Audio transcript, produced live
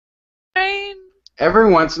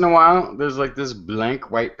Every once in a while, there's like this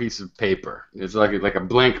blank white piece of paper. It's like a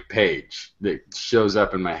blank page that shows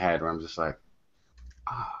up in my head where I'm just like,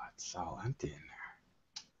 it's all empty in there.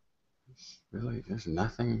 Really, there's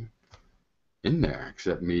nothing in there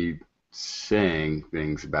except me saying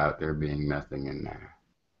things about there being nothing in there.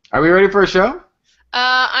 Are we ready for a show?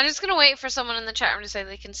 I'm just gonna wait for someone in the chat room to say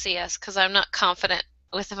they can see us because I'm not confident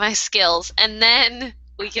with my skills, and then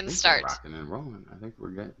we I can think we're start. rocking and rolling. I think we're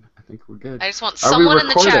good. I think we're good. I just want Are we someone in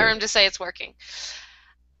the chat recording? room to say it's working.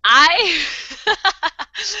 I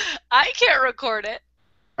I can't record it.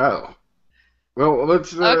 Oh, well,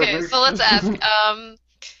 let's Okay, make so let's ask.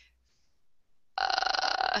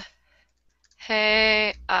 Uh,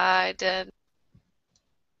 hey, identity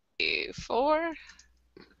for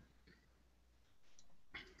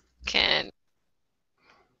can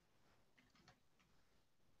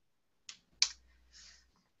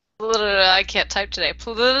I can't type today.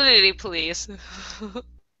 Validity, please.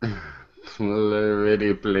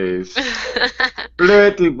 Pretty please.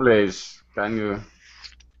 Pretty please. Can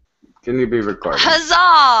you be recording?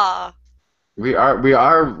 Huzzah! We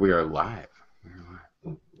are live.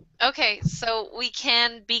 Okay, so we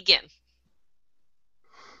can begin.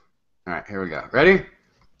 All right, here we go. Ready?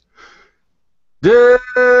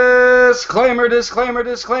 Disclaimer, disclaimer,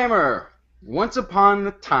 disclaimer. Once upon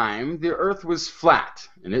a time, the Earth was flat,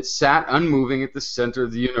 and it sat unmoving at the center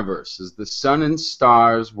of the universe as the sun and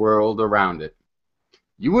stars whirled around it.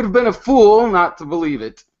 You would have been a fool not to believe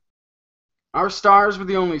it. Our stars were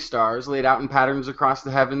the only stars laid out in patterns across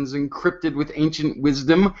the heavens, encrypted with ancient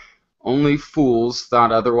wisdom. Only fools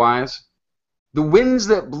thought otherwise. The winds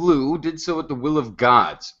that blew did so at the will of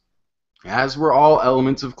gods, as were all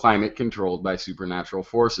elements of climate controlled by supernatural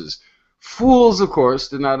forces. Fools, of course,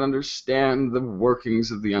 did not understand the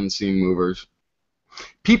workings of the unseen movers.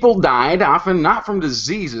 People died, often not from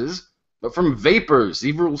diseases, but from vapors,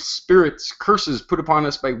 evil spirits, curses put upon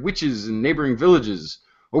us by witches in neighboring villages.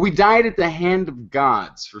 Or we died at the hand of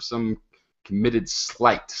gods for some committed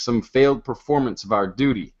slight, some failed performance of our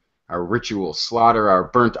duty, our ritual slaughter, our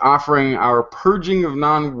burnt offering, our purging of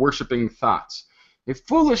non-worshipping thoughts. A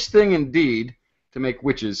foolish thing indeed to make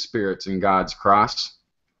witches, spirits, and gods cross.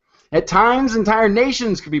 At times, entire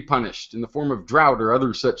nations could be punished in the form of drought or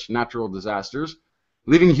other such natural disasters,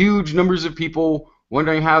 leaving huge numbers of people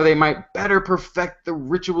wondering how they might better perfect the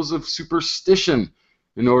rituals of superstition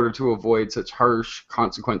in order to avoid such harsh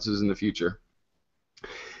consequences in the future.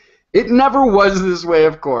 It never was this way,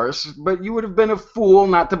 of course, but you would have been a fool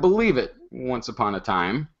not to believe it once upon a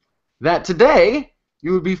time. That today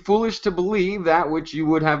you would be foolish to believe that which you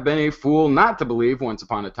would have been a fool not to believe once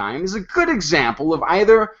upon a time is a good example of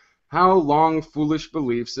either how long foolish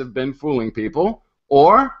beliefs have been fooling people,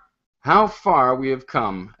 or how far we have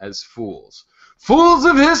come as fools. Fools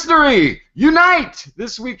of history, unite!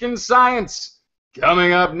 This week in science,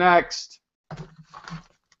 coming up next.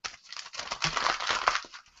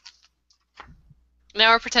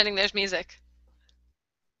 Now we're pretending there's music.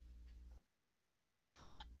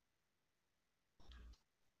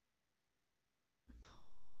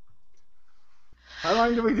 How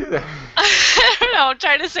long do we do that? I don't know, I'm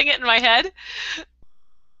trying to sing it in my head.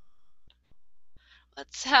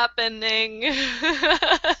 What's happening?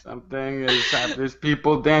 Something is happening. There's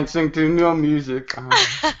people dancing to no music.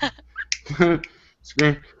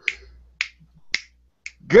 Scream.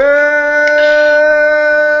 Good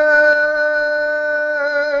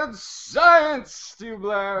science to you,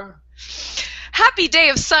 Blair. Happy Day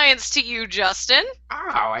of Science to you, Justin.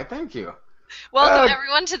 Oh, I thank you. Welcome, Uh,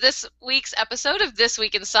 everyone, to this week's episode of This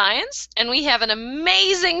Week in Science. And we have an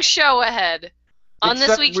amazing show ahead on this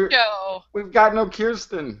except week's show. we've got no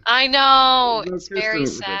Kirsten. I know, There's it's no very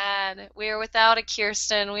Kirsten with us. sad. We are without a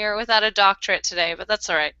Kirsten. We are without a doctorate today, but that's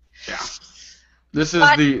all right. Yeah. This is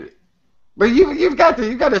But the. But you've got a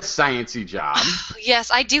sciencey job.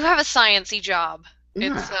 yes, I do have a sciencey job.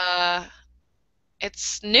 Yeah.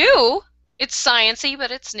 It's new. It's sciencey,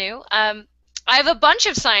 but it's new. I have a bunch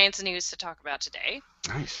of science news to talk about today.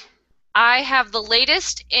 Nice. I have the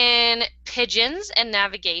latest in pigeons and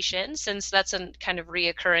navigation, since that's a kind of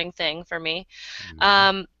reoccurring thing for me.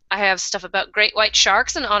 I have stuff about great white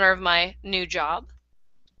sharks in honor of my new job.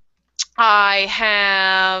 I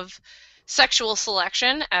have sexual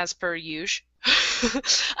selection, as per usual.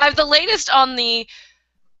 I have the latest on the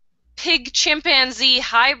pig chimpanzee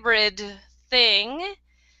hybrid thing.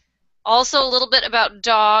 Also, a little bit about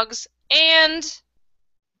dogs and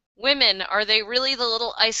women. Are they really the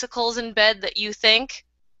little icicles in bed that you think?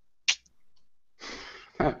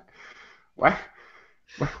 Why?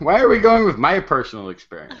 Why are we going with my personal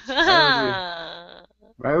experience? Why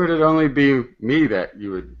would it only be me that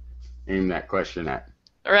you would aim that question at.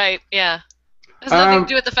 Right, yeah. It has nothing to Um,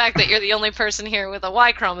 do with the fact that you're the only person here with a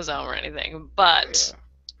Y chromosome or anything, but.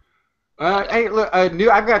 yeah. Hey, look, I've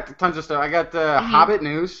got tons of stuff. I got Hmm. Hobbit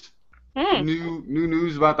news, Hmm. new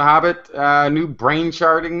news about the Hobbit, new brain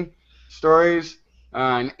sharding stories,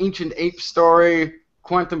 an ancient ape story,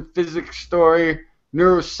 quantum physics story,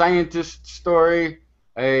 neuroscientist story,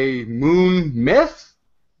 a moon myth,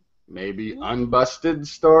 maybe unbusted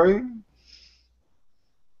story.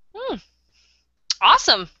 Hmm.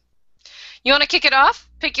 Awesome. You want to kick it off?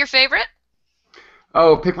 Pick your favorite?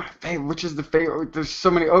 Oh, pick my favorite. Which is the favorite? There's so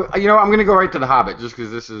many. Oh, I'm going to go right to the Hobbit just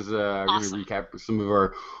because this is going to Awesome. recap some of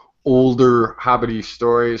our older Hobbity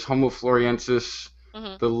stories. Homo floresiensis,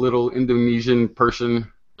 Hmm. the little Indonesian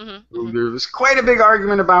person. Hmm. Who Hmm. there was quite a big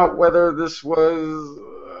argument about whether this was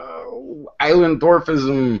island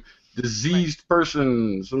dwarfism, Right. diseased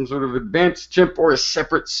person, some sort of advanced chimp, or a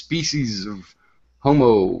separate species of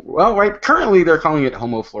Homo. Well, right. Currently, they're calling it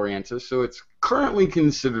Homo floresiensis, so it's currently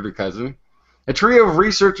considered a cousin. A trio of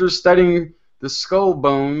researchers studying the skull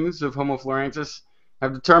bones of Homo floresiensis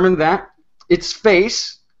have determined that its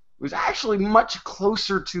face was actually much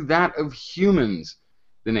closer to that of humans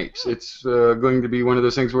than apes. Hmm. It's going to be one of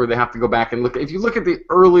those things where they have to go back and look. If you look at the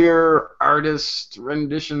earlier artist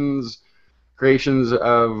renditions, creations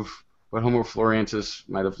of what Homo floresiensis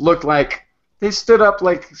might have looked like, they stood up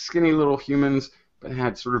like skinny little humans, but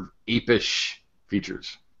had sort of apish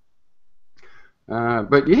features.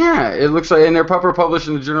 But yeah, it looks like in their paper published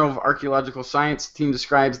in the Journal of Archaeological Science, the team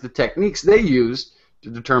describes the techniques they used to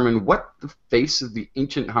determine what the face of the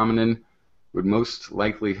ancient hominin would most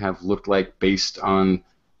likely have looked like based on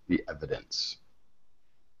the evidence.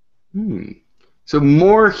 Hmm. So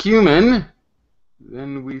more human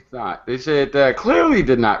than we thought. They say it clearly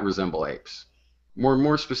did not resemble apes. More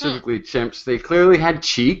Hmm. specifically, chimps. They clearly had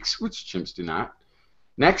cheeks, which chimps do not.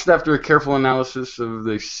 Next, after a careful analysis of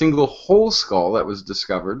the single whole skull that was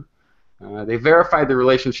discovered, they verified the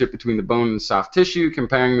relationship between the bone and soft tissue,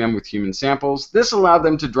 comparing them with human samples. This allowed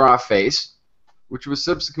them to draw a face, which was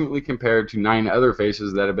subsequently compared to 9 other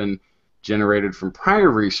faces that had been generated from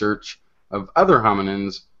prior research of other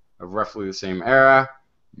hominins of roughly the same era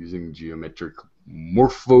using geometric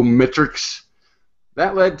morphometrics.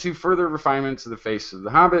 That led to further refinements of the face of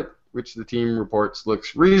the Hobbit, which the team reports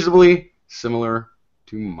looks reasonably similar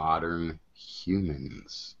to modern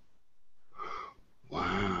humans.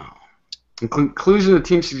 Wow. In conclusion, the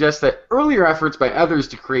team suggests that earlier efforts by others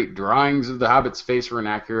to create drawings of the Hobbit's face were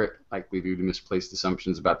inaccurate, likely due to misplaced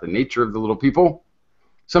assumptions about the nature of the little people.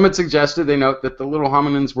 Some had suggested, they note, that the little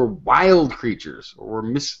hominins were wild creatures, or were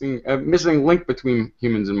missing link between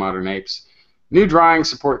humans and modern apes. New drawings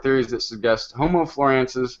support theories that suggest Homo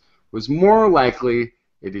floresiensis was more likely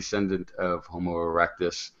a descendant of Homo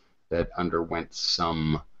erectus that underwent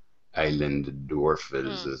some island Hmm.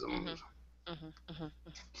 dwarfism. Hmm. Hmm. Hmm.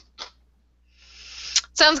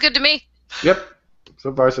 Sounds good to me. Yep,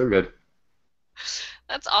 so far so good.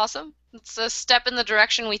 That's awesome. It's a step in the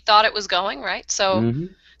direction we thought it was going, right? So Mm-hmm.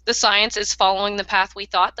 the science is following the path we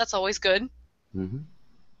thought. That's always good. Mm-hmm.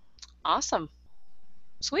 Awesome.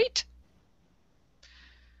 Sweet.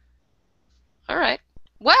 All right.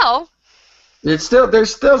 Well, There's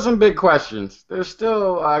still some big questions. There's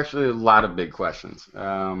still actually a lot of big questions.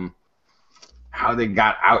 How they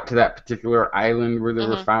got out to that particular island where they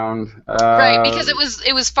were mhm. found. Right, because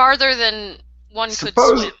it was farther than one could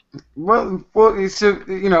Suppose swim.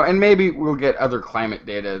 and maybe we'll get other climate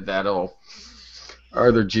data or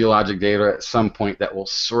other geologic data at some point that will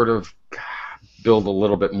sort of build a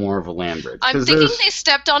little bit more of a land bridge I'm because thinking there's they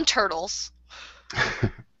stepped on turtles.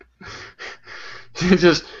 they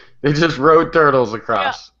just they just rode turtles Yeah.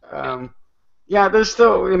 across. Yeah. Yeah, there's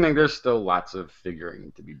still lots of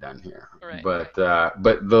figuring to be done here, Right. but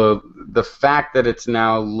the fact that it's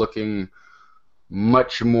now looking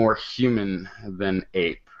much more human than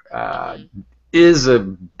ape Hmm. is a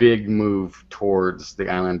big move towards the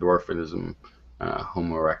island dwarfism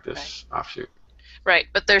Homo Right. erectus offshoot. Right.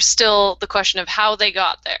 But there's still the question of how they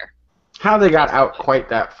got there, How they got out basically. quite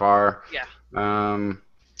that far, Yeah. um,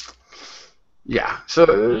 yeah. So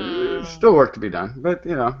Mm, still work to be done, but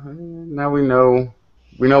now we know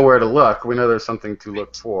where to look. We know there's something to look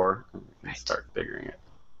right. for. And we can Right. start figuring it.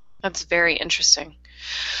 That's very interesting.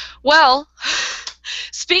 Well,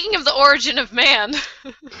 speaking of the origin of man,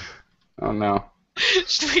 Oh no.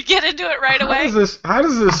 should we get into it right How away? does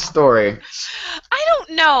this story I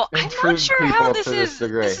don't know. I'm not intrigue sure how people this to this is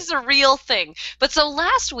degree? this is a real thing. But so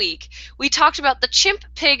last week we talked about the chimp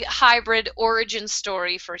pig hybrid origin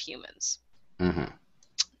story for humans. Mm-hmm.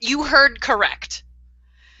 You heard correct.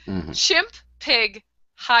 Mm-hmm. Chimp pig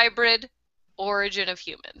hybrid origin of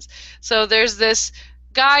humans. So there's this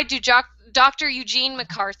guy, Dr. Eugene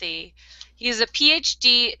McCarthy. He's a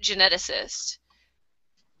PhD geneticist,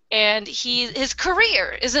 and his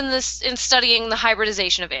career is in studying the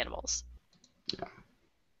hybridization of animals. Yeah.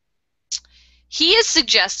 He is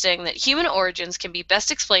suggesting that human origins can be best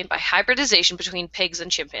explained by hybridization between pigs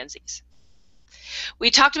and chimpanzees. We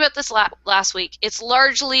talked about this last week. It's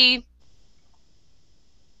largely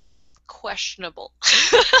questionable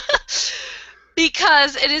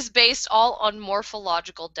because it is based all on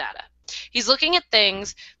morphological data. He's looking at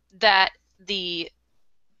things that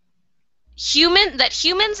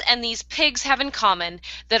humans and these pigs have in common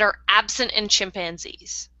that are absent in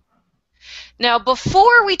chimpanzees. Now,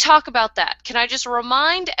 before we talk about that, can I just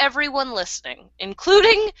remind everyone listening,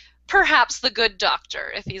 including perhaps the good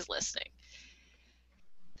doctor if he's listening,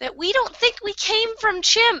 that we don't think we came from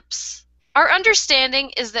chimps. Our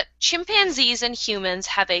understanding is that chimpanzees and humans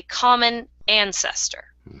have a common ancestor.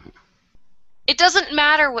 It doesn't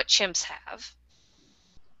matter what chimps have.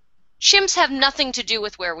 Chimps have nothing to do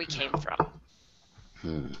with where we came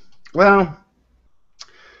from. Well,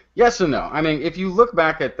 yes and no. I mean, if you look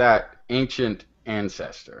back at that ancient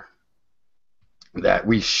ancestor that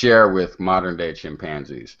we share with modern-day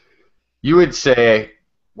chimpanzees, you would say,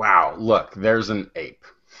 wow, look, there's an ape,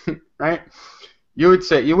 right? You would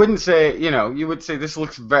say this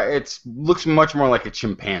looks much more like a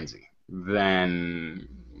chimpanzee than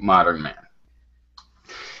modern man.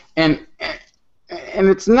 And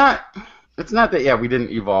it's not that we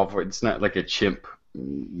didn't evolve. It's not like a chimp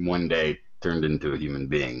one day turned into a human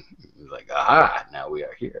being. It's like, aha, now we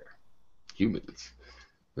are here, humans,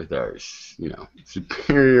 with our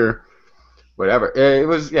superior whatever.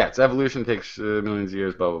 Its evolution takes millions of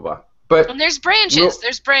years, blah blah blah. And there's branches.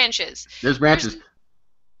 There's branches.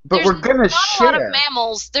 But we're gonna share. A lot of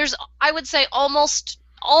mammals. There's, I would say, almost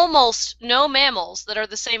no mammals that are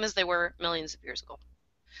the same as they were millions of years ago.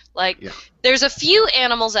 There's a few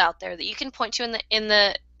animals out there that you can point to in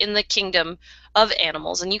the kingdom of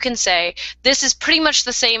animals, and you can say this is pretty much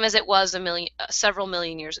the same as it was several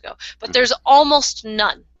million years ago. But there's almost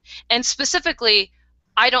none, and specifically,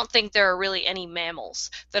 I don't think there are really any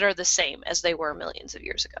mammals that are the same as they were millions of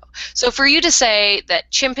years ago. So for you to say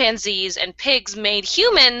that chimpanzees and pigs made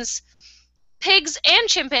humans, pigs and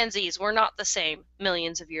chimpanzees were not the same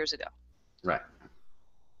millions of years ago. Right.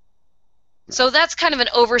 So that's kind of an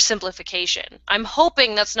oversimplification. I'm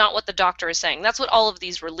hoping that's not what the doctor is saying. That's what all of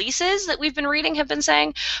these releases that we've been reading have been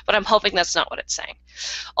saying, but I'm hoping that's not what it's saying.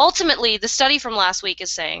 Ultimately, the study from last week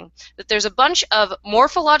is saying that there's a bunch of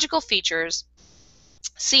morphological features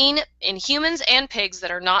seen in humans and pigs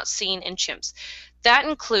that are not seen in chimps. That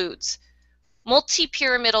includes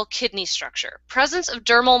multipyramidal kidney structure, presence of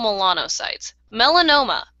dermal melanocytes,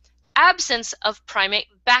 melanoma, absence of primate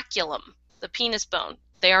baculum, the penis bone.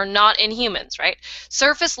 They are not in humans, right?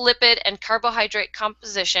 Surface lipid and carbohydrate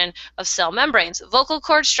composition of cell membranes, vocal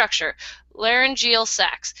cord structure, laryngeal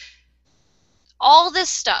sacs. All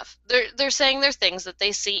this stuff, they're saying they're things that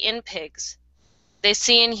they see in pigs, they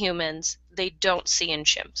see in humans, they don't see in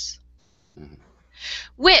chimps. Mm-hmm.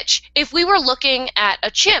 Which, if we were looking at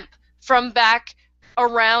a chimp from back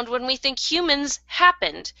around when we think humans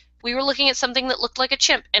happened, we were looking at something that looked like a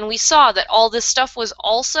chimp, and we saw that all this stuff was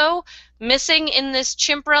also missing in this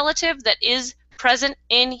chimp relative that is present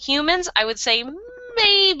in humans, I would say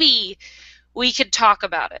maybe we could talk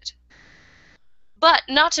about it. But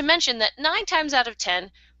not to mention that 9 times out of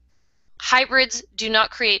 10, hybrids do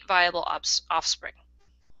not create viable offspring.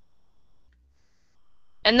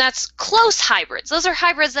 And that's close hybrids. Those are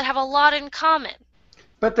hybrids that have a lot in common.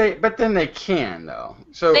 But then they can, though.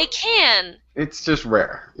 So they can. It's just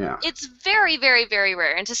rare, yeah. It's very, very, very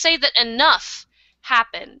rare. And to say that enough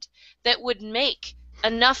happened that would make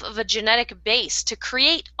enough of a genetic base to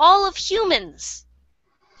create all of humans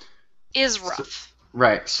is rough.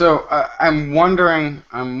 Right. So I'm wondering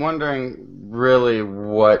really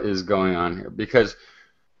what is going on here, because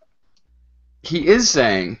he is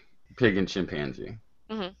saying pig and chimpanzee.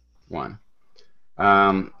 Mm-hmm. One.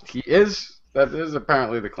 That is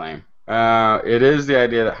apparently the claim. It is the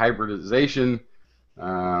idea that hybridization,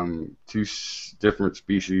 two different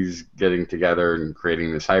species getting together and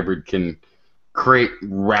creating this hybrid, can create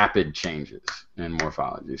rapid changes in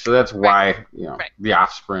morphology. So that's why the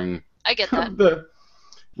offspring I get that.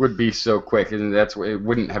 Would be so quick, and that's what it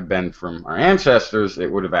wouldn't have been from our ancestors. It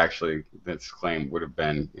would have actually, this claim would have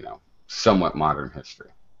been, somewhat modern history.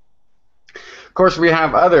 Of course, we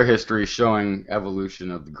have other history showing evolution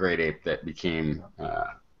of the great ape that became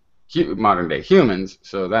modern-day humans,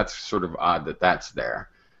 so that's sort of odd that that's there.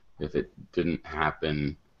 If it didn't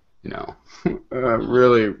happen,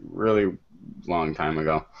 really, really long time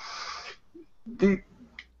ago. The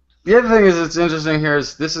the other thing is it's interesting here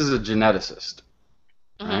is this is a geneticist,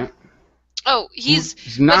 Hmm. right? Oh, Who's but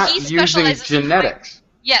he not using specializes in hybrids. genetics.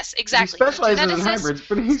 Yes, He exactly. He specializes in geneticist hybrids,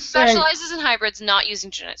 but he's saying, specializes in hybrids, not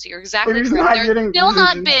using genetics. So you're but exactly he's correct. not There's getting still using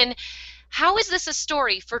not genetics. been. How is this a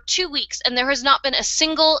story for 2 weeks and there has not been a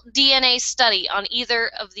single DNA study on either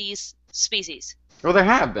of these species? Well, there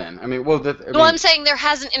have been. I mean, well, I Well, I'm mean, saying there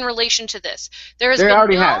hasn't in relation to this. There has there been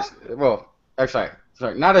already no. has. Well, actually,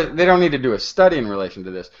 sorry, not a, they don't need to do a study in relation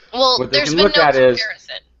to this. Well, What they there's can been look no at is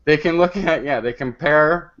comparison. they can look at, yeah, they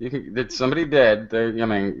compare. You can that somebody did. I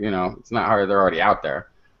mean, it's not hard. They're already out there.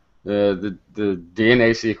 The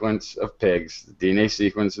DNA sequence of pigs, the DNA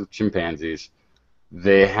sequence of chimpanzees.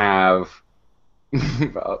 They have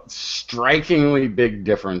strikingly big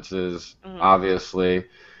differences. Mhm. Obviously,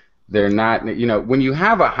 they're not. When you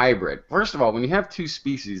have a hybrid, first of all, when you have two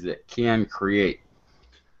species that can create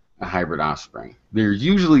a hybrid offspring, they're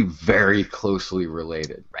usually very closely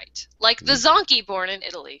related. Right. Like the zonkey born in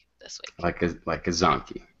Italy this week. Like a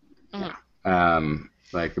zonkey, Mhm. yeah.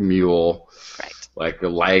 Like a mule, Right. like a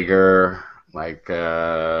liger, And like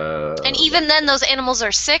even then, those animals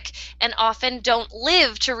are sick and often don't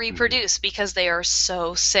live to reproduce because they are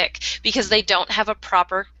so sick, because they don't have a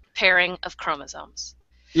proper pairing of chromosomes.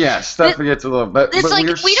 yeah, stuff gets a little, but It's like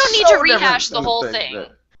we're we don't need to so rehash different the than the whole thing thing.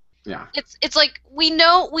 that, yeah. It's like we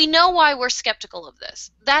know why we're skeptical of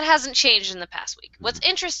this. That hasn't changed in the past week. What's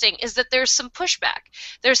interesting is that there's some pushback.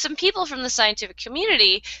 There's some people from the scientific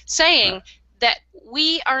community Right. saying that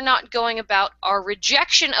we are not going about our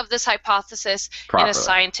rejection of this hypothesis in a Properly.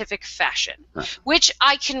 scientific fashion, Right. which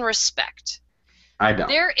I can respect. I don't.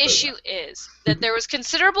 Their issue is that there was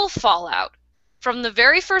considerable fallout from the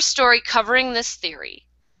very first story covering this theory,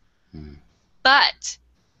 Mhm. but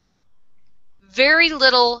very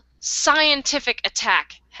little scientific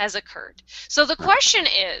attack has occurred. So the question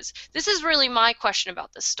is, this is really my question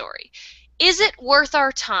about this story. Is it worth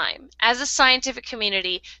our time as a scientific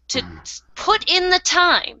community to put in the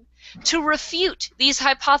time to refute these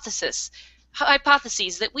hypotheses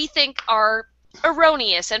that we think are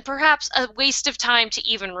erroneous and perhaps a waste of time to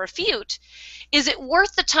even refute? Is it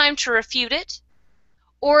worth the time to refute it?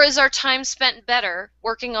 Or is our time spent better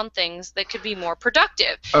working on things that could be more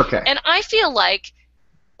productive? Okay. And I feel like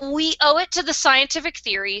we owe it to the scientific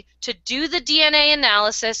theory to do the DNA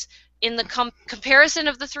analysis in the comparison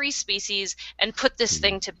of the three species and put this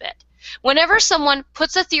thing to bed. Whenever someone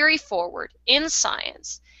puts a theory forward in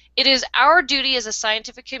science, it is our duty as a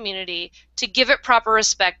scientific community to give it proper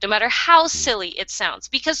respect, no matter how silly it sounds.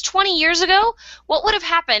 Because 20 years ago, what would have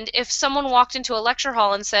happened if someone walked into a lecture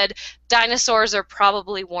hall and said, dinosaurs are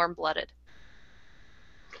probably warm-blooded?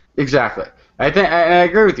 Exactly. I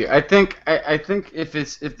agree with you. I think if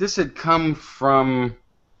this had come from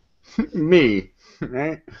me,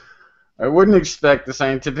 right, I wouldn't expect the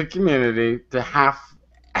scientific community to have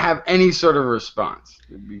any sort of response.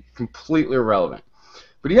 It'd be completely irrelevant.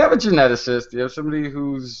 But you have a geneticist, you have somebody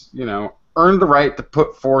who's earned the right to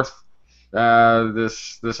put forth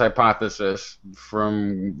this hypothesis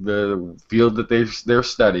from the field that they're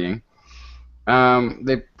studying.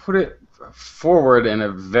 They put it forward in a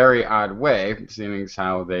very odd way, seeing as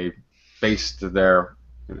how they based their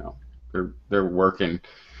work in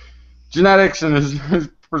genetics and is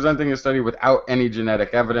presenting a study without any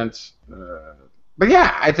genetic evidence. But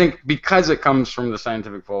yeah, I think because it comes from the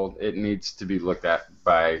scientific fold, it needs to be looked at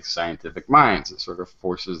by scientific minds. It sort of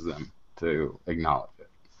forces them to acknowledge it.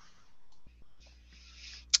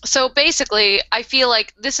 So basically, I feel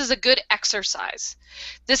like this is a good exercise.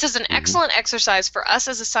 This is an Mm-hmm. excellent exercise for us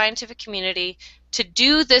as a scientific community to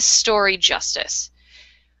do this story justice.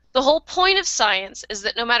 The whole point of science is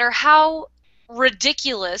that no matter how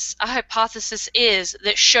ridiculous a hypothesis is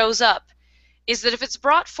that shows up, is that if it's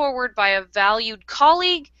brought forward by a valued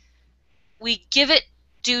colleague, we give it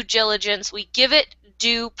due diligence, we give it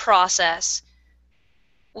due process,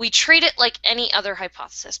 we treat it like any other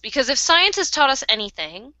hypothesis. Because if science has taught us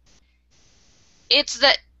anything, it's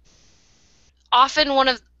that often one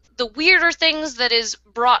of the weirder things that is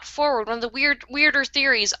brought forward, one of the weirder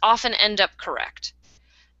theories often end up correct.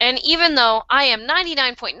 And even though I am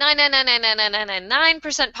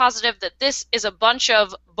 99.9999999% positive that this is a bunch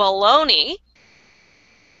of baloney,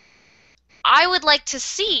 I would like to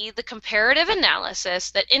see the comparative analysis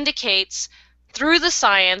that indicates through the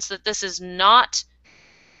science that this is not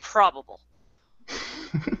probable.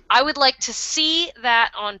 I would like to see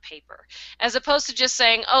that on paper, as opposed to just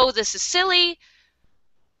saying, oh, this is silly,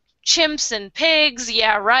 chimps and pigs,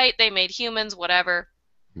 yeah, right, they made humans, whatever.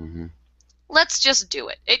 Mm-hmm. Let's just do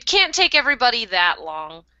it. It can't take everybody that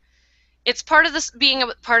long. It's part of this, being a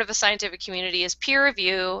part of a scientific community is peer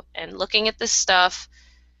review and looking at this stuff,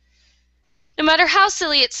 no matter how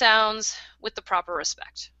silly it sounds, with the proper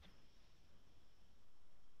respect.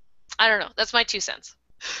 I don't know. That's my 2 cents.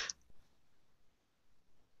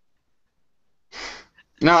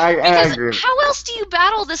 No, I Because agree. how else do you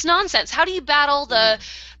battle this nonsense? How do you battle the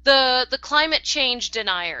climate change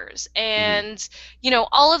deniers and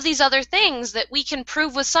all of these other things that we can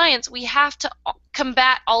prove with science? We have to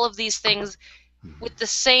combat all of these things with the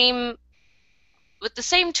same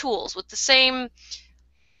tools, with the same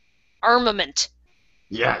armament.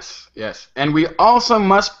 Yes, yes. And we also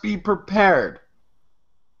must be prepared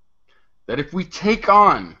that if we take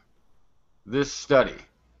on this study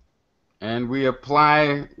and we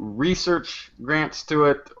apply research grants to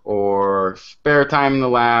it, or spare time in the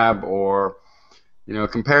lab, or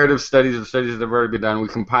comparative studies of studies that have already been done, we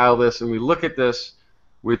compile this and we look at this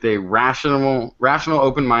with a rational,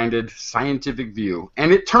 open-minded, scientific view,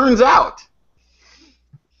 and it turns out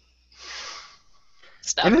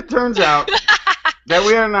that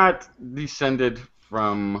we are not descended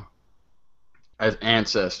from an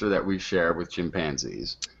ancestor that we share with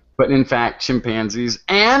chimpanzees, but in fact chimpanzees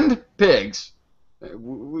and pigs.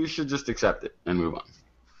 We should just accept it and move on.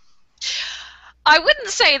 I wouldn't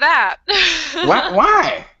say that.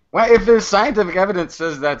 Why? Why? If there's scientific evidence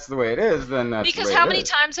says that's the way it is, then that's because the way how it many is.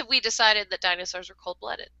 times have we decided that dinosaurs are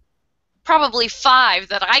cold-blooded? Probably 5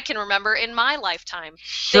 that I can remember in my lifetime.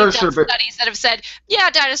 They've done studies that have said, yeah,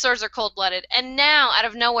 dinosaurs are cold-blooded, and now out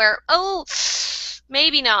of nowhere, oh,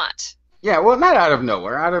 maybe not. Yeah, well, not out of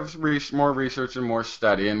nowhere, out of more research and more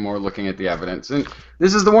study and more looking at the evidence. And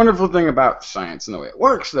this is the wonderful thing about science and the way it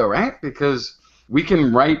works, though, right? Because we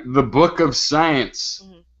can write the book of science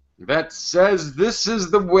that says this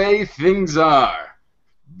is the way things are.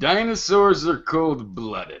 Dinosaurs are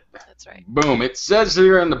cold-blooded. That's right. Boom. It says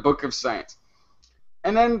here in the book of science.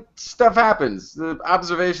 And then stuff happens. The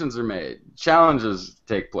observations are made. Challenges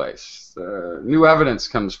take place. New evidence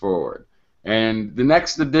comes forward. And the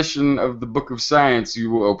next edition of the book of science you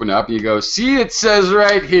will open up and you go, see, it says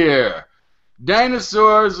right here,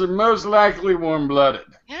 dinosaurs are most likely warm-blooded.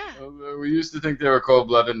 Yeah. Although we used to think they were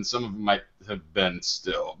cold-blooded, and some of them might have been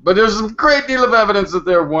still. But there's a great deal of evidence that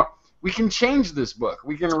they're warm. We can change this book.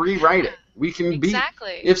 We can rewrite it. We can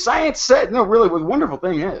exactly. If science said, no, really, what the wonderful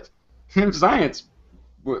thing is, if science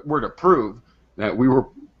were to prove that we were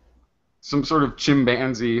some sort of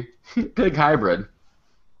chimpanzee pig hybrid,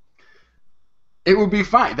 it would be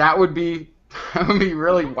fine. That would be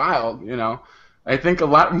really wild, I think a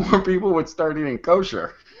lot more people would start eating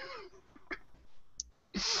kosher.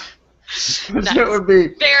 Nice. It would be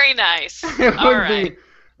very nice. It would be,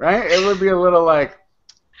 right? It would be a little like,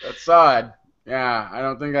 that's odd. Yeah, I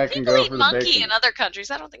don't think I can go for the bacon. People eat monkey in other countries.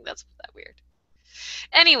 I don't think that's that weird.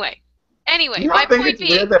 Anyway, you don't think it's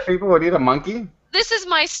weird that people would eat a monkey? This is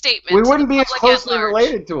my statement. We wouldn't be as closely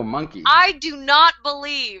related to a monkey. I do not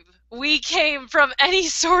believe we came from any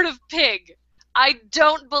sort of pig. I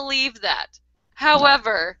don't believe that.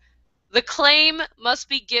 However, the claim must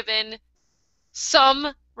be given some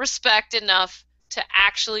respect enough to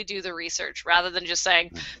actually do the research rather than just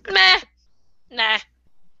saying, meh, nah.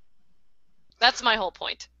 That's my whole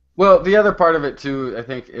point. Well, the other part of it, too, I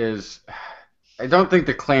think, is I don't think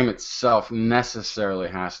the claim itself necessarily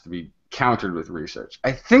has to be countered with research.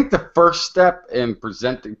 I think the first step in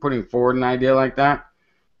putting forward an idea like that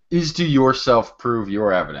is to yourself prove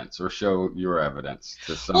your evidence or show your evidence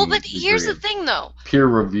to some Well, but here's the thing, though. Peer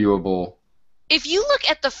reviewable. If you look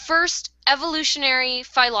at the first evolutionary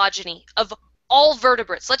phylogeny of all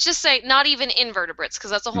vertebrates, let's just say not even invertebrates, because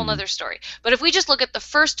that's a whole other story. But if we just look at the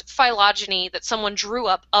first phylogeny that someone drew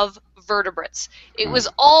up of vertebrates, it was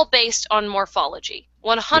all based on morphology,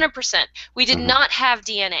 100%. We did not have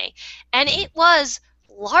DNA. And it was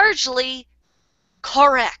largely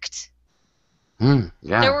correct.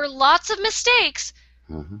 Yeah. There were lots of mistakes,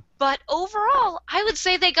 but overall, I would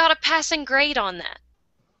say they got a passing grade on that.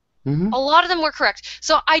 A lot of them were correct.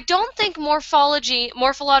 So I don't think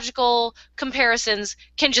morphological comparisons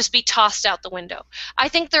can just be tossed out the window. I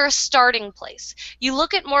think they're a starting place. You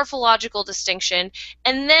look at morphological distinction,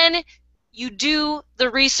 and then you do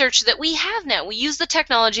the research that we have now. We use the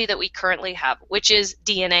technology that we currently have, which is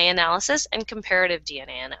DNA analysis and comparative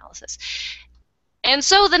DNA analysis. And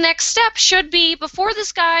so the next step should be, before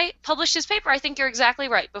this guy published his paper, I think you're exactly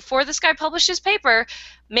right. Before this guy published his paper,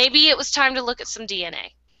 maybe it was time to look at some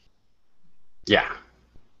DNA. Yeah.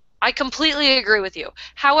 I completely agree with you.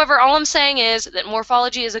 However, all I'm saying is that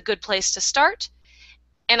morphology is a good place to start.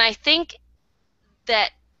 And I think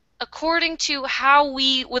that according to how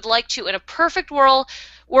we would like to, in a perfect world,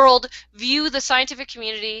 world view the scientific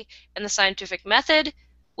community and the scientific method,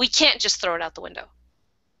 we can't just throw it out the window.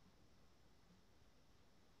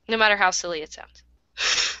 No matter how silly it sounds.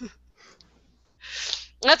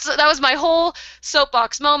 That was my whole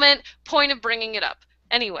soapbox moment, point of bringing it up.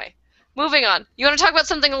 Anyway, moving on. You want to talk about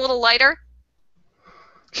something a little lighter?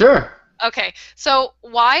 Sure. Okay, so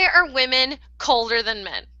why are women colder than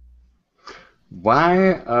men?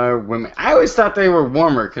 Why are women... I always thought they were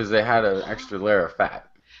warmer because they had an extra layer of fat.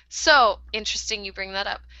 So, interesting you bring that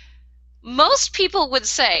up. Most people would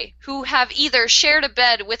say, who have either shared a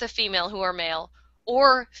bed with a female who are male,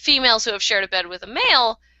 or females who have shared a bed with a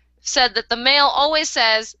male, said that the male always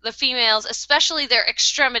says the females, especially their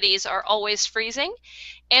extremities, are always freezing,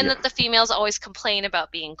 and that the females always complain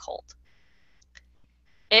about being cold.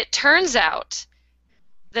 It turns out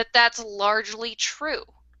that that's largely true.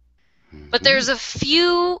 But there's a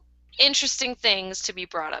few interesting things to be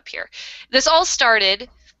brought up here. This all started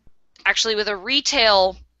actually with a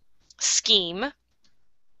retail scheme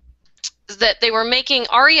that they were making.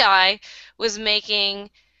 REI was making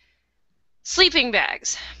sleeping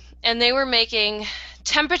bags, and they were making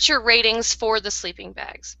temperature ratings for the sleeping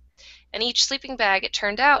bags. And each sleeping bag, it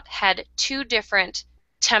turned out, had two different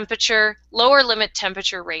lower limit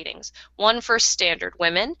temperature ratings, one for standard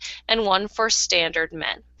women and one for standard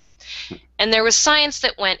men. And there was science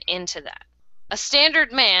that went into that. A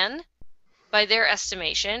standard man, by their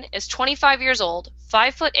estimation, is 25 years old,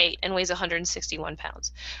 5'8", and weighs 161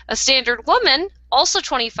 pounds. A standard woman, also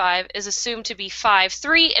 25, is assumed to be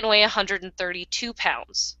 5'3" and weigh 132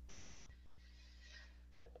 pounds.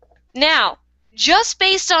 Now, just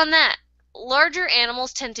based on that, larger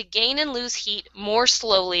animals tend to gain and lose heat more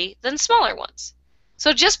slowly than smaller ones.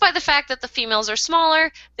 So just by the fact that the females are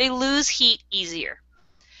smaller, they lose heat easier.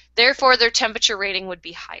 Therefore, their temperature rating would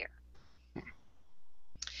be higher.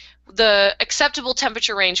 The acceptable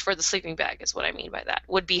temperature range for the sleeping bag is what I mean by that,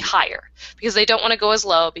 would be higher, because they don't want to go as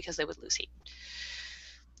low because they would lose heat.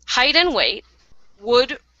 Height and weight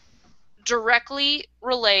would directly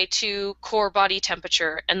relate to core body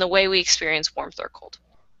temperature and the way we experience warmth or cold.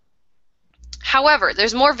 However,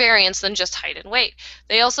 there's more variance than just height and weight.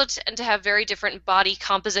 They also tend to have very different body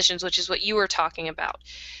compositions, which is what you were talking about.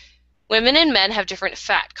 Women and men have different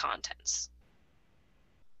fat contents.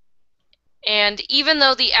 And even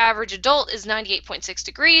though the average adult is 98.6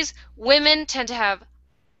 degrees, women tend to have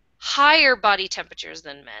higher body temperatures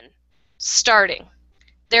than men, starting.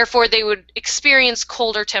 Therefore, they would experience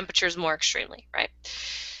colder temperatures more extremely, right?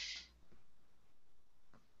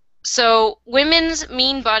 So women's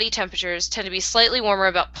mean body temperatures tend to be slightly warmer,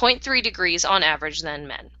 about 0.3 degrees on average, than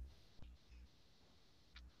men.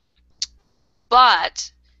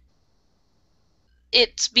 But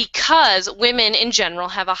it's because women in general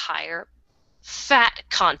have a higher fat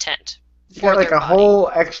content for like their a body.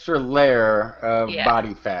 whole extra layer of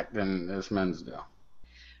body fat than as men's do.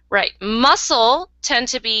 Right. Muscle tend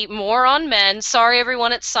to be more on men. Sorry,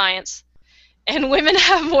 everyone, it's science. And women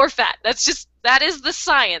have more fat. That is the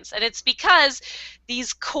science. And it's because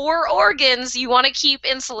these core organs you want to keep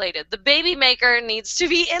insulated. The baby maker needs to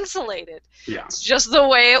be insulated. Yeah. It's just the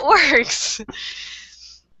way it works.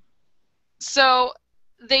 So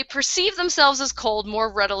they perceive themselves as cold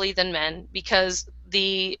more readily than men because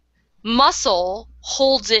the muscle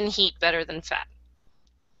holds in heat better than fat.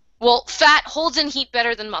 Well, fat holds in heat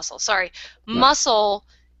better than muscle. Sorry. Yeah. Muscle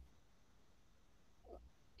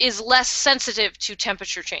is less sensitive to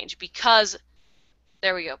temperature change because,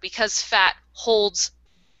 there we go, because fat holds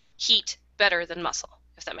heat better than muscle,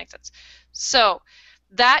 if that makes sense. So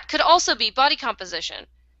that could also be body composition.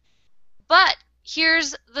 But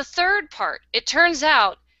here's the third part. It turns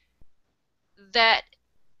out that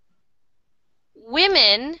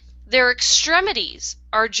women, their extremities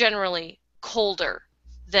are generally colder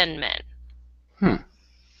than men.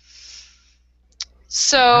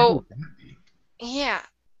 So, yeah.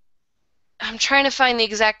 I'm trying to find the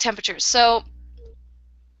exact temperatures. So,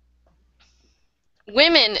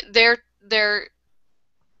 women, their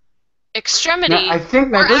extremity. Now, I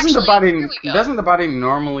think that doesn't the body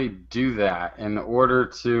normally do that in order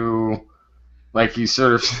to, like you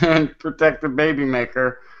sort of said, protect the baby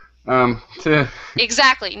maker?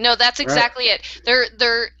 Exactly. No, that's exactly it.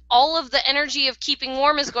 They're all of the energy of keeping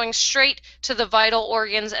warm is going straight to the vital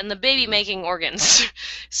organs and the baby making organs.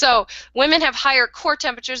 So women have higher core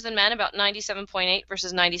temperatures than men, about 97.8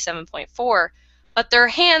 versus 97.4, but their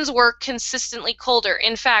hands were consistently colder.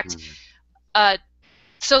 In fact,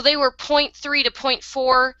 so they were 0.3 to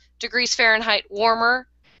 0.4 degrees Fahrenheit warmer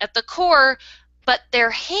at the core, but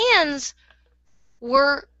their hands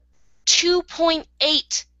were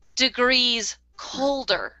 2.8 degrees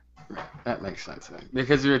colder. That makes sense then.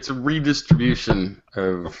 Because it's a redistribution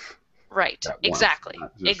of Right, that warmth, exactly,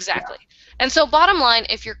 not just, exactly. And so bottom line,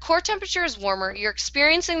 if your core temperature is warmer, you're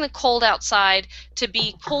experiencing the cold outside to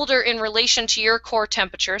be colder in relation to your core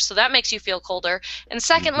temperature, so that makes you feel colder. And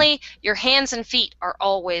secondly, your hands and feet are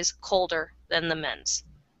always colder than the men's.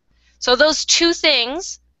 So those two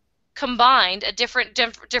things combined, a different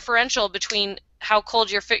differential between how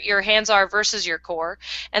cold your hands are versus your core,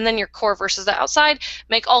 and then your core versus the outside,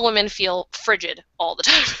 make all women feel frigid all the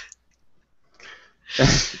time.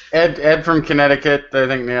 Ed from Connecticut, I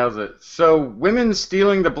think, nails it. So, women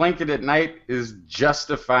stealing the blanket at night is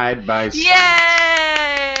justified by science.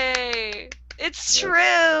 Yay! It's true.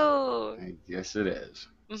 I guess it is.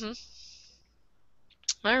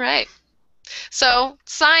 All right. So,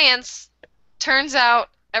 science turns out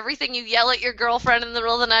everything you yell at your girlfriend in the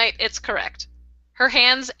middle of the night, it's correct. Her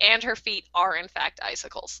hands and her feet are, in fact,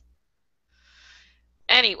 icicles.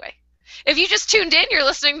 Anyway. If you just tuned in, you're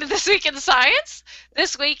listening to This Week in Science.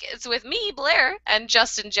 This week it's with me, Blair, and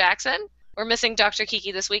Justin Jackson. We're missing Dr.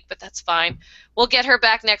 Kiki this week, but that's fine. We'll get her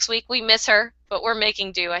back next week. We miss her, but we're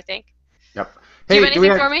making do, I think. Yep. Do you have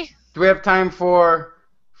anything for me? Do we have time for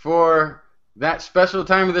that special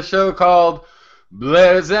time of the show called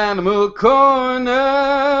Blair's Animal Corner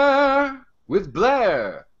with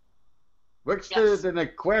Blair? Works at an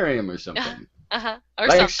aquarium or something. Or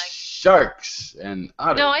like something. Sharks and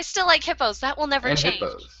otters. No, I still like hippos. That will never change.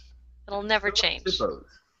 Hippos. It'll never change. Hippos.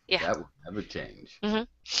 Yeah. That will never change.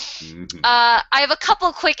 I have a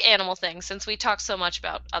couple quick animal things since we talked so much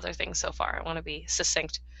about other things so far. I want to be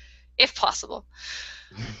succinct, if possible.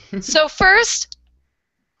 So first,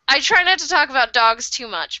 I try not to talk about dogs too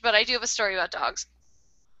much, but I do have a story about dogs.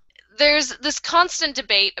 There's this constant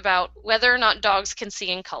debate about whether or not dogs can see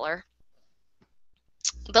in color.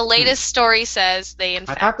 The latest story says they, in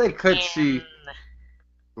fact, I thought they could see.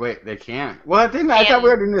 Wait, they can't. Well, I thought we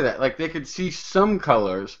already knew that. Like, they could see some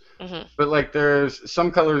colors, but like there's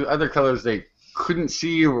some colors, other colors they couldn't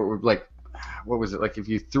see, or like, what was it? Like if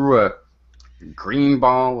you threw a green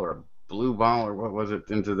ball or a blue ball or what was it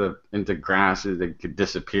into grass, they could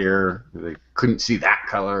disappear. They couldn't see that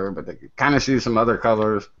color, but they could kind of see some other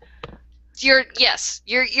colors. You're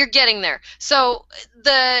getting there. So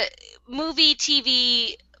the movie,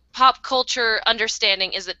 TV, pop culture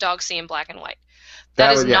understanding is that dogs see in black and white.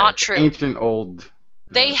 That is not true. Ancient old.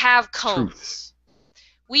 They have cones. Truths.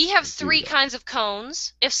 We have three kinds of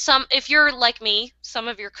cones. If you're like me, some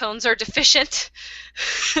of your cones are deficient.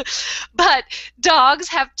 But dogs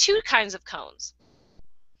have two kinds of cones.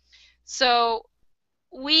 So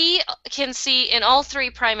we can see in all three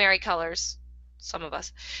primary colors. Some of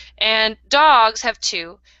us. And dogs have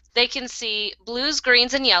two. They can see blues,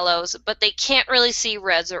 greens, and yellows, but they can't really see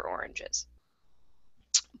reds or oranges.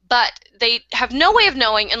 But they have no way of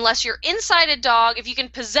knowing unless you're inside a dog. If you can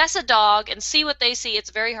possess a dog and see what they see, it's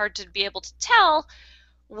very hard to be able to tell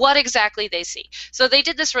what exactly they see. So they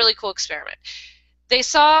did this really cool experiment. They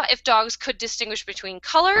saw if dogs could distinguish between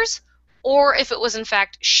colors or if it was in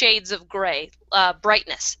fact shades of gray,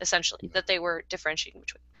 brightness, essentially, that they were differentiating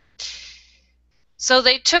between. So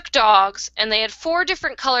they took dogs, and they had 4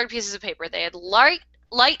 different colored pieces of paper. They had light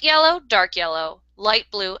yellow, light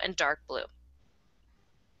blue, and dark blue.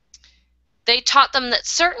 They taught them that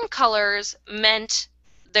certain colors meant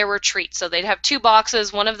there were treats. So they'd have 2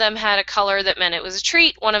 boxes. One of them had a color that meant it was a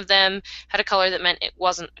treat. One of them had a color that meant it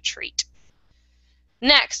wasn't a treat.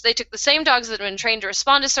 Next, they took the same dogs that had been trained to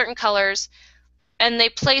respond to certain colors, and they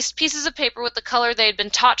placed pieces of paper with the color they had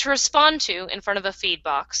been taught to respond to in front of a feed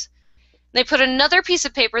box. They put another piece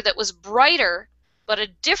of paper that was brighter but a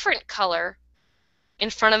different color in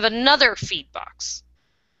front of another feed box.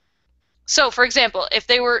 So, for example, if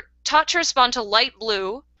they were taught to respond to light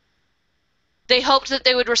blue, they hoped that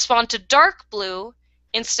they would respond to dark blue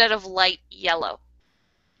instead of light yellow.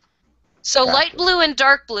 So light blue and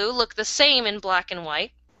dark blue look the same in black and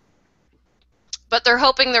white, but they're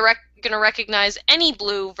hoping they're going to recognize any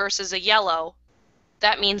blue versus a yellow.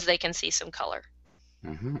 That means they can see some color.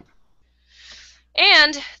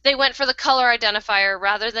 And they went for the color identifier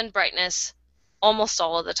rather than brightness almost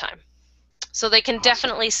all of the time. So they can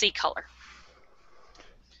definitely see color.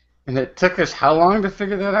 And it took us how long to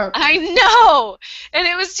figure that out? I know! And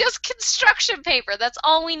it was just construction paper. That's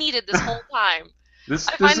all we needed this whole time. This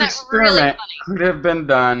experiment really could have been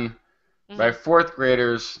done by 4th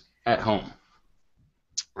graders at home.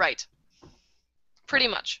 Right. Pretty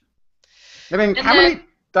much. I mean, how many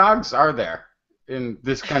dogs are there in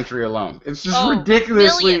this country alone? It's just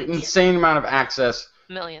ridiculously insane amount of access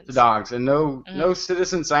to dogs. And no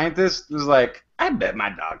citizen scientist was like, I bet my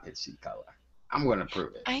dog can see color. I'm going to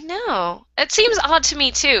prove it. I know. It seems odd to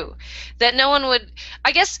me, too, that no one would...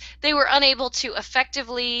 I guess they were unable to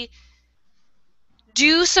effectively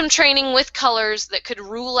do some training with colors that could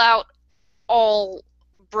rule out all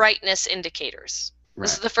brightness indicators. Right.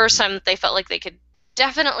 This is the first time that they felt like they could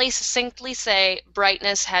definitely succinctly say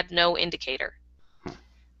brightness had no indicator.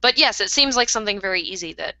 But yes, it seems like something very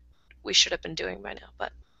easy that we should have been doing by now.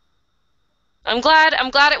 But I'm glad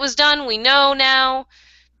it was done. We know now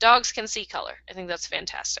dogs can see color. I think that's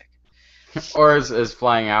fantastic. Or as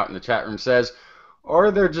Flying Out in the chat room says, or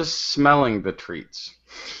they're just smelling the treats.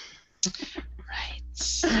 Right.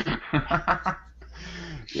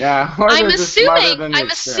 Yeah. Or I'm they're just smarter than the I'm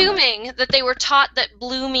experiment. assuming that they were taught that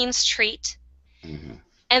blue means treat, and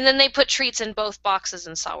then they put treats in both boxes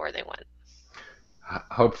and saw where they went.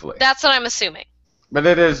 Hopefully. That's what I'm assuming. But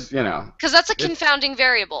it is, because that's a confounding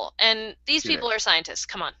variable, and these people are scientists.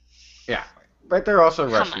 Come on. Yeah, but they're also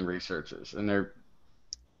Russian researchers, and they're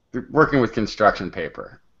working with construction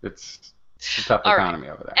paper. It's a tough economy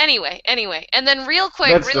over there. Anyway, and then real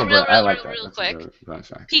quick, real quick,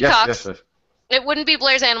 peacocks. Yes. It wouldn't be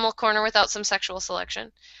Blair's Animal Corner without some sexual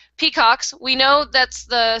selection. Peacocks, we know that's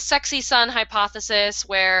the sexy son hypothesis,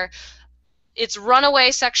 where it's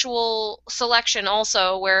runaway sexual selection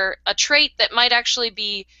also, where a trait that might actually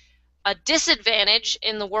be a disadvantage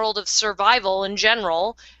in the world of survival in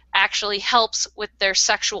general actually helps with their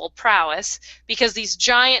sexual prowess, because these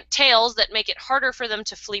giant tails that make it harder for them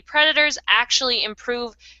to flee predators actually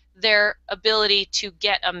improve their ability to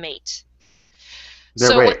get a mate.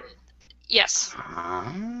 Yes.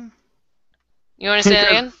 You want to say that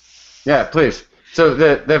again? Yeah, please. So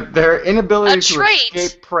their inability to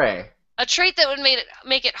escape prey. A trait that would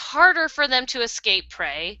make it harder for them to escape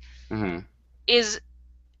prey is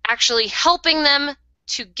actually helping them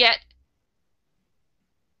to get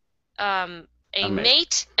a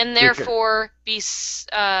mate, and therefore be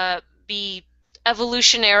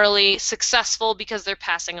evolutionarily successful because they're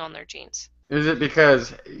passing on their genes. Is it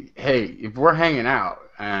because, hey, if we're hanging out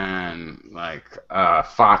and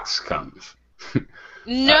fox comes,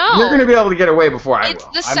 no, you're going to be able to get away before I will. It's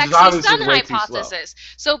the sexy sun hypothesis.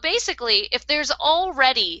 So basically, if there's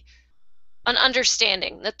already an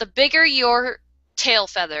understanding that the bigger your tail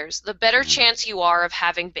feathers, the better chance you are of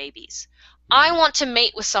having babies. I want to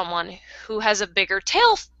mate with someone who has bigger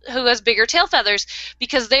tail feathers,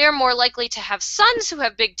 because they are more likely to have sons who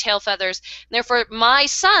have big tail feathers, and therefore my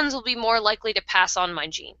sons will be more likely to pass on my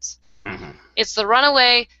genes. It's the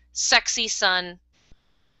runaway sexy son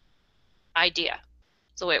idea.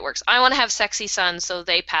 That's the way it works. I want to have sexy sons so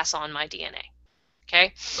they pass on my DNA.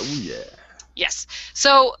 Okay? Oh yeah. Yes.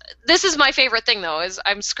 So this is my favorite thing, though, is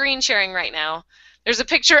I'm screen sharing right now. There's a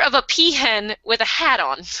picture of a peahen with a hat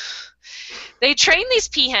on. They train these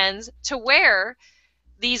peahens to wear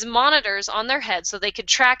these monitors on their head so they could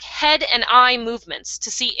track head and eye movements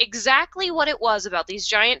to see exactly what it was about these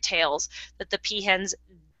giant tails that the peahens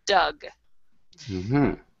dug.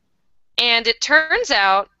 And it turns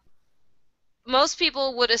out most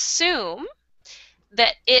people would assume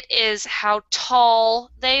that it is how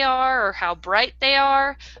tall they are or how bright they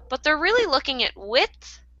are, but they're really looking at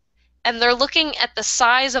width, and they're looking at the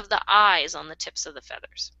size of the eyes on the tips of the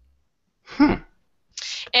feathers.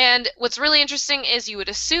 And what's really interesting is you would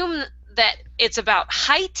assume that it's about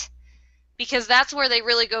height, because that's where they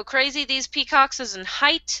really go crazy, these peacocks, is in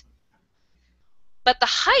height. But the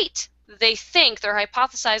height, they think, they're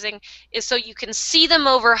hypothesizing, is so you can see them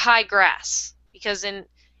over high grass. Because in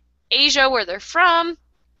Asia, where they're from,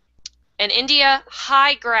 and India,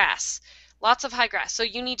 high grass. Lots of high grass. So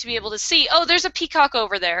you need to be able to see, oh, there's a peacock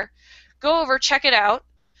over there. Go over, check it out.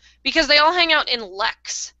 Because they all hang out in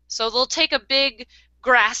leks. So they'll take a big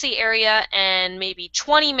grassy area and maybe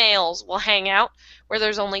 20 males will hang out where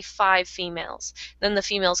there's only 5 females. Then the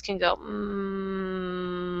females can go,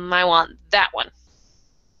 I want that one.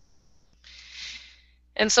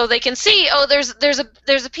 And so they can see, oh, there's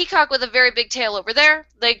a peacock with a very big tail over there.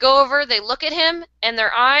 They go over, they look at him, and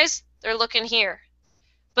their eyes, they're looking here.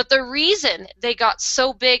 But the reason they got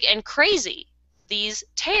so big and crazy, these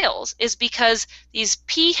tails, is because these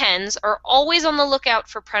peahens are always on the lookout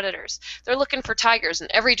for predators. They're looking for tigers in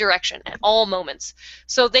every direction at all moments.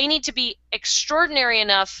 So they need to be extraordinary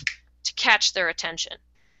enough to catch their attention.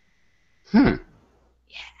 Yeah.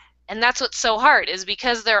 And that's what's so hard, is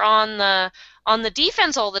because they're on the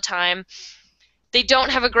defense all the time, they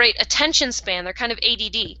don't have a great attention span. They're kind of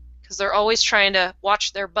ADD because they're always trying to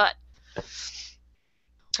watch their butt.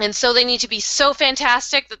 And so they need to be so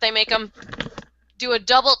fantastic that they make them do a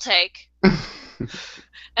double take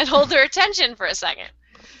and hold their attention for a second.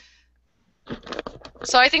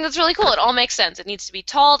 So I think that's really cool. It all makes sense. It needs to be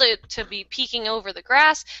tall to be peeking over the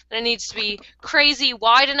grass, and it needs to be crazy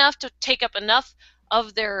wide enough to take up enough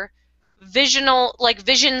of their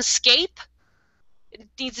visionscape. It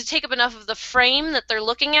needs to take up enough of the frame that they're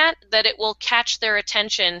looking at that it will catch their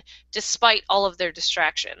attention despite all of their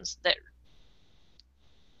distractions. That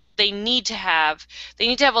they need to have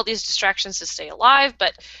all these distractions to stay alive,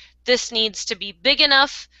 but this needs to be big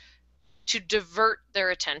enough to divert their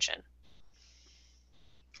attention.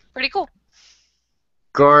 Pretty cool.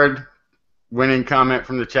 Gord, winning comment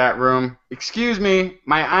from the chat room. Excuse me,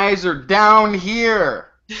 my eyes are down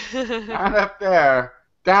here. Not up there.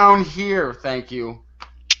 Down here, thank you.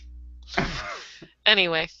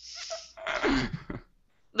 Anyway.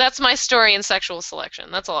 That's my story in sexual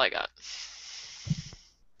selection. That's all I got.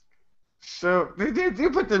 So they do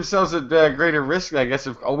put themselves at greater risk, I guess,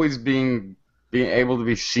 of always being able to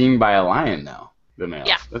be seen by a lion now. The males.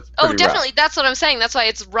 Yeah. That's definitely. Rough. That's what I'm saying. That's why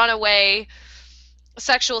it's runaway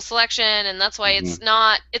sexual selection, and that's why it's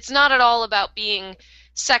not at all about being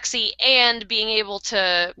sexy and being able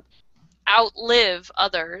to outlive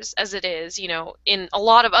others, as it is, in a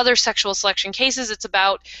lot of other sexual selection cases. It's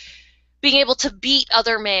about being able to beat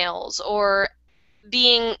other males or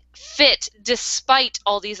being fit despite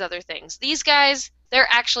all these other things. These guys, they're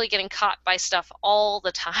actually getting caught by stuff all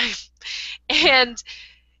the time. And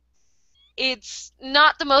it's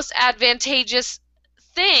not the most advantageous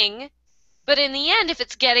thing, but in the end, if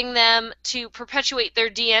it's getting them to perpetuate their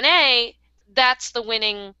DNA, that's the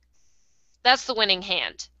winning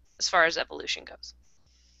hand as far as evolution goes.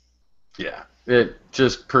 Yeah, it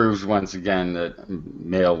just proves once again that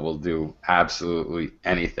male will do absolutely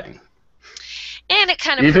anything. And it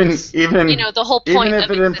kind of proves, the whole point. Even if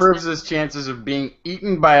it improves his chances of being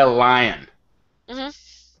eaten by a lion,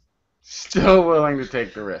 still willing to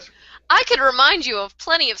take the risk. I could remind you of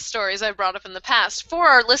plenty of stories I brought up in the past. For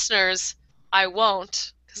our listeners, I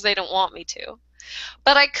won't, because they don't want me to.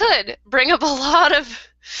 But I could bring up a lot of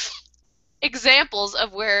examples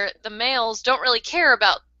of where the males don't really care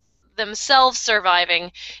about themselves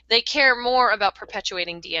surviving. They care more about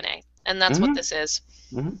perpetuating DNA. And that's what this is.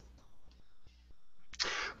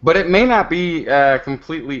 But it may not be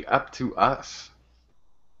completely up to us.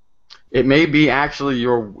 It may be actually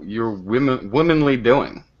your womanly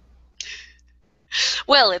doing.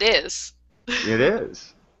 Well, it is. It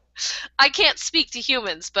is. I can't speak to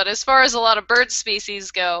humans, but as far as a lot of bird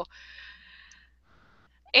species go,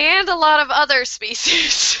 and a lot of other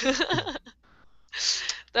species,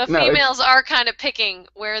 the females are kind of picking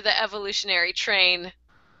where the evolutionary train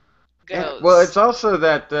goes. Yeah, well, it's also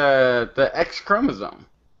that the X chromosome.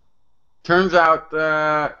 Turns out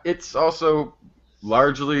it's also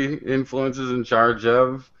largely influences in charge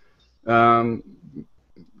of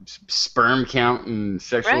sperm count and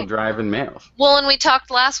sexual drive in males. Well, and we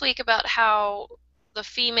talked last week about how the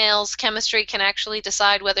female's chemistry can actually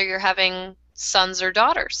decide whether you're having sons or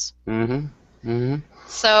daughters.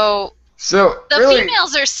 So the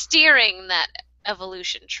females are steering that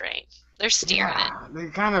evolution train. They're steering it. They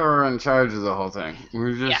kind of are in charge of the whole thing.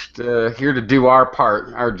 We're just here to do our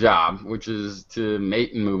part, our job, which is to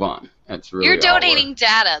mate and move on. That's really you're donating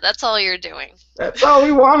data. That's all you're doing. That's all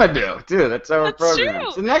we want to do, too. That's our program.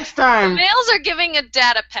 True. So next time, the males are giving a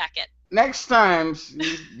data packet. Next time,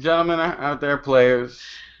 you gentlemen out there, players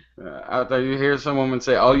out there, you hear some woman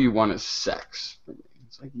say, "All you want is sex."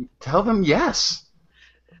 It's like, tell them yes.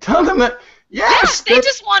 Tell them that yes. They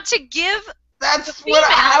just want to give. That's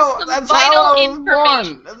how I was born. That's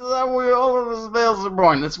how all of us males are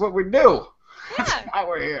born. That's what we do. Yeah. That's why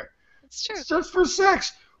we're here. It's true. It's just for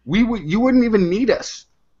sex. You wouldn't even need us.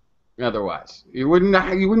 Otherwise, you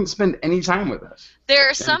wouldn't spend any time with us. There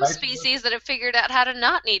are some species that have figured out how to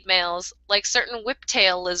not need males, like certain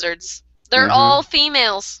whiptail lizards. They're all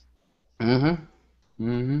females. It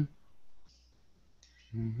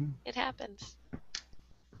happens.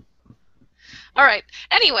 All right.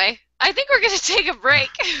 Anyway, I think we're going to take a break.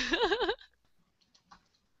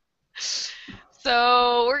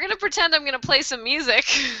 So we're going to pretend I'm going to play some music.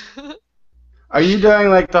 Are you doing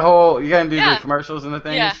like the whole, you gotta do the commercials and the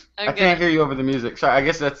things? Yeah, I can't hear you over the music. Sorry, I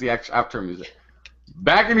guess that's the outro music.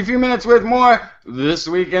 Back in a few minutes with more This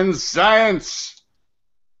Week in Science.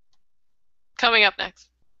 Coming up next.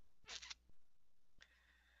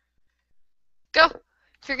 Go.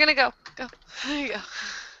 If you're gonna go, go. There you go.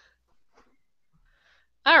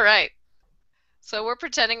 All right. So we're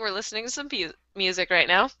pretending we're listening to some music right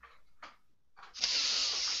now.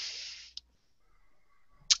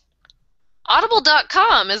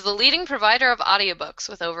 Audible.com is the leading provider of audiobooks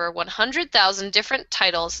with over 100,000 different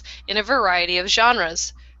titles in a variety of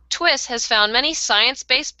genres. TWIS has found many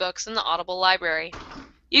science-based books in the Audible library.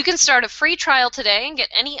 You can start a free trial today and get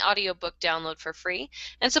any audiobook download for free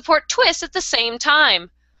and support TWIS at the same time.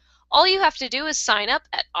 All you have to do is sign up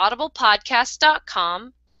at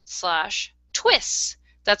audiblepodcast.com/TWIS.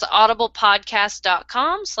 That's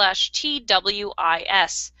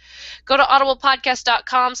audiblepodcast.com/TWIS. Go to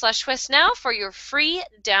audiblepodcast.com/TWIS now for your free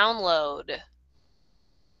download.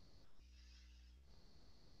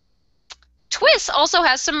 TWIS also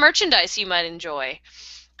has some merchandise you might enjoy.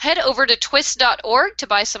 Head over to twis.org to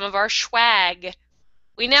buy some of our swag.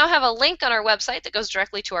 We now have a link on our website that goes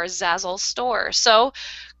directly to our Zazzle store. So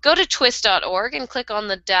go to twis.org and click on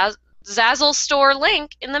the Zazzle store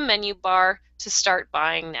link in the menu bar to start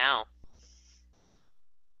buying now.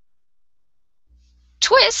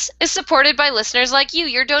 TWIS is supported by listeners like you.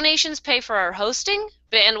 Your donations pay for our hosting,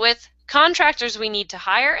 bandwidth, contractors we need to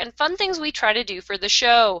hire, and fun things we try to do for the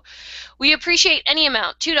show. We appreciate any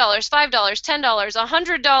amount, $2, $5, $10,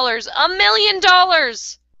 $100, $1 million.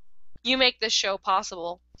 You make this show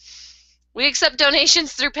possible. We accept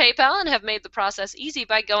donations through PayPal and have made the process easy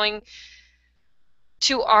by going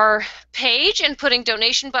to our page and putting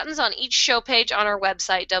donation buttons on each show page on our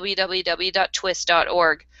website,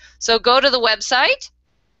 www.twis.org. So go to the website,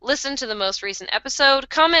 listen to the most recent episode,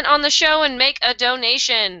 comment on the show, and make a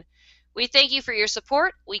donation. We thank you for your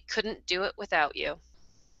support. We couldn't do it without you.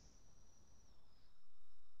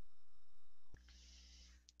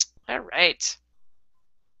 All right.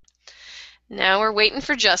 Now we're waiting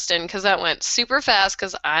for Justin because that went super fast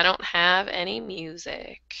because I don't have any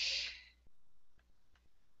music.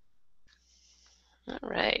 All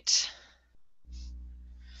right.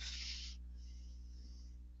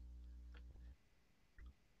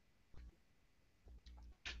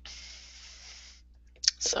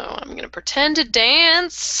 So I'm going to pretend to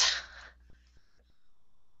dance.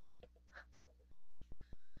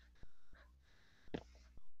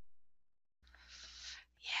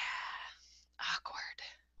 Yeah. Awkward.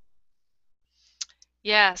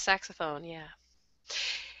 Yeah, saxophone, yeah.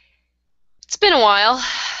 It's been a while.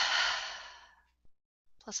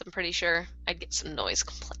 Plus, I'm pretty sure I'd get some noise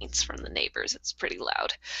complaints from the neighbors. It's pretty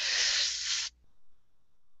loud.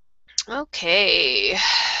 Okay.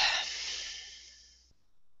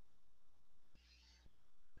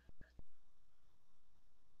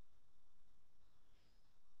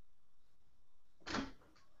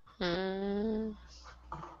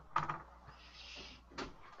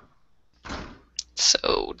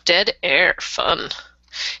 So, dead air, fun.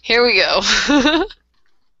 Here we go.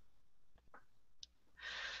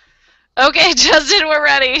 Okay, Justin, we're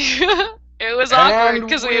ready. It was awkward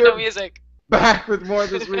because we had no music. Back with more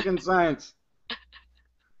This Week in Science.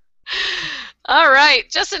 All right,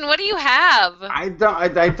 Justin, what do you have? I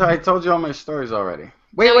told you all my stories already.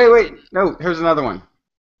 Wait. No, here's another one.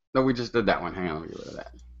 No, we just did that one. Hang on, let me get rid of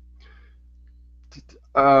that.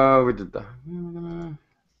 We did the...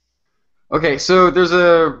 Okay, so there's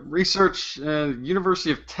a research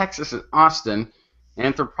University of Texas at Austin.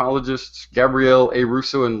 Anthropologists Gabrielle A.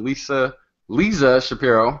 Russo and Lisa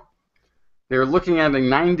Shapiro. They're looking at a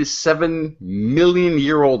 9 to 7 million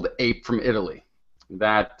year old ape from Italy.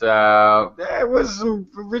 That there was some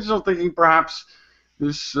original thinking, perhaps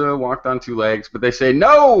this walked on two legs, but they say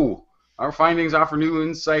no. Our findings offer new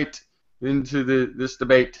insight into this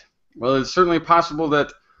debate. Well, it's certainly possible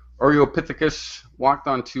that Australopithecus walked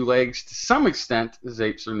on two legs to some extent, as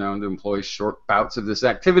apes are known to employ short bouts of this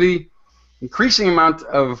activity. Increasing amount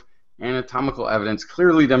of anatomical evidence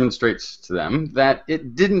clearly demonstrates to them that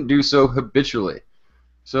it didn't do so habitually.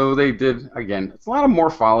 So they did, again, it's a lot of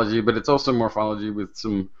morphology, but it's also morphology with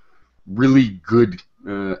some really good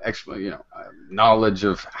knowledge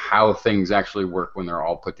of how things actually work when they're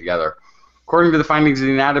all put together. According to the findings of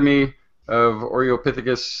the anatomy of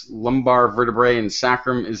Australopithecus, lumbar vertebrae and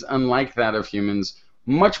sacrum is unlike that of humans,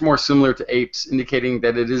 much more similar to apes, indicating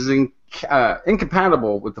that it is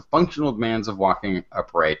incompatible with the functional demands of walking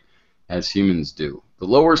upright as humans do. The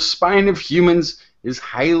lower spine of humans is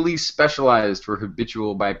highly specialized for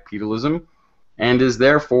habitual bipedalism and is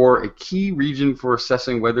therefore a key region for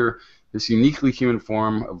assessing whether this uniquely human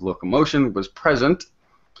form of locomotion was present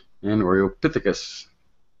in Australopithecus,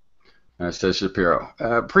 says Shapiro.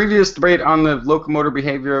 Previous debate on the locomotor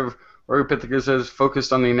behavior of Australopithecus has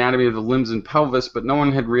focused on the anatomy of the limbs and pelvis, but no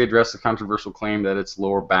one had readdressed the controversial claim that its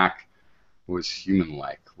lower back was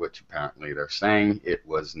human-like, which apparently they're saying it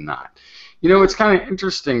was not. You know, it's kind of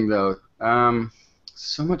interesting, though.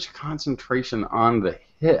 So much concentration on the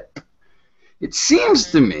hip. It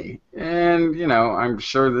seems to me, and, you know, I'm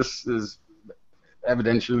sure this is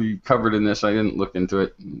evidentially covered in this. I didn't look into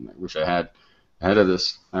it. I wish I had ahead of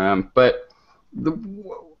this. But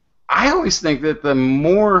I always think that the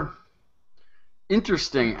more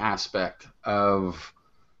interesting aspect of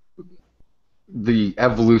the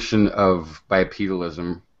evolution of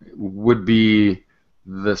bipedalism would be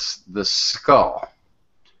the skull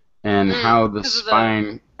and how the 'Cause of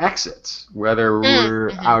spine exits, whether we're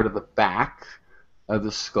mhm. out of the back of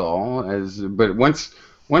the skull, but once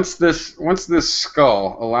this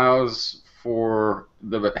skull allows for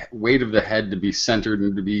the weight of the head to be centered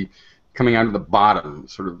and to be coming out of the bottom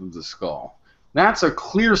sort of the skull, that's a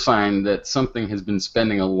clear sign that something has been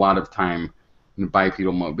spending a lot of time in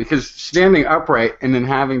bipedal mode, because standing upright and then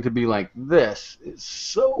having to be like this is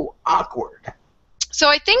so awkward. So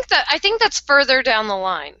I think that's further down the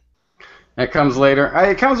line. That comes later.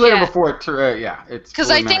 It comes later Yeah. before it. Yeah, it's Because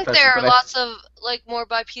fully I think manifested, there are but lots of like more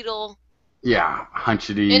bipedal yeah,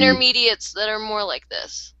 hunchety. intermediates that are more like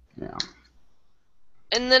this. Yeah.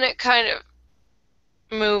 And then it kind of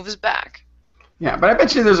moves back. Yeah, but I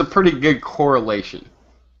bet you there's a pretty good correlation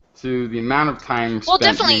to the amount of time Well,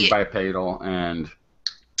 spent definitely. being bipedal and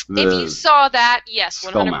If you saw that, yes,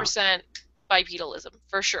 skull 100% bipedalism,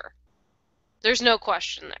 for sure. There's no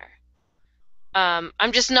question there.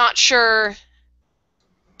 I'm just not sure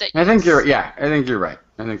that. I think you're. Yeah, I think you're right.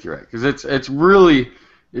 I think you're right, because it's really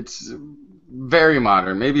very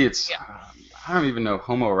modern. Maybe it's Yeah. I don't even know,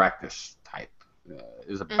 Homo erectus type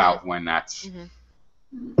is about when that's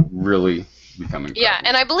really becoming. Yeah, prevalent.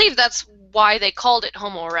 and I believe that's why they called it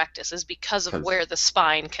Homo erectus, is because of where the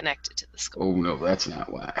spine connected to the skull. Oh no, that's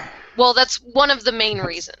not why. Well, that's one of the main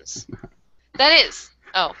reasons. That is.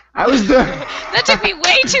 Oh. I was doing. That took me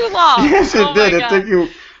way too long. Yes, it did. It took you.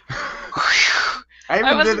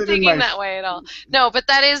 I wasn't thinking that way at all. No, but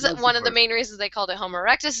that is That's one of the surprising. main reasons they called it Homo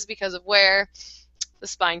erectus, is because of where the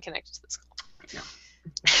spine connected to the skull.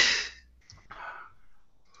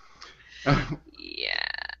 Yeah. Yeah.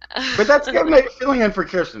 But that's good. Made filling in for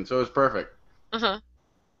Kirsten, so it was perfect.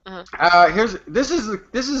 This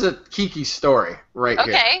is a kiki story right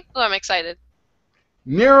here. Okay. Oh, I'm excited.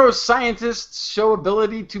 Neuroscientists show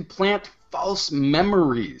ability to plant false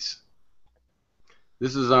memories.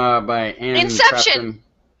 This is by Anne Inception.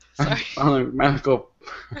 Sorry. Medical.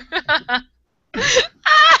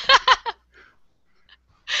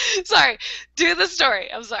 Sorry. Do the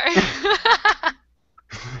story. I'm sorry.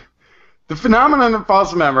 The phenomenon of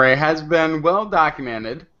false memory has been well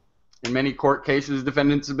documented. In many court cases,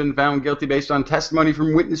 defendants have been found guilty based on testimony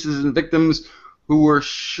from witnesses and victims who were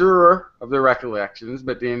sure of their recollections,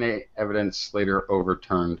 but DNA evidence later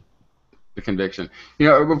overturned the conviction. You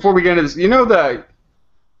know, before we get into this, you know the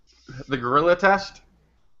gorilla test?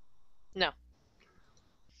 No.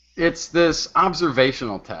 It's this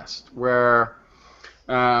observational test where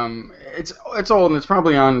it's old and it's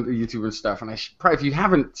probably on YouTube and stuff. And I should probably, if you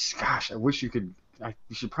haven't, gosh, I wish you could.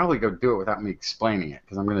 You should probably go do it without me explaining it,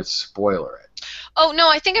 because I'm going to spoiler it. Oh no,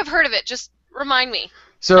 I think I've heard of it. Just remind me.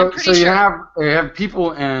 So I'm you sure. have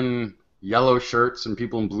people in yellow shirts and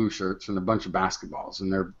people in blue shirts and a bunch of basketballs,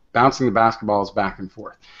 and they're bouncing the basketballs back and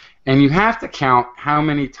forth. And you have to count how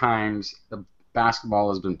many times the basketball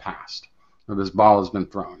has been passed or this ball has been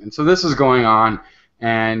thrown. And so this is going on,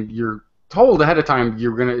 and you're told ahead of time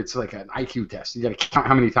it's like an IQ test. You got to count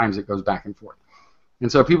how many times it goes back and forth.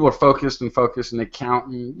 And so people are focused, and they count,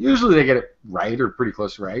 and usually they get it right or pretty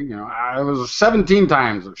close to right. You know, it was 17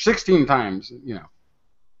 times or 16 times, you know.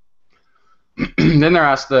 Then they're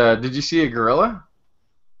asked, did you see a gorilla?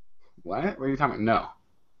 What? What are you talking about? No.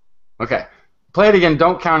 Okay. Play it again.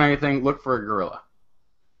 Don't count anything. Look for a gorilla.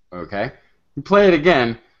 Okay. You play it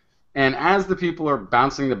again, and as the people are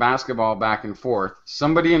bouncing the basketball back and forth,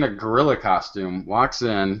 somebody in a gorilla costume walks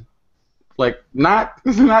in, like not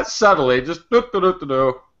subtly, just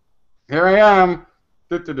do-do-do-do-do. Here I am,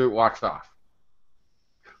 do-do-do, walks off.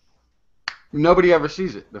 Nobody ever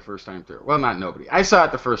sees it the first time through. Well, not nobody. I saw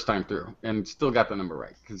it the first time through and still got the number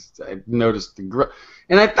right because I noticed the gorilla.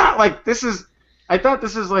 And I thought this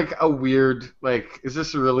is like a weird, like, is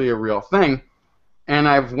this really a real thing? And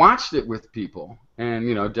I've watched it with people and,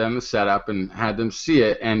 you know, done the setup and had them see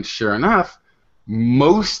it, and sure enough,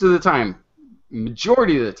 most of the time,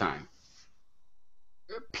 majority of the time,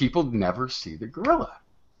 people never see the gorilla.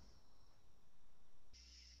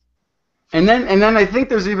 And then I think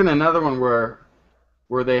there's even another one where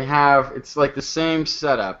they have, it's like the same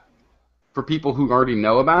setup for people who already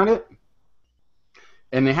know about it,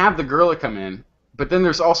 and they have the gorilla come in, but then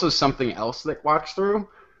there's also something else that walks through,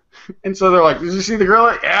 and so they're like, did you see the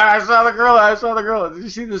gorilla? Yeah, I saw the gorilla. Did you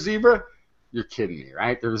see the zebra? You're kidding me,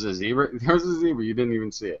 right? There was a zebra. You didn't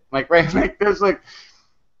even see it. Like, right? Like, there's like,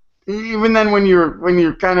 even then when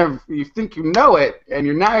you're kind of, you think you know it and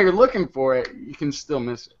you're looking for it, you can still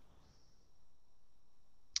miss it.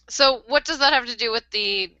 So what does that have to do with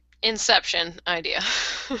the Inception idea.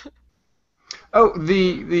 Oh,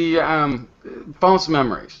 the false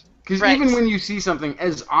memories. Because Right. even when you see something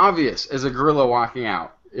as obvious as a gorilla walking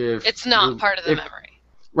out, It's not part of the memory.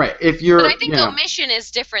 if But I you're, think omission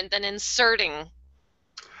is different than inserting.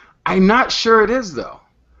 I'm not sure it is though.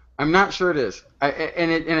 I'm not sure it is,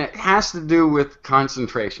 and it has to do with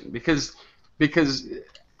concentration because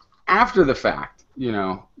after the fact,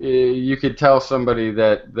 you could tell somebody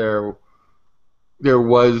that there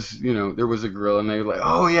was a gorilla, and they were like,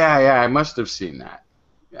 oh yeah, I must have seen that.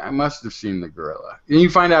 Yeah, I must have seen the gorilla. And you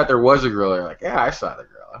find out there was a gorilla, you're like, yeah, I saw the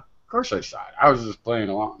gorilla. Of course I saw it. I was just playing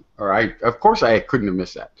along, or of course I couldn't have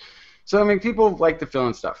missed that. So I mean, people like to fill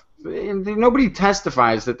in stuff. Nobody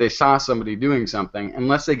testifies that they saw somebody doing something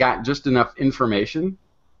unless they got just enough information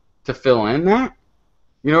to fill in that.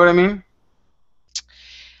 You know what I mean?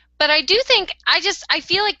 But I do think I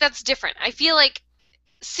feel like that's different. I feel like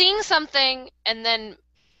seeing something and then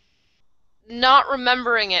not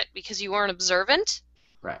remembering it because you weren't observant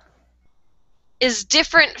Right. is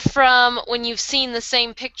different from when you've seen the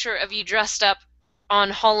same picture of you dressed up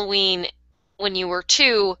on Halloween when you were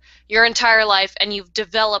 2 your entire life and you've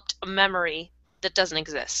developed a memory that doesn't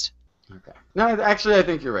exist. Okay. No, actually, I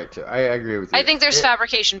think you're right too. I agree with you. I think there's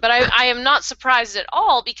fabrication, but I am not surprised at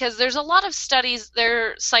all because there's a lot of studies,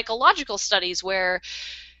 there are psychological studies where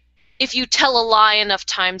if you tell a lie enough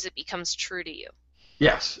times, it becomes true to you.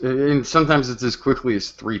 Yes, and sometimes it's as quickly as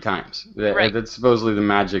 3 times. Right. That's supposedly the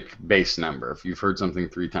magic base number. If you've heard something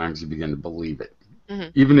 3 times, you begin to believe it. Mm-hmm.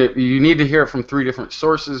 Even if you need to hear it from 3 different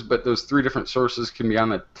sources, but those 3 different sources can be on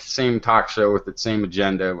the same talk show with the same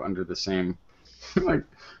agenda under the same, like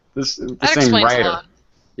the same writer. A lot.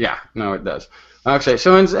 Yeah, no, it does. Okay,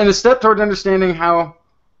 so in a step toward understanding how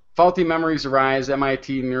faulty memories arise,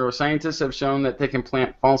 MIT neuroscientists have shown that they can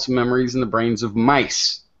plant false memories in the brains of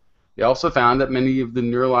mice. They also found that many of the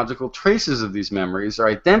neurological traces of these memories are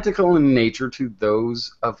identical in nature to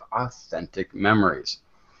those of authentic memories.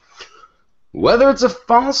 Whether it's a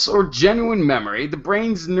false or genuine memory, the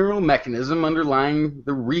brain's neural mechanism underlying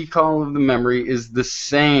the recall of the memory is the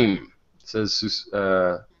same, says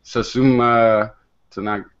Sasuma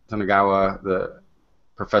Tanagawa, the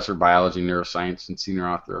professor of biology, neuroscience, and senior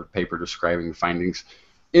author of a paper describing the findings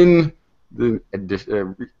in the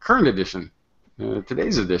current edition,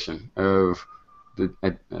 today's edition of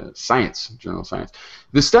the Science, Journal of Science.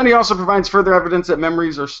 The study also provides further evidence that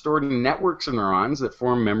memories are stored in networks of neurons that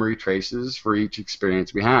form memory traces for each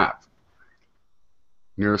experience we have.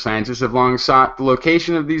 Neuroscientists have long sought the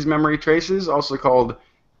location of these memory traces, also called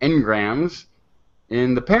engrams.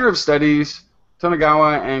 In the pair of studies,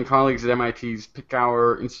 Tanagawa and colleagues at MIT's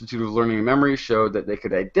Picower Institute of Learning and Memory showed that they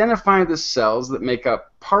could identify the cells that make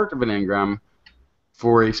up part of an engram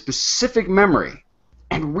for a specific memory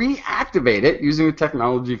and reactivate it using a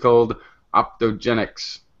technology called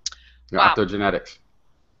optogenetics. Wow. Optogenetics.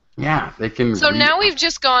 Yeah, they can. So now we've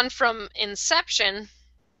just gone from Inception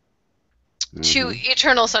to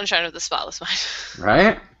Eternal Sunshine of the Spotless Mind.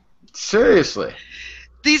 Right? Seriously.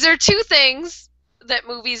 These are 2 things that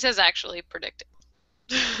movies has actually predicted.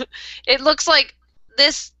 It looks like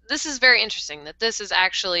this is very interesting, that this is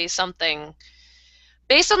actually something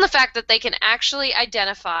based on the fact that they can actually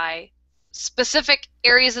identify specific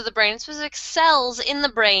areas of the brain, specific cells in the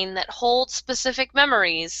brain that hold specific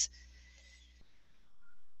memories.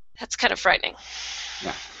 That's kind of frightening.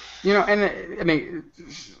 Yeah. And I mean,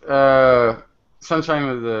 Sunshine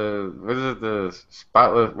of the, what is it, the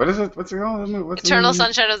Spotless, what is it, what's it called? Eternal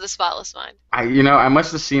Sunshine of the Spotless Mind. I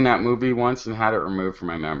must have seen that movie once and had it removed from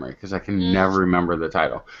my memory because I can never remember the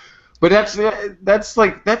title. But that's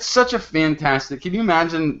such a fantastic. Can you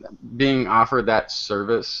imagine being offered that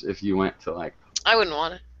service if you went to I wouldn't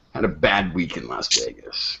want it. Had a bad week in Las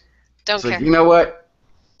Vegas. Don't care. Like, you know what?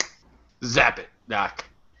 Zap it, Doc.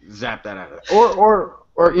 Zap that out of it. Or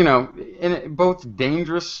and both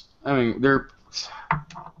dangerous. I mean, they're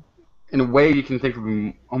in a way you can think of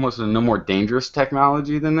them almost a no more dangerous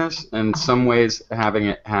technology than this. And in some ways, having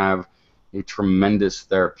it have a tremendous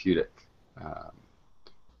therapeutic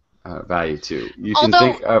value too. You can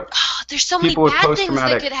think of there's so many bad things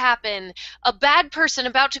that could happen. A bad person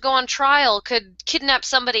about to go on trial could kidnap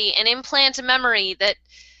somebody and implant a memory that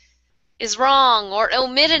is wrong, or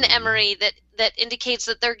omit an memory that indicates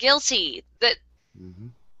that they're guilty. That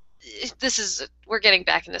we're getting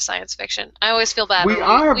back into science fiction. I always feel bad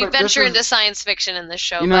when we venture into science fiction in this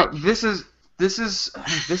show. This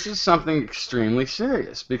is something extremely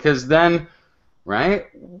serious because then, right?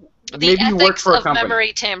 The ethics of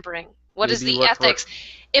memory tampering. What is the ethics?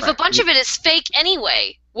 If a bunch of it is fake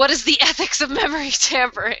anyway, what is the ethics of memory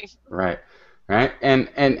tampering? Right.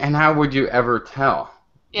 And how would you ever tell?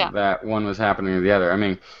 Yeah. that one was happening to the other. I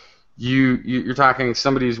mean, you're talking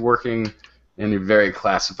somebody's working in a very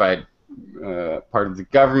classified part of the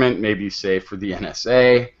government, maybe say for the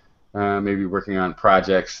NSA, maybe working on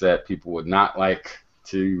projects that people would not like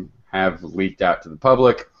to have leaked out to the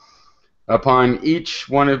public. Upon each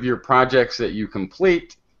one of your projects that you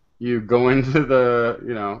complete, you go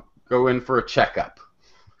into go in for a checkup.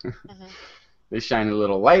 Hmm. They shine a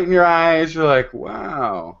little light in your eyes. You're like,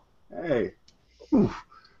 wow, hey, whew,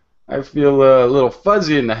 I feel a little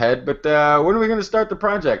fuzzy in the head, but when are we going to start the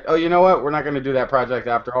project? Oh, you know what? We're not going to do that project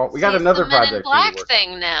after all. We See, got it's the another Men in project we need to Black work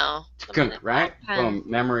thing now. The Men on. in Right? Black pen. Boom,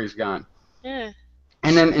 memory's gone. Yeah.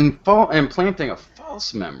 And then implanting a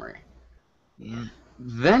false memory. Yeah.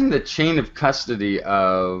 Then the chain of custody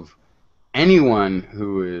of anyone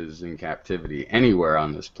who is in captivity anywhere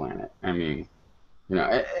on this planet. I mean,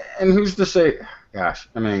 and who's to say? Gosh,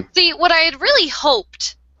 I mean, See, what I had really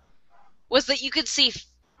hoped was that you could see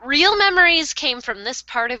real memories came from this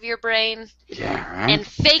part of your brain yeah, right. and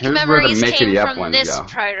fake Here's where the memories came make-it-up from ones this go.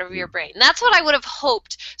 part of your brain. That's what I would have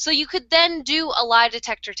hoped. So you could then do a lie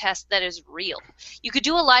detector test that is real. You could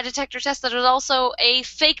do a lie detector test that is also a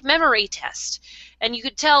fake memory test. And you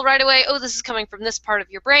could tell right away, oh, this is coming from this part of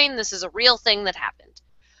your brain. This is a real thing that happened.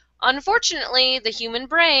 Unfortunately, the human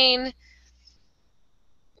brain,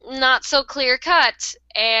 not so clear cut,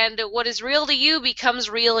 and what is real to you becomes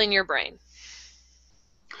real in your brain.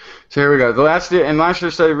 So here we go. Last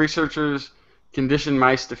year's study, researchers conditioned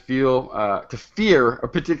mice to fear a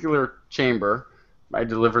particular chamber by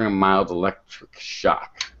delivering a mild electric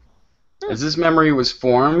shock. As this memory was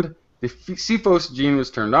formed, the CFOS gene was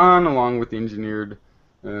turned on, along with the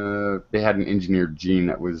they had an engineered gene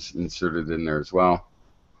that was inserted in there as well.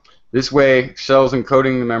 This way, cells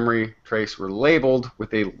encoding the memory trace were labeled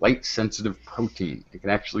with a light-sensitive protein. They could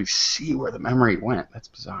actually see where the memory went. That's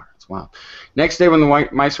bizarre. It's wild. Next day, when the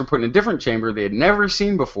mice were put in a different chamber they had never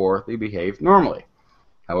seen before, they behaved normally.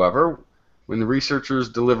 However, when the researchers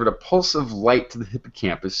delivered a pulse of light to the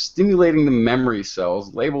hippocampus, stimulating the memory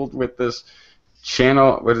cells labeled with this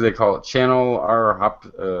channel, what do they call it? Channel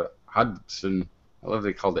R. Hodgson. I love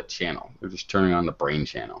they called it channel. They're just turning on the brain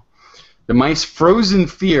channel. The mice froze in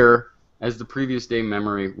fear as the previous day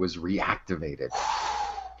memory was reactivated.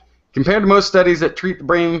 Compared to most studies that treat the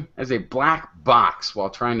brain as a black box while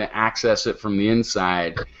trying to access it from the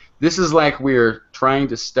inside, this is like we're trying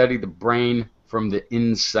to study the brain from the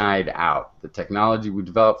inside out. The technology we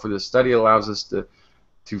developed for this study allows us to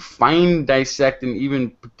find, dissect, and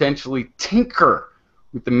even potentially tinker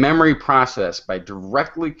with the memory process by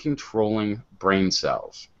directly controlling brain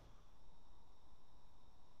cells.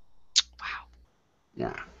 Wow.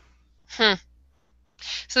 Yeah.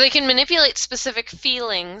 So they can manipulate specific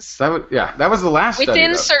feelings That was the last study.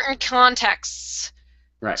 within Though. certain contexts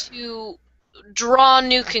Right. to draw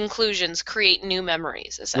new conclusions, create new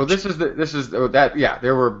memories. Essentially. Well,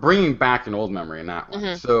 they were bringing back an old memory in that one.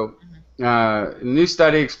 Mm-hmm. So, a new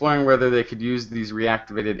study exploring whether they could use these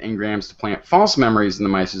reactivated engrams to plant false memories in the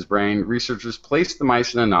mice's brain. Researchers placed the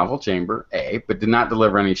mice in a novel chamber A, but did not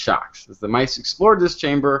deliver any shocks. As the mice explored this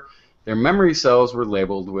chamber, their memory cells were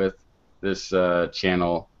labeled with this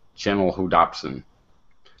channel Hodopsin.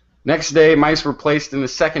 Next day, mice were placed in a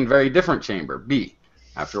second, very different chamber, B.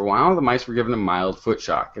 After a while, the mice were given a mild foot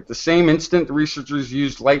shock. At the same instant, the researchers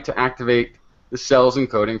used light to activate the cells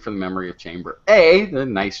encoding for the memory of chamber A, the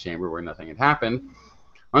nice chamber where nothing had happened.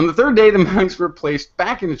 On the third day, the mice were placed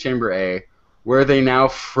back into chamber A, where they now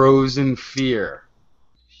froze in fear.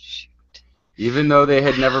 Shoot. Even though they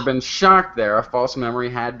had never been shocked there, a false memory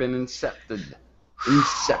had been incepted.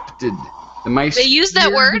 The mice. They used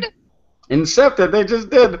that word? Incepted, they just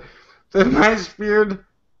did. The mice feared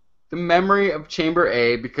the memory of chamber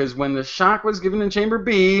A because when the shock was given in chamber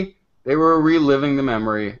B, they were reliving the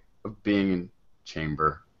memory of being in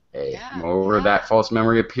chamber A. Yeah, Moreover, that false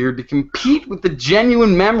memory appeared to compete with the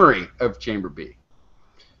genuine memory of chamber B.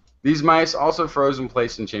 These mice also froze and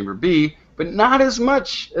placed in chamber B, but not as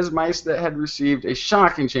much as mice that had received a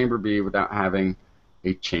shock in chamber B without having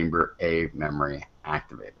a chamber A memory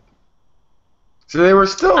activated. So they were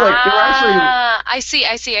still they were actually. I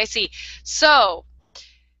see. So,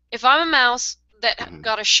 if I'm a mouse that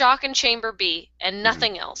got a shock in chamber B and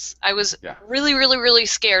nothing else, I was really, really, really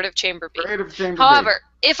scared of chamber B. However,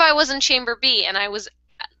 if I was in chamber B and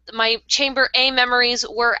my chamber A memories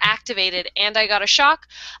were activated and I got a shock,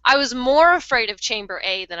 I was more afraid of chamber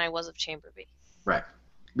A than I was of chamber B. Right.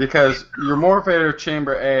 Because you're more afraid of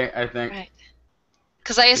chamber A, I think. Right.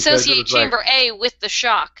 Because I associate chamber A with the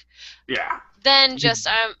shock. Yeah. Then just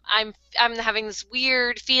I'm having this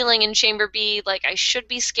weird feeling in chamber B, like I should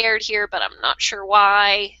be scared here, but I'm not sure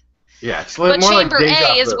why. Yeah, it's But more like chamber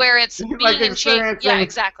deja A is vu. where it's Like being in chamber. Yeah, experiencing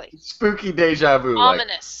exactly. spooky deja vu.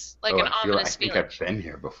 Ominous, like Like, an I ominous think feeling. I've been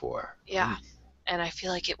here before. Yeah, and I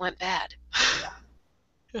feel like it went bad.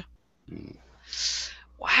 Yeah. Mm.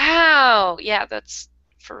 Wow. Yeah, that's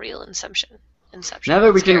for real Inception. Now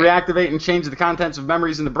that we can Scary. reactivate and change the contents of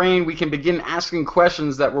memories in the brain, we can begin asking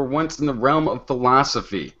questions that were once in the realm of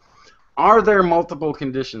philosophy. Are there multiple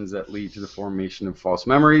conditions that lead to the formation of false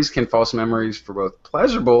memories? Can false memories for both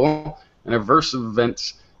pleasurable and aversive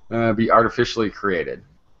events be artificially created?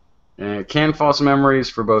 Can false memories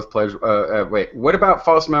for both pleasure... wait, what about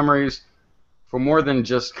false memories for more than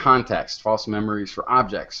just context? False memories for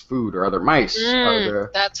objects, food, or other mice? Are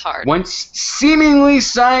there That's hard. once seemingly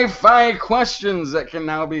sci-fi questions that can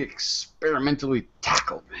now be experimentally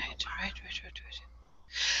tackled? Right.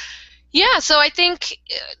 Yeah, so I think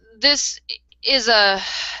this is a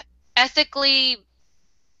ethically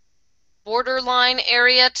borderline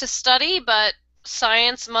area to study, but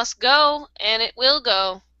science must go, and it will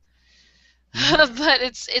go. But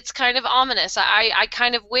it's kind of ominous. I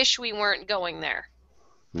kind of wish we weren't going there.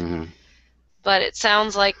 Mm-hmm. But it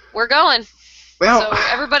sounds like we're going. Well, so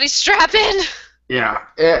everybody strap in. Yeah,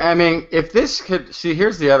 I mean, if this could see,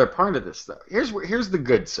 here's the other part of this though. Here's the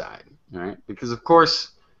good side, right? Because of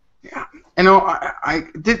course, yeah, you know, I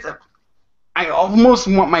almost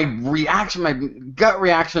want my reaction, my gut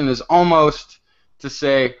reaction is almost to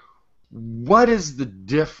say, what is the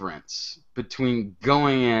difference between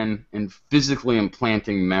going in and physically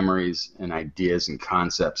implanting memories and ideas and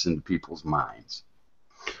concepts into people's minds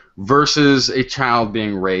versus a child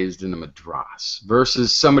being raised in a madras,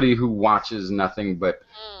 versus somebody who watches nothing but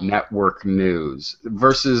network news,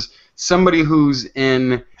 versus somebody who's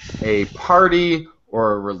in a party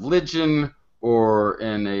or a religion or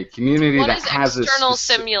in a community that has external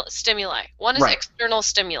stimuli. One is external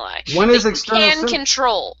stimuli. One is external. You can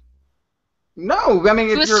control. No, I mean,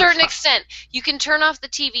 to a certain extent, you can turn off the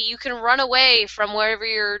TV. You can run away from wherever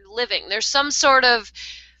you're living. There's some sort of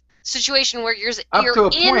situation where you're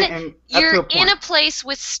in a place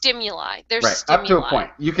with stimuli. There's stimuli. Up to a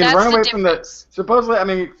point. You can run away from the. Supposedly, I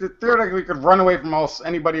mean, theoretically, you could run away from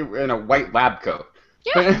anybody in a white lab coat.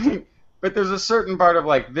 Yeah. But there's a certain part of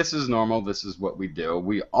like, this is normal. This is what we do.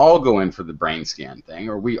 We all go in for the brain scan thing,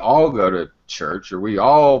 or we all go to church, or we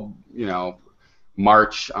all,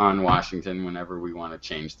 march on Washington whenever we want to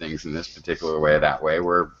change things in this particular way or that way. You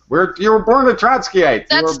were born a Trotskyite.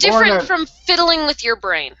 That's different from fiddling with your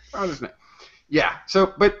brain. Yeah.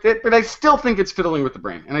 So, but I still think it's fiddling with the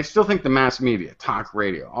brain, and I still think the mass media, talk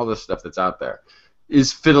radio, all this stuff that's out there,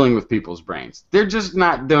 is fiddling with people's brains. They're just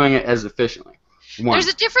not doing it as efficiently. There's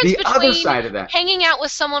a difference between other side of that, hanging out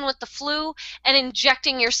with someone with the flu and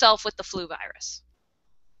injecting yourself with the flu virus.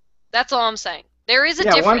 That's all I'm saying. There is a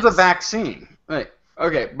difference. Yeah, one's a vaccine. Right.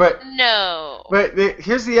 Okay, but no. But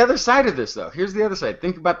here's the other side of this, though. Here's the other side.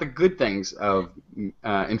 Think about the good things of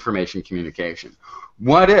information communication.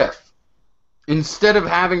 What if, instead of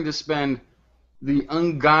having to spend the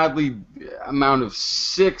ungodly amount of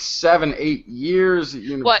 6, 7, 8 years at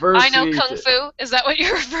university... What, I know Kung Fu? Is that what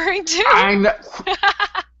you're referring to? I know...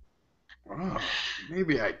 Oh,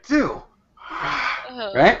 maybe I do.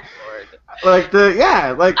 Right? Lord. Like the I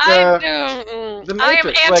am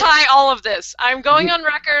anti all of this. I'm going on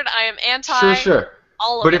record. I am anti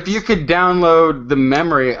all of it. But if you could download the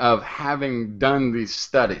memory of having done these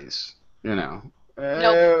studies, Nope.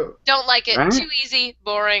 Don't like it. Right? Too easy,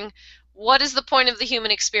 boring. What is the point of the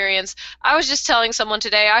human experience? I was just telling someone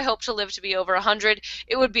today I hope to live to be over 100.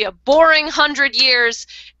 It would be a boring 100 years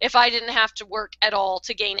if I didn't have to work at all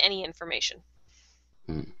to gain any information.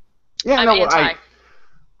 Yeah, I'm anti.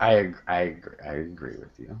 I agree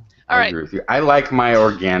with you. I agree with you. I like my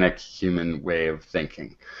organic human way of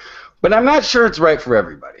thinking, but I'm not sure it's right for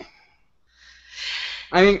everybody.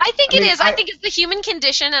 I think it is. I think it's the human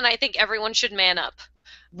condition, and I think everyone should man up.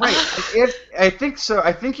 Right. I think so.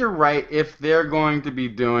 I think you're right if they're going to be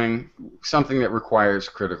doing something that requires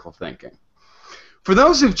critical thinking. For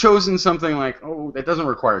those who've chosen something like, that doesn't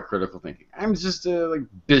require critical thinking, I'm just like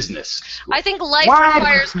business school. I think life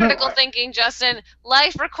requires critical thinking, Justin.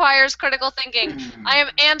 Life requires critical thinking. I am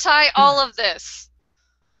anti all of this.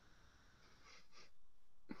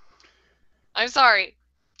 I'm sorry.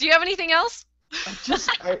 Do you have anything else? It's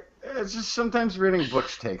just sometimes reading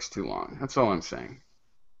books takes too long. That's all I'm saying.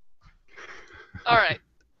 All right.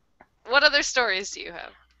 What other stories do you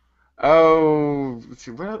have? Oh, let's see.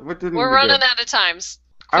 What didn't we're running out of times.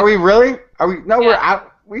 Are we really? Are we? No, we're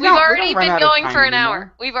out. We've already been going for an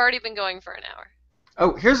hour. We've already been going for an hour.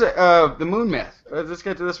 Oh, here's the moon myth. Let's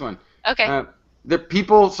get to this one. Okay. The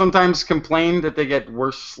people sometimes complain that they get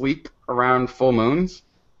worse sleep around full moons.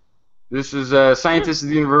 This is a scientist at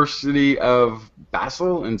the University of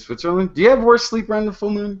Basel in Switzerland. Do you have worse sleep around the full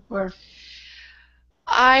moon, Blair?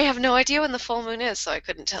 I have no idea when the full moon is, so I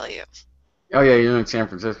couldn't tell you. Oh yeah, you're in San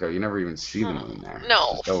Francisco. You never even see the moon there. No.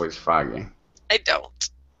 It's just always foggy. I don't.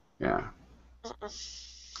 Yeah.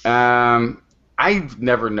 I've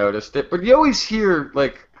never noticed it, but you always hear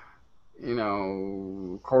like,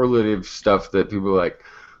 correlative stuff that people are like,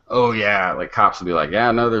 oh yeah, like cops will be like,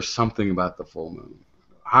 yeah, no, there's something about the full moon.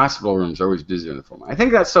 Hospital rooms are always busy in the full moon. I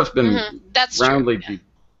think that stuff's been That's roundly. true.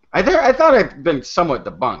 Yeah. I thought I'd been somewhat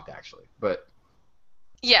debunked actually, but.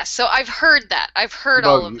 Yes, so I've heard that. I've heard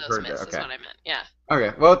all of those myths. Is what I meant. Yeah.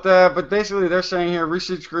 Okay. Well, but basically they're saying here,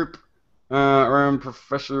 research group around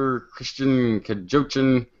Professor Christian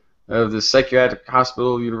Kajochin of the Psychiatric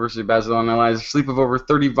Hospital, University of Basel, analyzed the sleep of over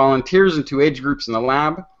 30 volunteers in 2 age groups in the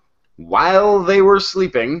lab. While they were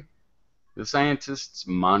sleeping, the scientists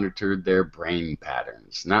monitored their brain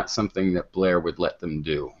patterns. Not something that Blair would let them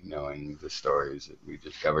do, knowing the stories that we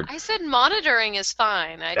just covered. I said monitoring is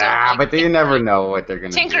fine. I don't but you never know what they're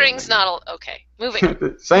going to do. Tinkering's not okay.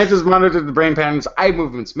 Moving. Scientists monitored the brain patterns, eye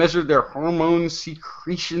movements, measured their hormone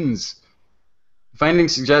secretions.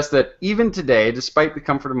 Findings suggest that even today, despite the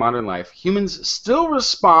comfort of modern life, humans still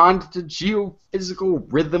respond to geophysical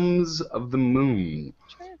rhythms of the moon.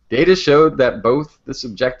 Data showed that both the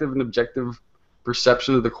subjective and objective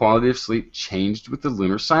perception of the quality of sleep changed with the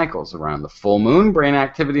lunar cycles. Around the full moon, brain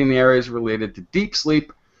activity in the areas related to deep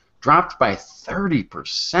sleep dropped by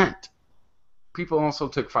 30%. People also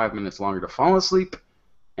took 5 minutes longer to fall asleep,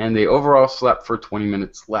 and they overall slept for 20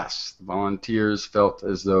 minutes less. The volunteers felt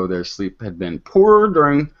as though their sleep had been poorer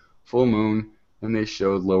during full moon, and they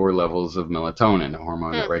showed lower levels of melatonin, a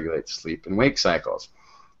hormone that regulates sleep and wake cycles.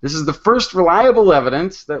 This is the first reliable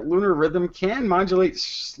evidence that lunar rhythm can modulate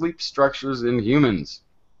sleep structures in humans,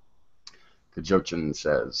 Kajochin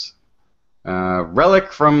says.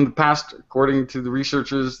 Relic from the past, according to the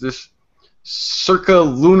researchers, this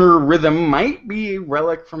circa-lunar rhythm might be a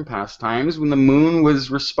relic from past times when the moon was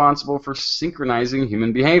responsible for synchronizing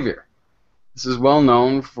human behavior. This is well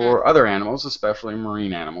known for other animals, especially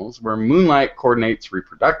marine animals, where moonlight coordinates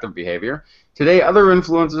reproductive behavior. Today, other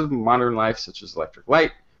influences of modern life, such as electric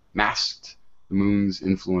light, masked the moon's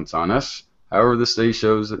influence on us. However, the study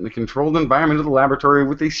shows that in the controlled environment of the laboratory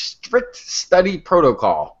with a strict study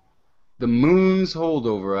protocol, the moon's hold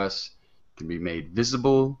over us can be made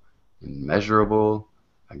visible and measurable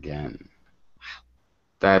again. Wow.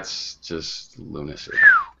 That's just lunacy.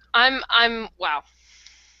 Wow.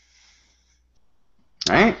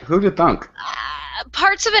 Right? Who'd have thunk?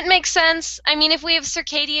 Parts of it make sense. I mean, if we have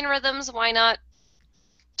circadian rhythms, why not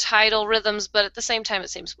tidal rhythms? But at the same time, it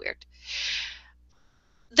seems weird.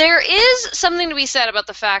 There is something to be said about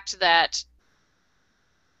the fact that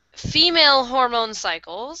female hormone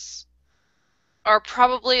cycles are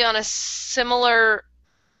probably on a similar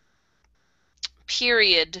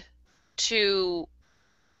period to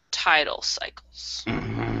tidal cycles.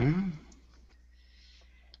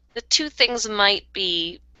 The two things might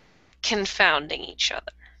be confounding each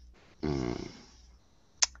other. I'm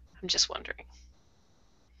just wondering.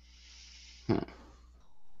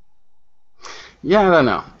 Yeah, I don't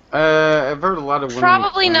know. I've heard a lot of women.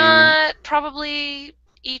 Probably not. Probably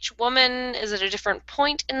each woman is at a different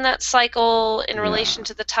point in that cycle in relation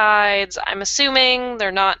to the tides. I'm assuming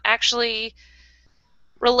they're not actually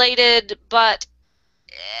related, but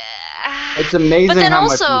it's amazing. But then how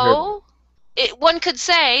also, one could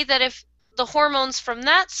say that if the hormones from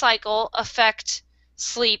that cycle affect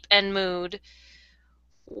sleep and mood,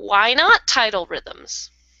 why not tidal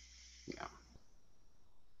rhythms? Yeah.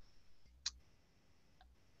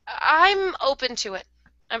 I'm open to it.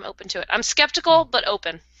 I'm skeptical, but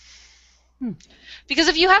open. Because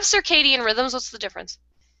if you have circadian rhythms, what's the difference?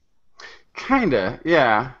 Kinda,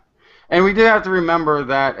 yeah. And we do have to remember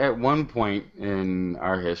that at one point in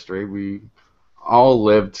our history, we all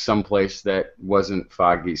lived someplace that wasn't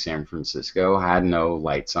foggy San Francisco, had no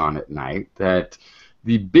lights on at night, that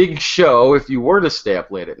the big show, if you were to stay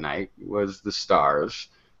up late at night, was the stars,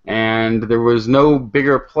 and there was no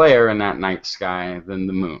bigger player in that night sky than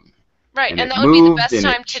the moon. Right, and that would be the best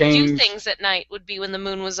time to do things at night would be when the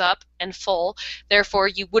moon was up and full, therefore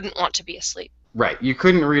you wouldn't want to be asleep. Right, you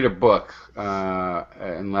couldn't read a book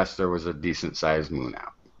unless there was a decent-sized moon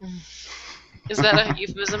out. Is that a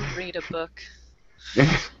euphemism? Read a book.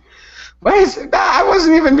 I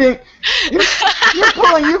wasn't even being... You're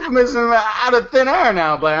pulling euphemism out of thin air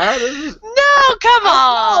now, Blair. No, come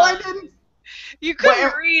on! No, I didn't... You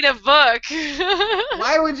couldn't read a book.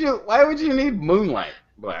 Why would you need moonlight,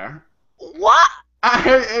 Blair? What?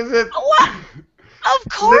 Is it... What? Of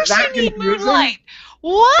course you need moonlight.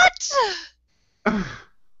 What?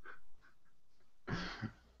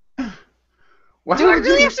 Why Do I would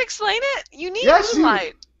really you? have to explain it? You need Yes,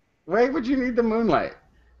 moonlight. Why would you need the moonlight?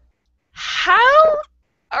 How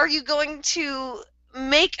are you going to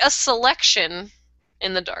make a selection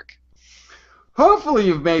in the dark? Hopefully,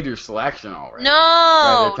 you've made your selection already. By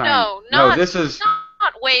the No, time, no, no, not this is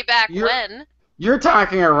not way back you're when. you're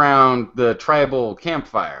talking around the tribal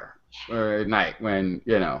campfire or at night when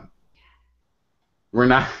we're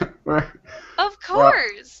not we're Of well.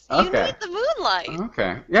 course, you Okay. need the moonlight.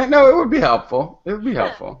 Okay. Yeah. No, it would be helpful. It would be Yeah.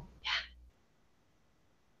 helpful.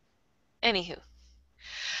 Anywho,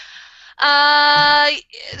 uh,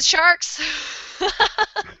 sharks.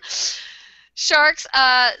 Sharks,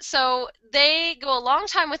 so they go a long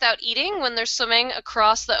time without eating when they're swimming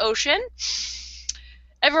across the ocean.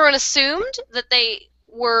 Everyone assumed that they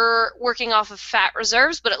were working off of fat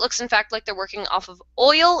reserves, but it looks in fact like they're working off of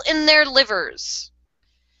oil in their livers.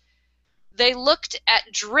 They looked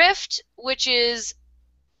at drift, which is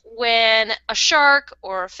when a shark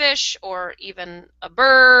or a fish or even a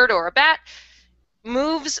bird or a bat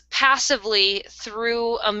moves passively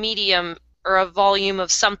through a medium or a volume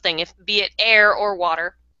of something, be it air or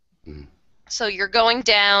water. Mm. So you're going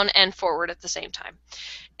down and forward at the same time.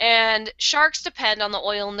 And sharks depend on the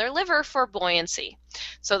oil in their liver for buoyancy.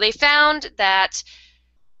 So they found that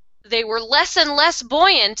they were less and less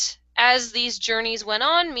buoyant as these journeys went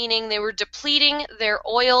on, meaning they were depleting their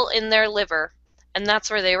oil in their liver. And that's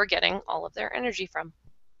where they were getting all of their energy from.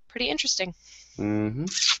 Pretty interesting. Mm-hmm.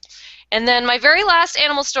 And then my very last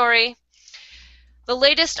animal story, the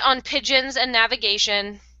latest on pigeons and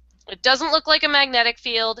navigation. It doesn't look like a magnetic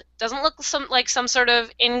field. It doesn't look like some sort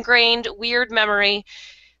of ingrained weird memory.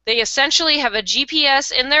 They essentially have a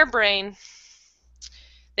GPS in their brain.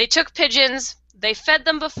 They took pigeons. They fed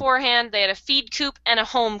them beforehand. They had a feed coop and a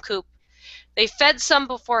home coop. They fed some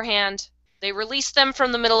beforehand. They released them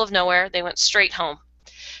from the middle of nowhere. They went straight home.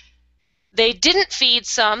 They didn't feed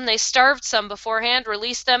some. They starved some beforehand,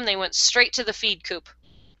 released them. They went straight to the feed coop.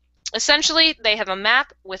 Essentially, they have a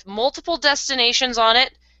map with multiple destinations on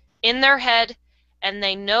it in their head, and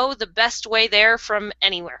they know the best way there from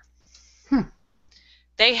anywhere.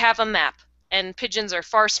 They have a map, and pigeons are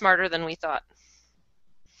far smarter than we thought.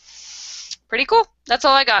 Pretty cool. That's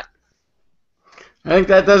all I got. I think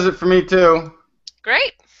that does it for me too.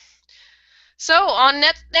 Great. So on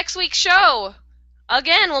next week's show,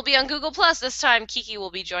 again, we'll be on Google+. This time, Kiki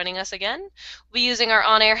will be joining us again. We'll be using our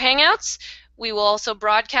on-air hangouts. We will also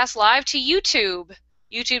broadcast live to YouTube,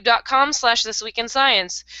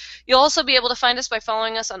 youtube.com/thisweekinscience. You'll also be able to find us by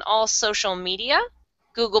following us on all social media,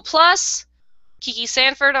 Google+, Kiki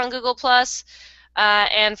Sanford on Google+,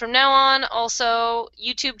 and from now on, also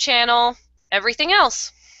YouTube channel, everything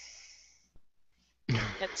else,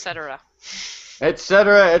 etc.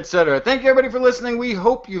 Etc., etc. Thank you, everybody, for listening. We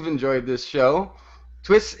hope you've enjoyed this show.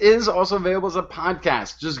 TWIS is also available as a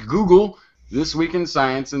podcast. Just Google This Week in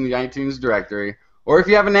Science in the iTunes directory. Or if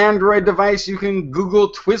you have an Android device, you can Google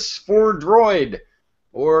TWIS for Droid.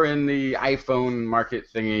 Or in the iPhone market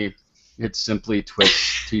thingy, it's simply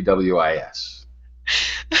TWIS, TWIS.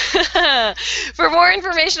 For more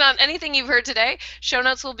information on anything you've heard today, show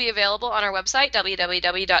notes will be available on our website,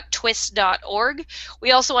 www.twis.org.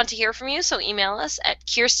 We also want to hear from you, so email us at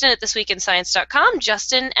Kirsten@thisweekinscience.com,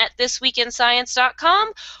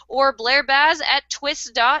 Justin@thisweekinscience.com, or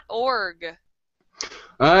BlairBaz@twis.org.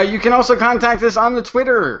 You can also contact us on the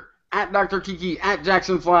Twitter, at Dr. Kiki, at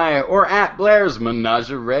JacksonFly, or at Blair's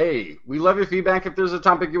Menagerie. We love your feedback. If there's a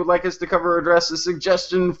topic you would like us to cover or address, a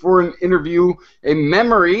suggestion for an interview, a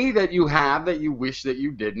memory that you have that you wish that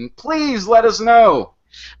you didn't, please let us know.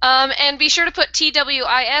 And be sure to put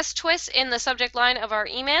TWIS TWIS in the subject line of our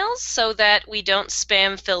emails so that we don't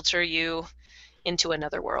spam filter you into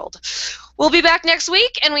another world. We'll be back next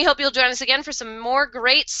week, and we hope you'll join us again for some more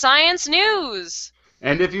great science news.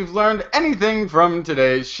 And if you've learned anything from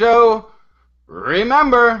today's show,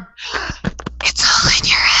 remember, it's all in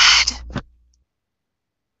your head.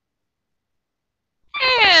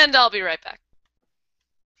 And I'll be right back.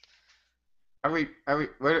 Are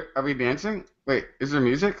we dancing? Wait, is there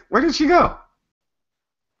music? Where did she go?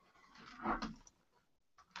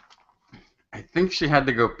 I think she had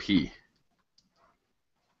to go pee.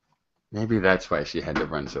 Maybe that's why she had to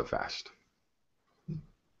run so fast.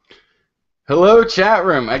 Hello, chat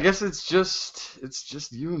room. I guess it's just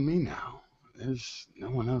you and me now. There's no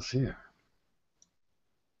one else here.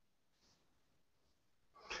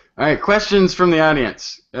 All right, questions from the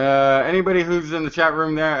audience. Anybody who's in the chat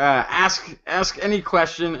room there, ask any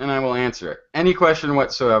question and I will answer it. Any question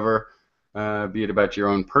whatsoever, be it about your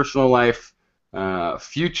own personal life,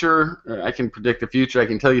 Future, I can predict the future. I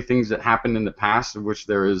can tell you things that happened in the past of which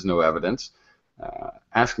there is no evidence.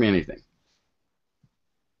 Ask me anything.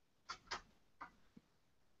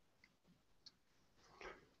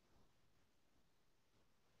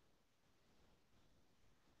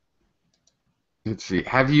 Let's see.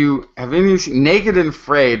 Have any seen Naked and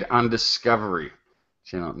Afraid on Discovery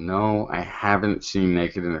Channel? No, I haven't seen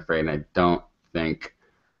Naked and Afraid, and I don't think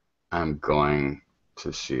I'm going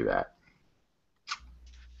to see that.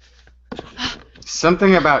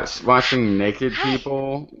 Something about watching naked Hi.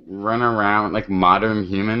 people run around, like modern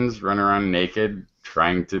humans run around naked,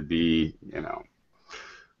 trying to be,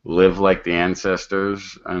 live like the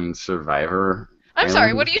ancestors on Survivor I'm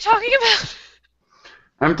sorry, what Island. are you talking about?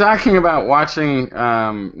 I'm talking about watching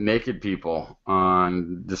naked people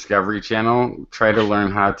on Discovery Channel try to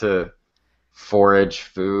learn how to forage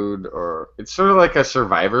food, or it's sort of like a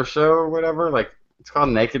survivor show or whatever. Like it's called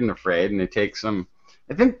Naked and Afraid, and they take some,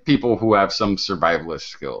 I think, people who have some survivalist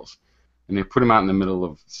skills, and they put them out in the middle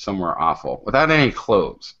of somewhere awful without any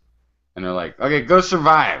clothes, and they're like, "Okay, go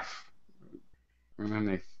survive." And then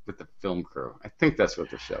they with the film crew. I think that's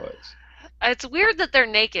what the show is. It's weird that they're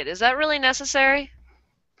naked. Is that really necessary?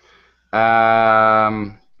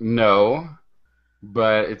 No,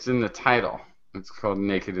 but it's in the title. It's called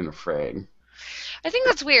Naked and Afraid. I think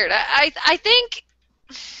that's weird. I think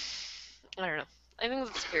I don't know. I think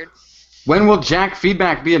that's weird. When will Jack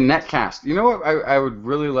Feedback be a netcast? You know what I would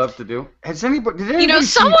really love to do? Did anybody see?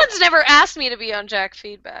 Someone's never asked me to be on Jack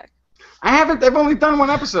Feedback. I haven't. I've only done one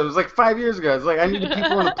episode. It was like 5 years ago. It's like I needed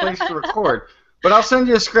people in a place to record. But I'll send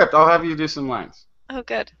you a script. I'll have you do some lines. Oh,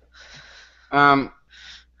 good. Um.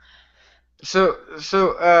 So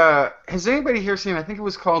has anybody here seen? I think it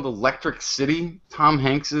was called Electric City. Tom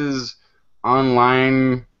Hanks's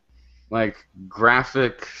online like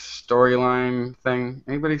graphic storyline thing.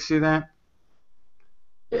 Anybody see that?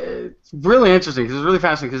 It's really interesting because it's really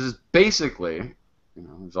fascinating because it's basically,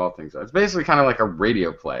 there's all things. It's basically kind of like a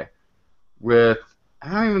radio play with.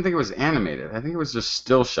 I don't even think it was animated. I think it was just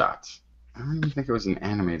still shots. I don't even think it was an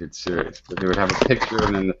animated series, but they would have a picture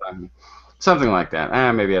and then something like that.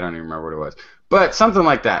 Maybe I don't even remember what it was, but something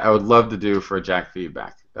like that. I would love to do for Jack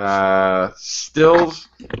Feedback. Stills,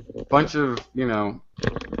 a bunch of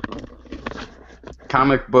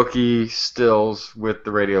comic booky stills with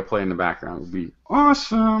the radio play in the background would be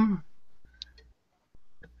awesome.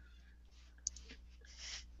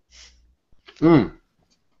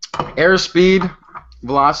 Airspeed,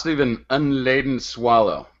 velocity of an unladen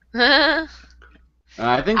swallow. I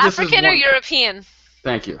think this African is or European?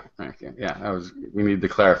 Thank you. Yeah, we need the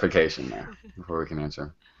clarification there before we can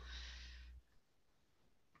answer.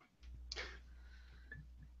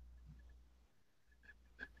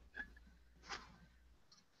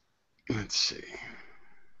 Let's see.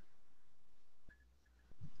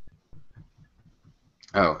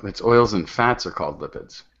 Oh, it's oils and fats are called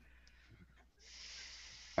lipids.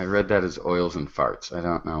 I read that as oils and farts. I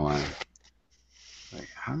don't know why.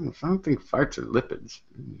 I don't think farts are lipids.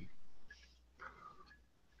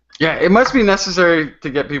 Yeah, it must be necessary to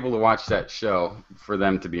get people to watch that show for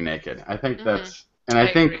them to be naked. I think I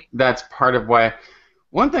think agree. that's part of why.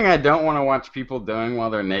 One thing I don't want to watch people doing while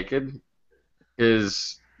they're naked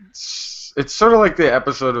is it's sort of like the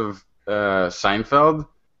episode of Seinfeld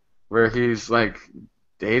where he's like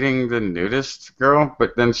dating the nudist girl,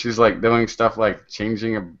 but then she's like doing stuff like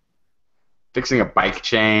fixing a bike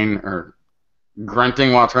chain or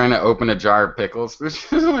grunting while trying to open a jar of pickles.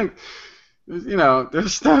 Which is like,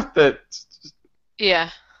 there's stuff that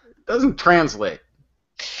doesn't translate.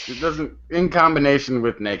 It doesn't, in combination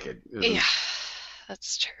with naked. Yeah,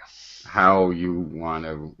 that's true. How you want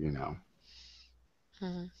to,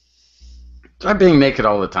 Mm-hmm. Try being naked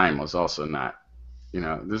all the time was also not,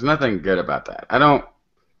 there's nothing good about that. I don't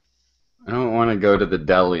want to go to the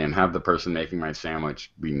deli and have the person making my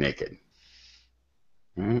sandwich be naked.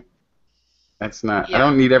 Right? That's not. Yeah, I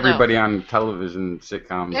don't need everybody on television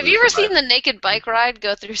sitcoms. Have you ever seen the naked bike ride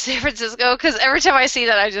go through San Francisco? Because every time I see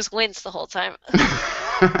that, I just wince the whole time.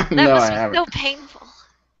 No, must I be haven't. so painful.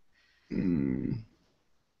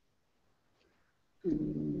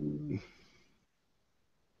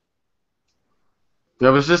 I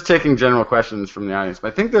was just taking general questions from the audience,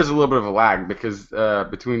 but I think there's a little bit of a lag because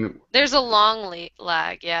There's a long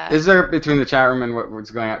lag, yeah. Is there between the chat room and what's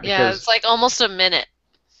going on? Yeah, it's like almost a minute.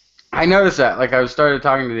 I noticed that. Like I started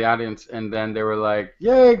talking to the audience, and then they were like,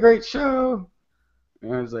 "Yay, great show!"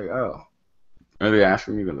 And I was like, "Oh, are they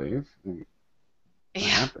asking me to leave? What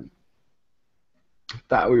happened? I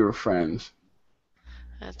thought we were friends."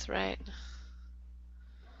 That's right.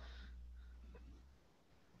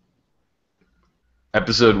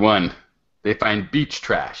 Episode 1. They find beach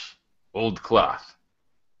trash, old cloth.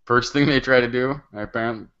 First thing they try to do,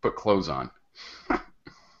 apparently, put clothes on.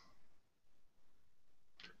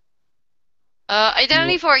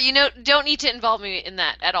 Identity 4, don't need to involve me in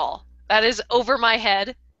that at all. That is over my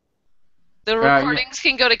head. The recordings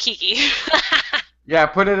can go to Kiki. Yeah,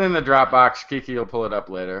 put it in the Dropbox. Kiki will pull it up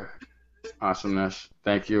later. Awesomeness.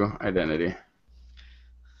 Thank you, Identity,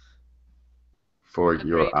 for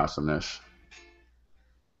your awesomeness.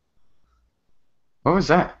 What was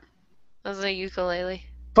that? That was a ukulele.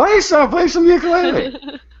 Play some ukulele.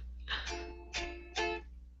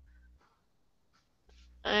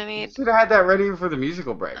 You should have had that ready for the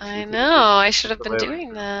musical break. I know. I should have been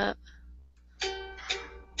doing that.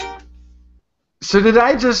 So did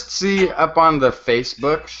I just see up on the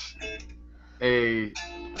Facebooks a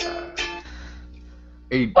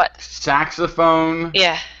what? Saxophone?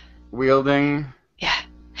 Yeah. Wielding? Yeah.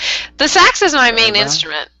 The sax is my main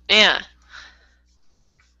instrument. Yeah.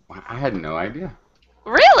 I had no idea.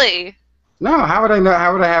 Really? No, how would I know?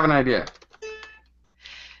 How would I have an idea?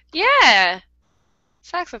 Yeah.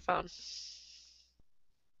 Saxophone.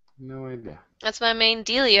 No idea. That's my main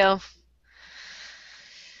dealio.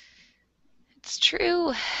 It's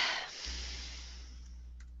true.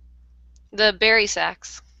 The Barry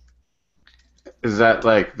sax. Is that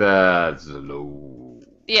like the low?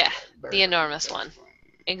 Yeah, the enormous one.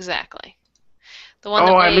 Exactly. The one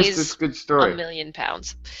that weighs I missed this good story. 1,000,000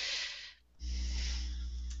 pounds.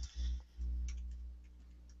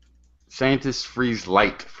 Scientists freeze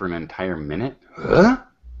light for an entire minute. Huh?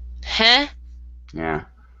 Huh? Yeah.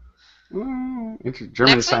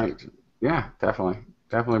 German science. Yeah, definitely.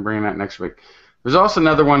 Definitely bringing that next week. There's also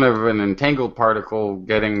another one of an entangled particle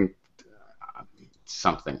getting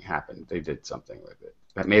something happened. They did something with it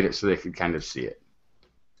that made it so they could kind of see it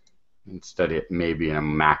and study it maybe in a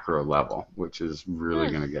macro level, which is really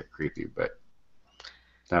going to get creepy, but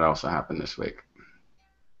that also happened this week.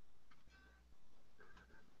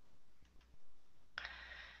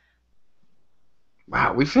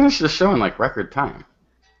 Wow, we finished the show in like record time.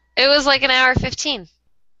 It was like an hour 15.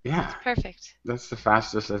 Yeah. That's perfect. That's the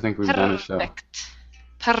fastest I think we've done a show.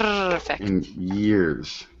 Perfect. In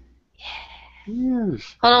years. Yeah.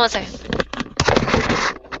 Years. Hold on one second.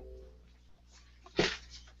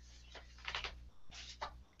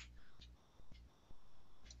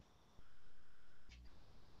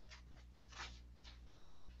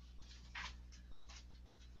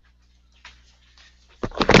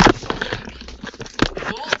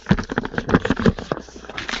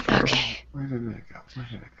 Okay. Where did it go? Where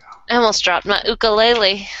did it go? I almost dropped my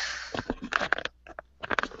ukulele.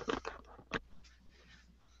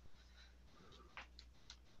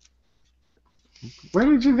 Where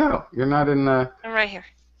did you go? You're not in the... I'm right here.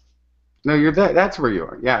 No, you're that's where you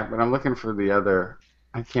are. Yeah, but I'm looking for the other...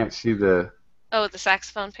 I can't see the... Oh, the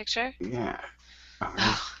saxophone picture? Yeah. Oh,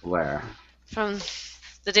 there's Blair. From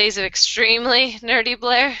the days of extremely nerdy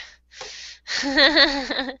Blair.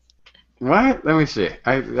 What? Let me see.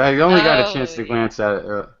 I only got a chance to glance at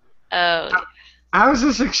it. How is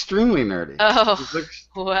this extremely nerdy? Oh,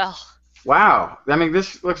 well. Wow. I mean,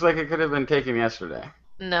 this looks like it could have been taken yesterday.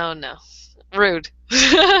 No. Rude.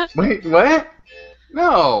 Wait, what?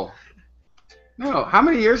 No. No. How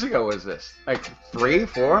many years ago was this? Like 3,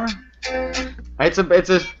 4? It's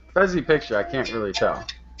a fuzzy picture. I can't really tell.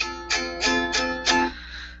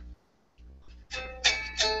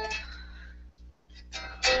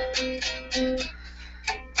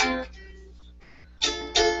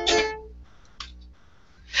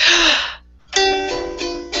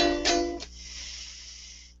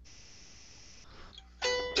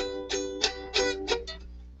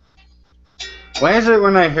 Why is it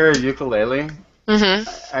when I hear a ukulele,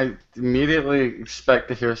 I immediately expect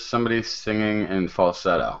to hear somebody singing in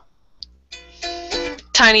falsetto?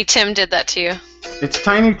 Tiny Tim did that to you. It's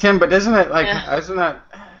Tiny Tim, but isn't it like, isn't that,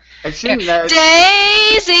 I've seen that.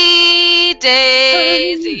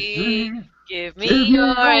 Daisy, give me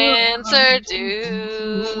your answer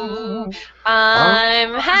due.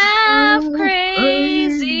 I'm half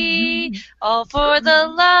crazy, all for the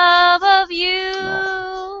love of you.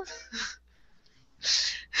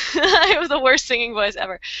 I have the worst singing voice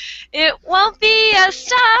ever. It won't be a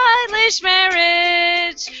stylish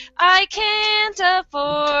marriage. I can't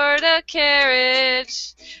afford a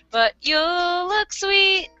carriage. But you'll look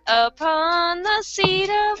sweet upon the seat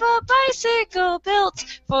of a bicycle built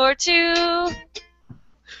for two.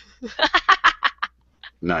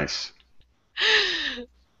 Nice.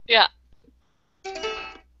 Yeah.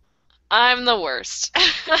 I'm the worst.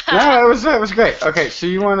 No, it was great. Okay, so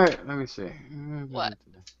you want to, let me see. What?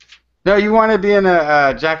 No, you want to be in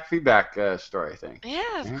a Jack feedback story thing.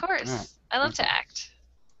 Yeah, of course. I love to act.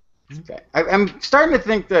 Okay. I'm starting to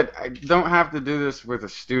think that I don't have to do this with a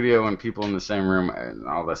studio and people in the same room and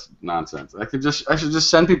all this nonsense. I should just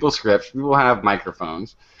send people scripts. People have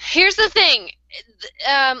microphones. Here's the thing,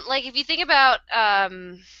 like if you think about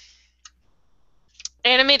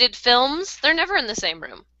animated films, they're never in the same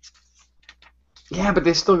room. Yeah, but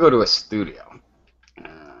they still go to a studio.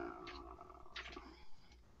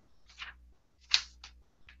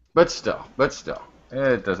 But still,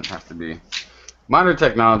 it doesn't have to be. Modern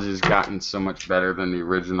technology has gotten so much better than the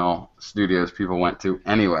original studios people went to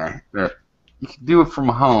anyway, that you can do it from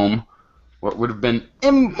home what would have been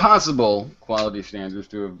impossible quality standards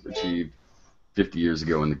to have achieved 50 years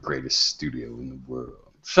ago in the greatest studio in the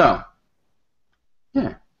world. So,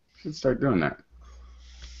 yeah, should start doing that.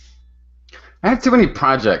 I have too many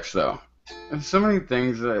projects, though. There's so many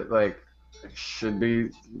things that, like, I should be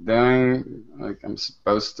doing, like I'm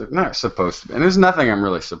supposed to, not supposed to be. And there's nothing I'm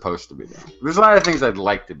really supposed to be doing. There's a lot of things I'd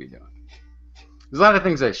like to be doing. There's a lot of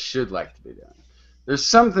things I should like to be doing. There's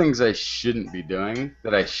some things I shouldn't be doing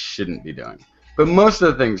that I shouldn't be doing. But most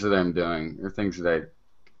of the things that I'm doing are things that I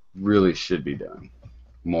really should be doing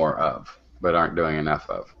more of, but aren't doing enough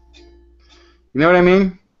of. You know what I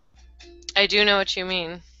mean? I do know what you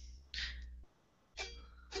mean.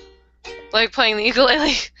 Like playing the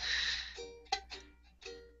ukulele.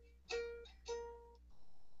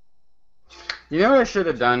 You know what I should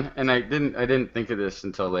have done, and I didn't think of this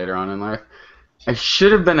until later on in life. I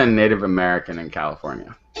should have been a Native American in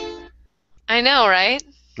California. I know, right?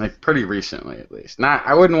 Like pretty recently, at least. Not,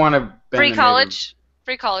 I wouldn't want to. Pre-college.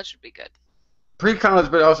 Pre-college would be good. Pre-college,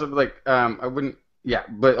 but also like I wouldn't. Yeah,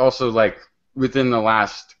 but also like within the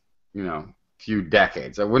last few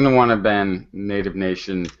decades, I wouldn't want to have been Native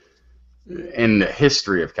Nation in the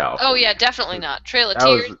history of California. Oh yeah, definitely not. Trail of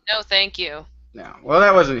Tears. No, thank you. No, well,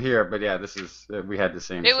 that wasn't here, but yeah, this is we had the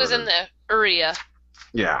same. It was in the area.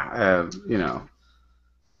 Yeah,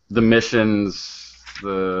 the missions,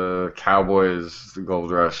 the cowboys, the gold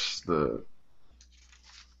rush, the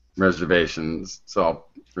reservations. It's all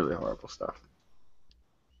really horrible stuff.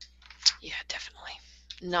 Yeah, definitely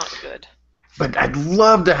not good. But I'd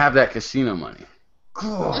love to have that casino money.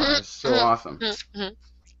 Cool, that's so awesome.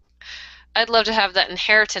 I'd love to have that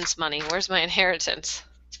inheritance money. Where's my inheritance?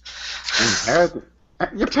 Inheritance?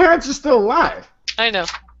 Your parents are still alive. I know.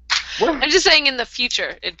 What? I'm just saying in the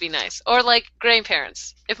future it'd be nice. Or like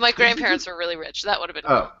grandparents. If my grandparents were really rich, that would have been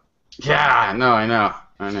cool. Yeah, no, I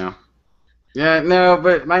know. Yeah, no,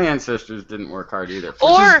 but my ancestors didn't work hard either.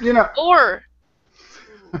 Or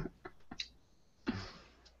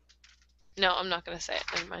No, I'm not going to say it.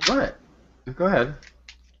 Never mind. What? Go ahead.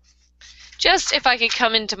 Just if I could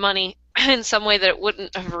come into money in some way that it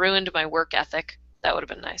wouldn't have ruined my work ethic, that would have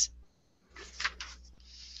been nice.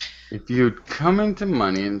 If you'd come into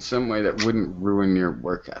money in some way that wouldn't ruin your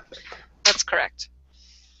work ethic. That's correct.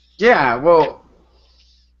 Yeah, well,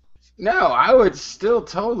 no, I would still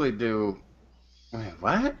totally do... Wait,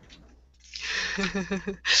 what?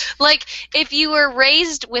 Like, if you were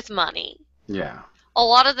raised with money... Yeah. A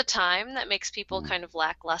lot of the time, that makes people kind of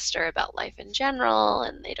lackluster about life in general,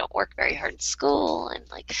 and they don't work very hard in school, and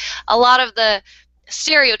like a lot of the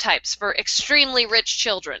stereotypes for extremely rich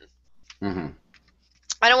children. Mm-hmm.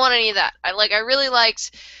 I don't want any of that. I really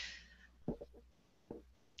liked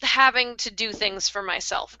having to do things for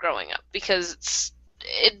myself growing up because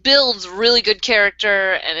it builds really good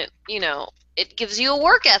character, and it gives you a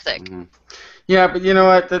work ethic. Mm-hmm. Yeah, but you know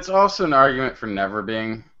what? That's also an argument for never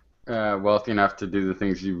being wealthy enough to do the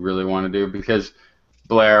things you really want to do, because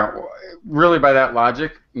Blair, really by that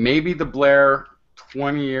logic, maybe the Blair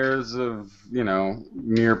 20 years of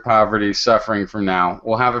near poverty suffering from now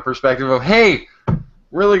will have a perspective of, hey,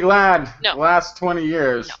 really glad the last 20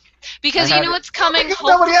 years. No. Because you know what's coming.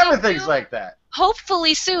 Nobody ever thinks like that.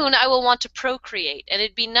 Hopefully soon I will want to procreate, and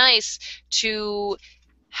it'd be nice to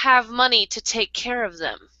have money to take care of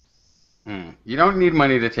them. You don't need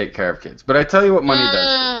money to take care of kids, but I tell you what money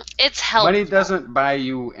does. It's helpful. Money doesn't buy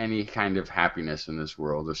you any kind of happiness in this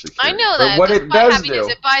world or security. I know that. But what it does do,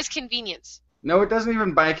 it buys convenience. No, it doesn't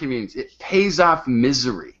even buy convenience. It pays off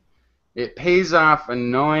misery. It pays off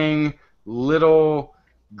annoying little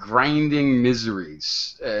grinding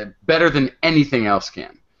miseries better than anything else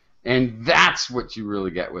can. And that's what you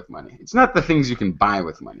really get with money. It's not the things you can buy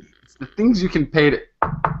with money. It's the things you can pay to...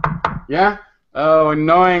 Yeah? Oh,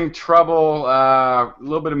 annoying trouble, a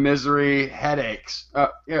little bit of misery, headaches.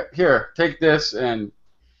 Yeah, here, take this, and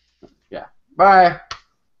yeah, bye.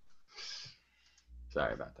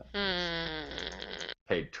 Sorry about that.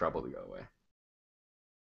 Paid trouble to go away.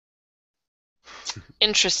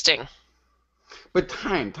 Interesting. But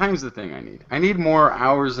time's the thing I need. I need more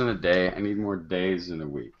hours in a day. I need more days in a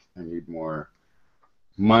week. I need more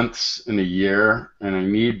months in a year, and I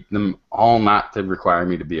need them all not to require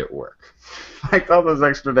me to be at work. Like all those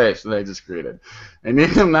extra days that I just created. I need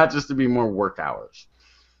them not just to be more work hours.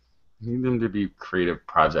 I need them to be creative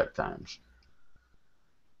project times.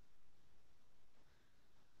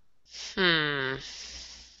 Hmm.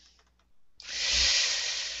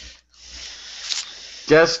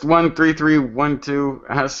 Guest 13312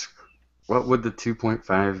 asks, what would the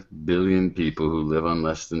 2.5 billion people who live on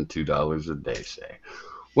less than $2 a day say?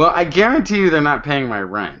 Well, I guarantee you they're not paying my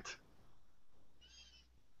rent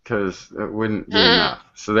because it wouldn't be enough.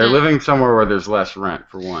 So they're living somewhere where there's less rent,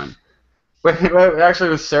 for one. But actually,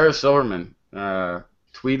 it was Sarah Silverman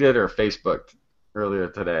tweeted or Facebooked earlier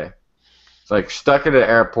today. It's like, stuck at an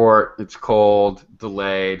airport, it's cold,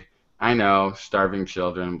 delayed. I know, starving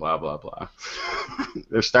children, blah, blah, blah.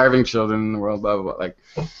 There's starving children in the world, blah, blah, blah. Like,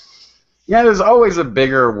 yeah, there's always a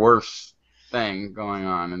bigger, worse thing going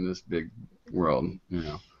on in this big world, you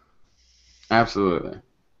know. Absolutely.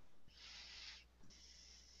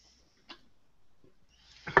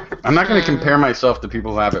 I'm not going to compare myself to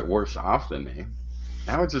people who have it worse off than me.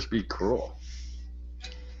 That would just be cruel.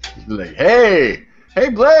 Like, hey,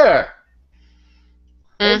 Blair.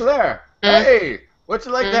 Hey, Blair. Hey, what's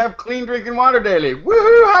it like to have clean drinking water daily?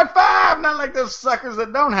 Woohoo, high five! Not like those suckers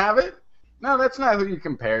that don't have it. No, that's not who you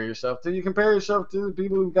compare yourself to. You compare yourself to the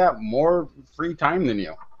people who've got more free time than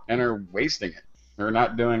you and are wasting it or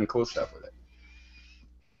not doing cool stuff with it.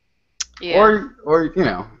 Yeah. Or you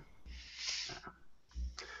know,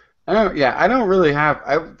 I don't really have.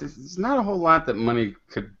 There's not a whole lot that money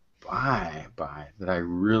could buy that I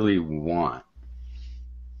really want.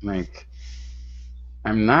 Like,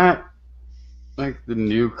 I'm not like the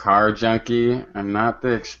new car junkie. I'm not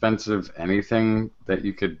the expensive anything that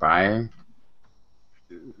you could buy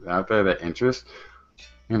out there that interests.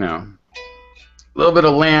 You know, a little bit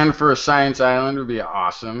of land for a science island would be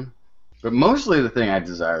awesome. But mostly the thing I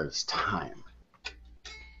desire is time.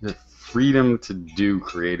 The freedom to do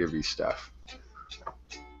creative stuff.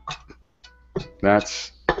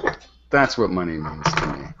 That's what money means to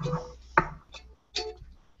me.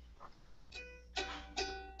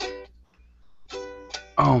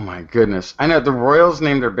 Oh my goodness! I know the Royals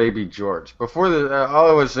named their baby George. Before all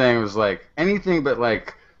I was saying was like anything but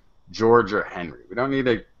like George or Henry. We don't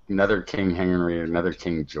need another King Henry or another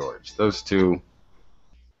King George. Those two,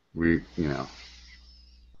 you know.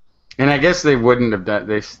 And I guess they wouldn't have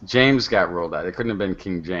done. James got ruled out. It couldn't have been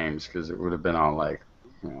King James because it would have been all like,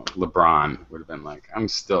 you know, LeBron would have been like, I'm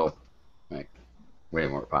still like way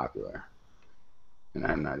more popular, and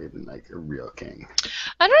I'm not even like a real king.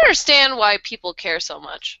 I don't understand why people care so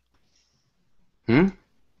much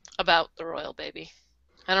about the royal baby.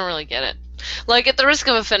 I don't really get it. Like, at the risk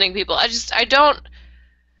of offending people, I don't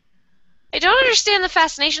understand the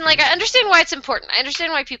fascination. Like, I understand why it's important. I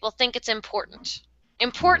understand why people think it's important.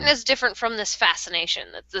 Important is different from this fascination.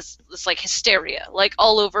 That's this like hysteria, like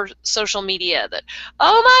all over social media. That,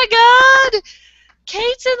 oh my God,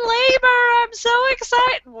 Kate's in labor. I'm so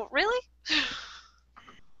excited. Really?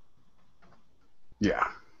 Yeah.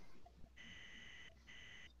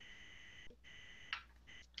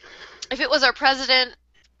 If it was our president,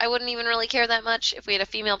 I wouldn't even really care that much. If we had a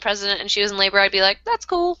female president and she was in labor, I'd be like, that's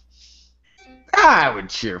cool. I would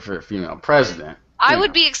cheer for a female president. I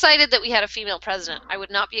would be excited that we had a female president. I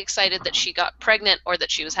would not be excited that she got pregnant or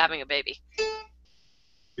that she was having a baby.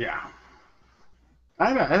 Yeah.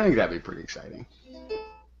 I think that'd be pretty exciting.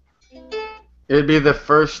 It'd be the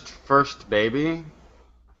first baby.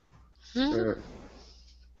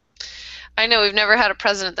 I know, we've never had a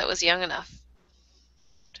president that was young enough.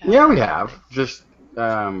 Yeah, we have. Just,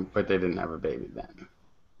 but they didn't have a baby then.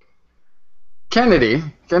 Kennedy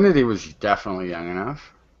was definitely young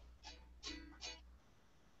enough.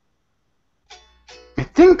 I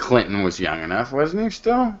think Clinton was young enough, wasn't he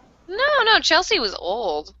still? No, Chelsea was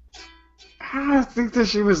old. I think that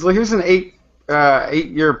he was an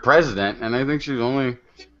 8-year president, and I think she was only,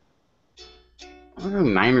 I don't know,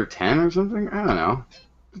 9 or 10 or something. I don't know.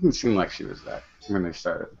 Didn't seem like she was that when they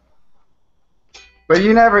started. But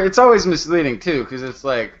it's always misleading too, because it's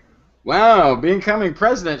like, wow, becoming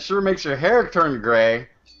president sure makes your hair turn gray.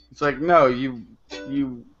 It's like, no, you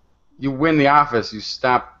win the office, you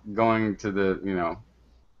stop going to the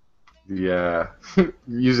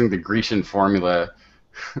using the Grecian formula,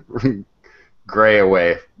 gray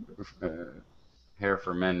away, hair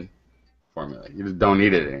for men formula. You just don't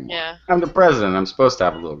need it anymore. Yeah. I'm the president. I'm supposed to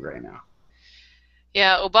have a little gray now.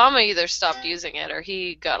 Yeah, Obama either stopped using it or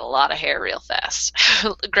he got a lot of hair real fast.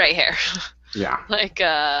 Gray hair. Yeah. Like,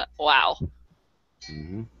 wow.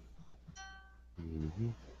 Mm-hmm. Mm-hmm.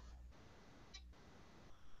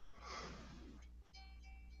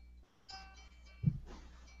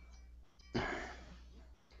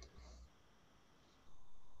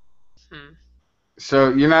 Hmm. So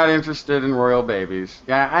you're not interested in royal babies?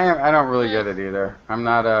 Yeah, I don't really get it either. I'm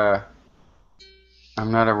not a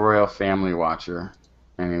royal family watcher,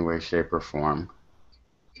 any way, shape, or form.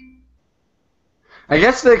 I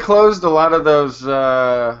guess they closed a lot of those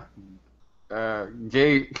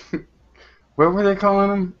gay. What were they calling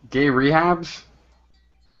them? Gay rehabs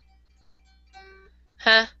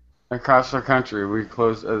Huh? across the country. We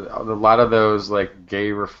closed a lot of those like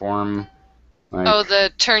gay reform, Oh, like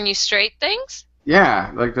the turn you straight things?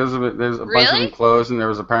 yeah, like there's a bunch of Really? them closed, and there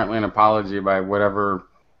was apparently an apology by whatever.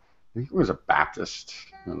 I think it was a Baptist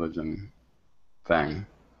religion thing.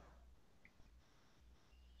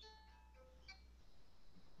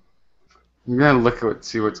 I'm gonna look at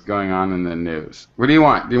see what's going on in the news. What do you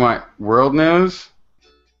want? Do you want world news,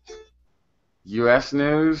 U.S.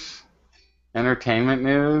 news, entertainment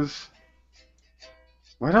news?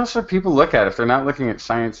 What else should people look at if they're not looking at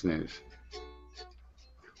science news?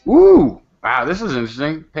 Ooh, wow, this is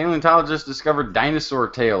interesting. Paleontologists discovered dinosaur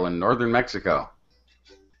tail in northern Mexico.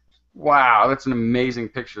 Wow, that's an amazing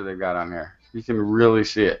picture they've got on here. You can really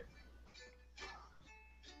see it.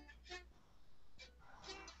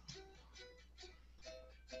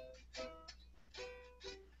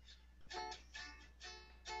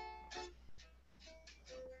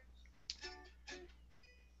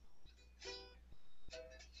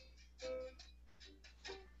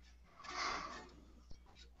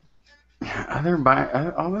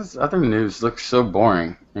 All this other news looks so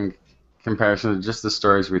boring in comparison to just the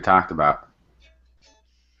stories we talked about.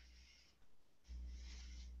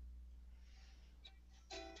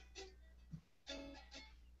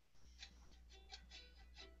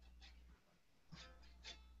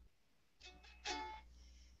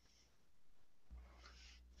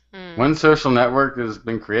 Hmm. One social network has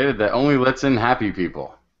been created that only lets in happy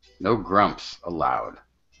people. No grumps allowed.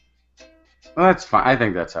 Well, that's fine. I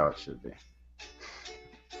think that's how it should be.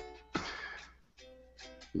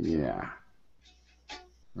 Yeah.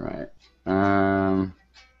 Right.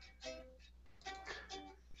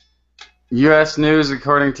 U.S. news,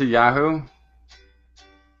 according to Yahoo.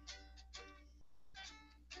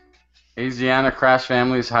 Asiana crash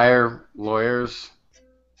families hire lawyers.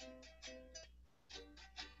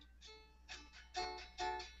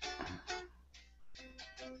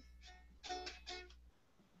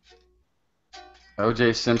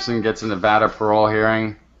 O.J. Simpson gets a Nevada parole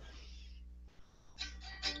hearing.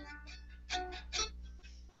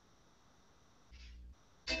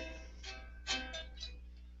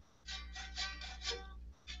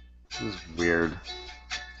 This is weird.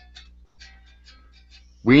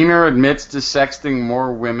 Wiener admits to sexting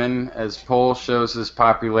more women as poll shows his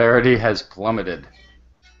popularity has plummeted.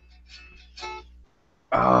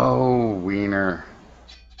 Oh, Wiener.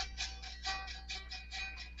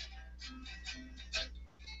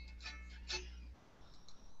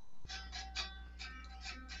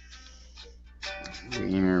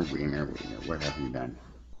 Wiener, Wiener, Wiener. What have you done?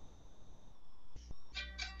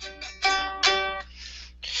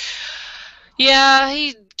 Yeah,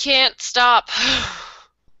 he can't stop.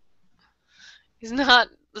 He's not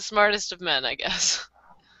the smartest of men, I guess.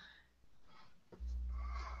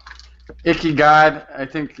 Icky God, I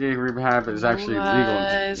think gay rehab is actually legal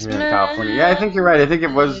Wise here in California. Yeah, I think you're right. I think it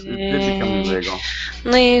did become illegal.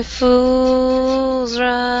 Only fools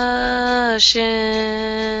rush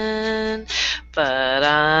in, but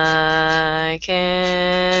I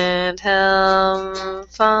can't help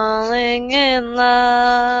falling in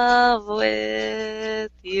love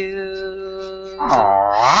with you.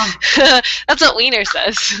 Aww. That's what Wiener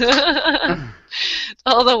says.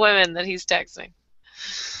 All the women that he's texting.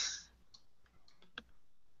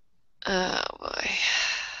 Oh boy.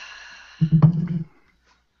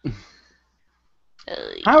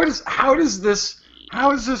 How is this?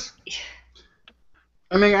 I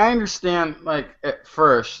mean, I understand, like, at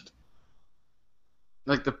first,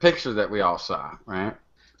 like, the picture that we all saw, right?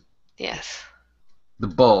 Yes. The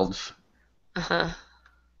bulge. Uh-huh.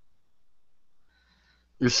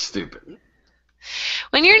 You're stupid.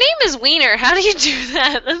 When your name is Wiener, how do you do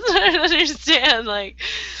that? That's what I don't understand. Like,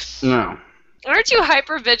 No. aren't you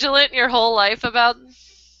hyper vigilant your whole life about?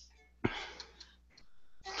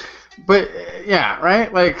 But, yeah,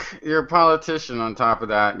 right? Like, you're a politician on top of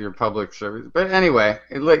that, you're public service. But anyway,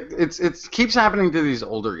 it keeps happening to these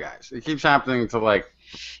older guys. It keeps happening to, like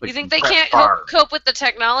You think they Brett can't Favre. cope with the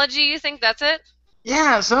technology? You think that's it?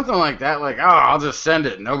 Yeah, something like that. Like, oh, I'll just send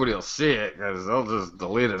it. Nobody will see it because they'll just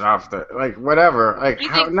delete it off the like whatever. Like, You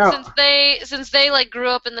how? think No, since they like grew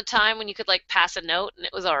up in the time when you could like pass a note and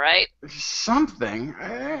it was all right, something.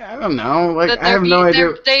 I don't know. Like, that I have no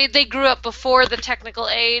idea. they grew up before the technical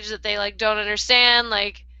age that they like don't understand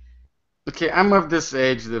like. Okay, I'm of this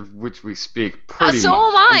age of which we speak pretty So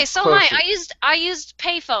am much. I. I'm So am I. closer. I used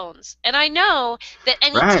payphones, and I know that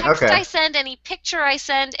any Right. text Okay. I send, any picture I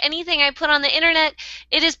send, anything I put on the internet,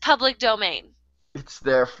 it is public domain. It's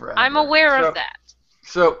there I'm forever. aware of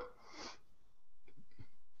So,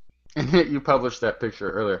 that. so you published that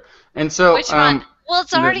picture earlier, and so Which one? Well,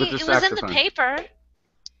 with the it was in the saxophone. paper.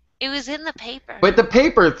 It was in the paper. But the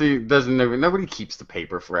paper thing doesn't. Nobody keeps the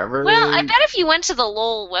paper Well, I forever. bet if you went to the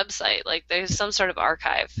Lowell website, like there's some sort of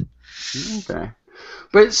archive. Okay.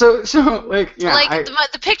 But so like yeah, Like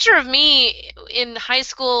the picture of me in high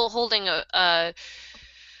school holding a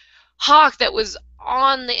hawk that was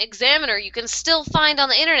on the Examiner, you can still find on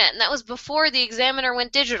the internet, and that was before the Examiner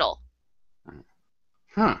went digital.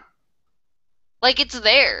 huh. Like it's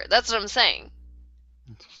there. That's what I'm saying.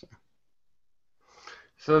 Interesting.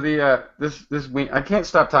 So this I can't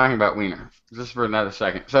stop talking about Wiener just for another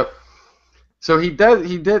second. So he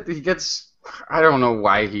gets I don't know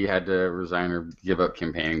why he had to resign or give up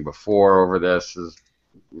campaigning before over this. His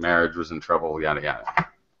marriage was in trouble, yada yada.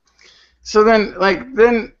 So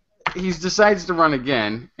then he decides to run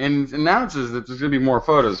again and announces that there's going to be more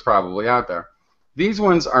photos probably out there. These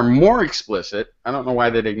ones are more explicit. I don't know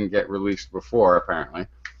why they didn't get released before, apparently.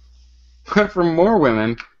 But for more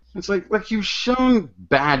women, it's like you've shown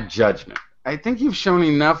bad judgment. I think you've shown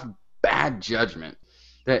enough bad judgment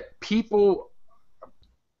that people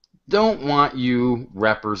don't want you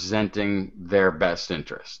representing their best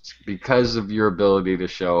interests because of your ability to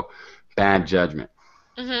show bad judgment.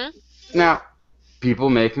 Mhm. Now, people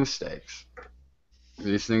make mistakes.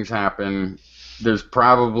 These things happen. There's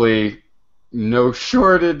probably no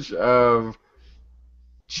shortage of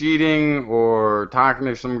cheating or talking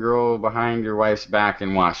to some girl behind your wife's back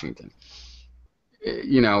in Washington.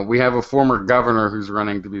 You know, we have a former governor who's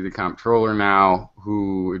running to be the comptroller now,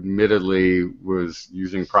 who admittedly was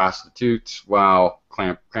using prostitutes while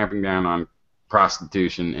cramping down on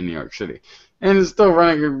prostitution in New York City, and is still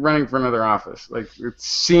running for another office. Like it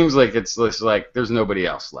seems like it's just like there's nobody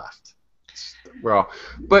else left. Well,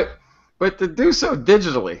 but to do so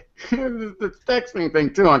digitally, the texting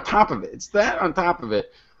thing too. On top of it, it's that on top of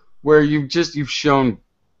it where you've shown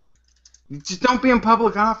just don't be in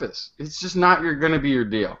public office. It's just not going to be your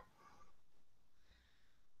deal.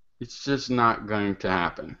 It's just not going to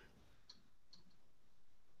happen.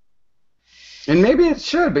 And maybe it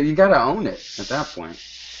should, but you got to own it at that point.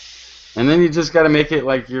 And then you just got to make it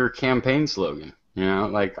like your campaign slogan. You know,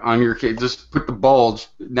 like on your just put the bulge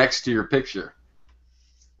next to your picture.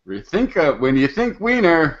 When you think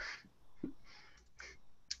Wiener,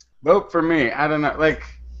 vote for me. I don't know, like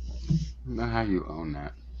I don't know how you own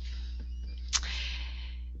that.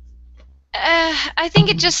 I think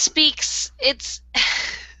it just speaks. It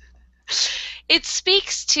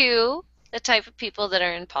speaks to the type of people that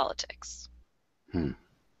are in politics. Hmm.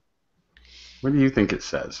 What do you think it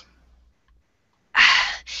says?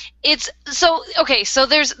 It's so okay. So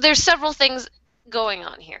there's several things going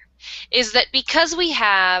on here. Is that because we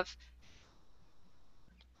have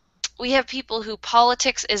people who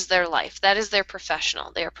politics is their life. That is their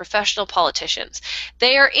professional. They are professional politicians.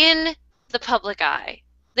 They are in the public eye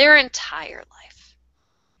their entire life.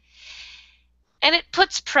 And it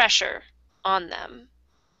puts pressure on them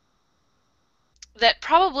that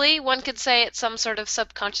probably one could say at some sort of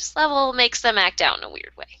subconscious level makes them act out in a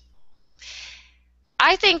weird way.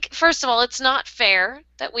 I think, first of all, it's not fair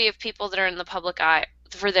that we have people that are in the public eye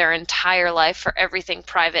for their entire life, for everything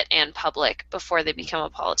private and public, before they become a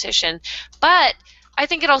politician. But I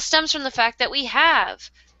think it all stems from the fact that we have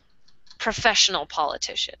professional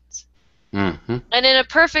politicians. Mm-hmm. And in a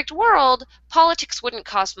perfect world, politics wouldn't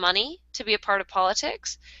cost money to be a part of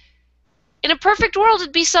politics. In a perfect world,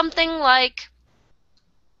 it'd be something like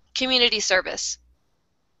community service,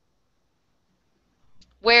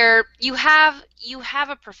 where you have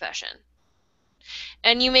a profession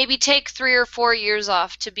and you maybe take 3 or 4 years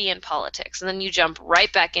off to be in politics, and then you jump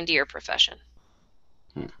right back into your profession.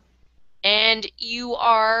 And you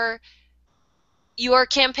are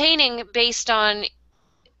campaigning based on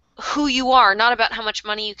who you are, not about how much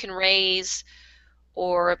money you can raise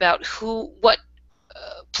or about what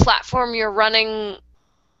platform you're running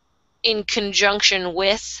in conjunction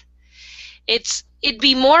with. It'd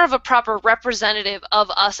be more of a proper representative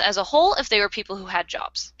of us as a whole if they were people who had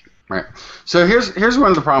jobs. Right. So here's one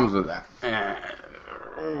of the problems with that.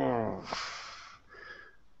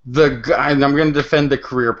 the guy, and I'm going to defend the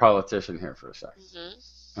career politician here for a second,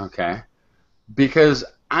 Hmm. okay? Because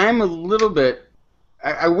I'm a little bit,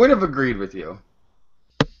 I would have agreed with you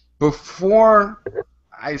before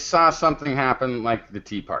I saw something happen like the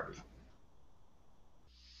Tea Party,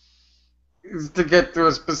 is to get to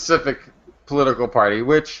a specific political party,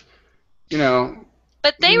 which, you know,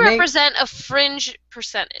 But they may, represent a fringe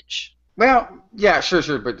percentage. well, yeah,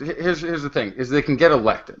 sure, but here's the thing: is they can get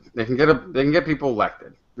elected. They can get people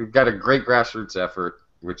elected. We've got a great grassroots effort,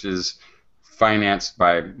 which is financed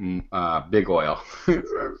by big oil. Kind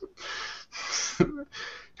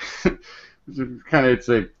of, it's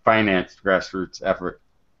a financed grassroots effort,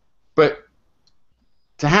 but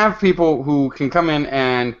to have people who can come in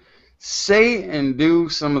and say and do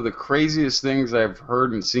some of the craziest things I've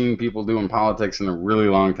heard and seen people do in politics in a really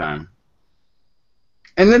long time,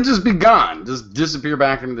 and then just be gone, just disappear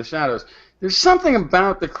back into the shadows. There's something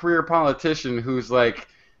about the career politician who's like,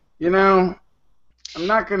 you know, I'm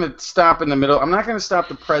not going to stop in the middle. I'm not going to stop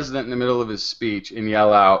the president in the middle of his speech and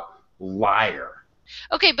yell out liar.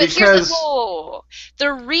 Okay, but here's Because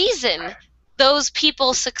the reason those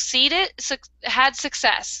people had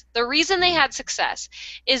success. The reason they had success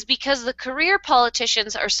is because the career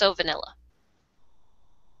politicians are so vanilla.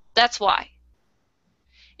 That's why.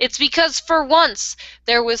 It's because for once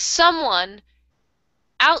there was someone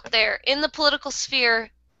out there in the political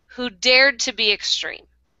sphere who dared to be extreme.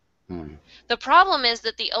 The problem is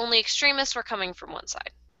that the only extremists were coming from one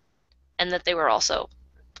side, and that they were also,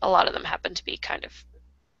 a lot of them happened to be kind of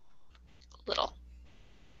little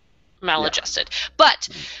maladjusted. Yeah. But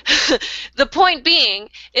the point being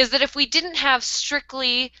is that if we didn't have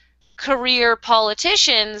strictly career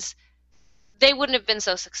politicians, they wouldn't have been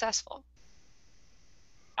so successful.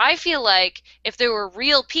 I feel like if there were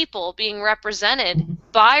real people being represented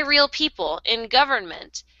by real people in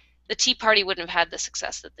government, the Tea Party wouldn't have had the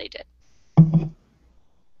success that they did.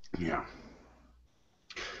 Yeah.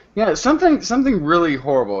 Yeah, something really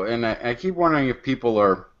horrible, and I keep wondering if people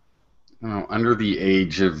are, you know, under the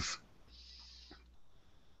age of,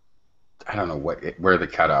 I don't know where the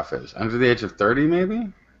cutoff is. Under the age of 30,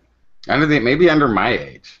 maybe? Maybe under my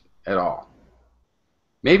age at all.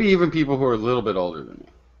 Maybe even people who are a little bit older than me.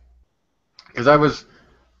 Because I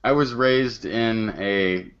was raised in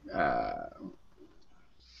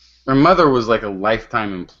my mother was like a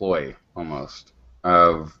lifetime employee almost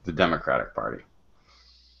of the Democratic Party.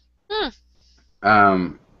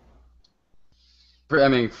 I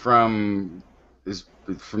mean, from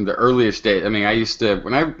the earliest days. I mean, I used to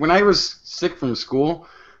when I was sick from school,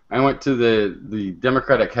 I went to the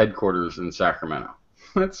Democratic headquarters in Sacramento.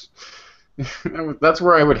 That's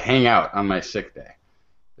where I would hang out on my sick day.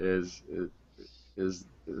 Is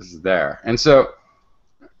there, and so,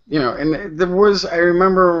 you know, and there was, I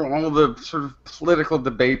remember all the sort of political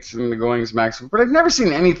debates and the goings back, but I've never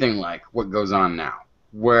seen anything like what goes on now,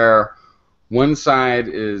 where one side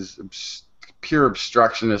is pure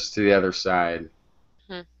obstructionist to the other side.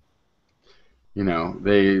 You know,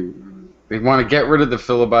 they want to get rid of the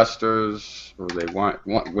filibusters, or they want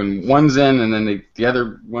when one's in and then the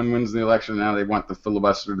other one wins the election. Now they want the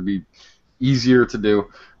filibuster to be easier to do.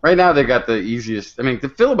 Right now they've got the easiest. I mean, the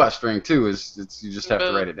filibustering too is you just have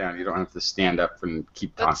to write it down. You don't have to stand up and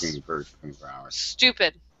keep talking for 24 hours.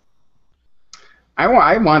 Stupid.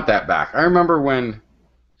 I want that back. I remember when.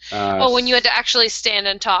 When you had to actually stand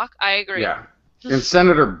and talk. I agree. Yeah, and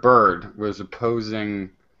Senator Byrd was opposing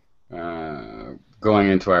going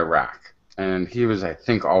into Iraq, and he was, I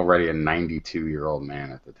think, already a 92-year-old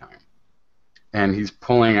man at the time, and he's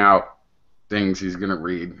pulling out things he's going to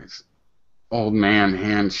read. His old man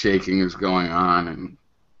handshaking is going on, and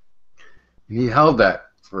he held that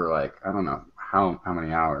for like, I don't know how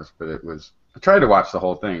many hours, but it was. I tried to watch the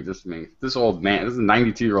whole thing. Just me, this old man, this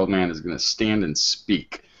 92-year-old man is going to stand and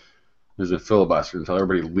speak. There's a filibuster until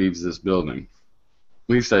everybody leaves this building.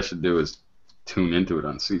 Least I should do is tune into it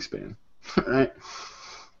on C-SPAN, right?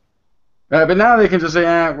 But now they can just say,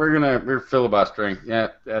 we're filibustering. Yeah,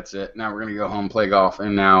 that's it. Now we're gonna go home, play golf,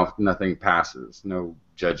 and now nothing passes. No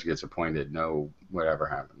judge gets appointed. No whatever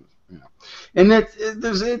happens. You know, and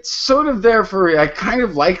it's sort of there for. I kind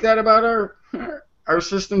of like that about our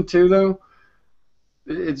system too, though.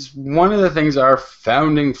 It's one of the things our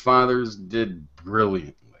founding fathers did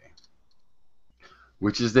brilliantly,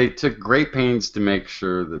 which is they took great pains to make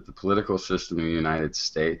sure that the political system in the United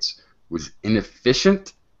States was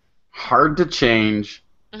inefficient, hard to change,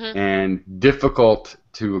 and difficult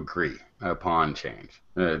to agree upon change.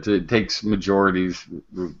 It takes majorities,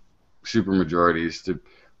 supermajorities, to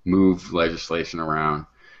move legislation around.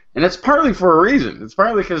 And it's partly for a reason. It's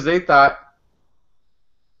partly because they thought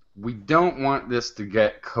we don't want this to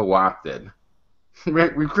get co-opted.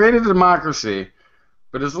 We created a democracy,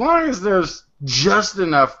 but as long as there's just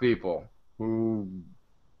enough people who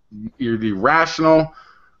either rational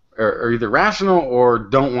or either rational or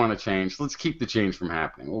don't want to change, let's keep the change from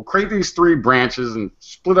happening. We'll create these three branches and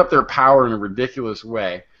split up their power in a ridiculous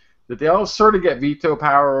way that they all sort of get veto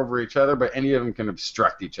power over each other, but any of them can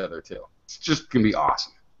obstruct each other too. It's just going to be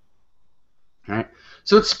awesome. All right?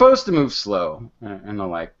 So it's supposed to move slow and the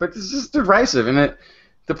like, but this is divisive, and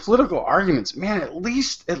the political arguments, man, at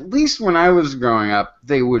least when I was growing up,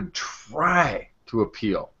 they would try to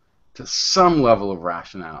appeal to some level of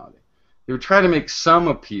rationality. They would try to make some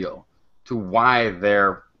appeal to why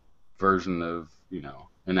their version of,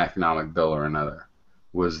 an economic bill or another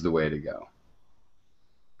was the way to go.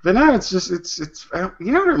 But now it's what it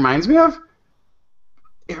reminds me of?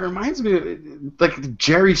 It reminds me of like the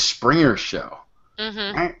Jerry Springer show.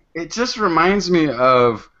 Mm-hmm. Right? It just reminds me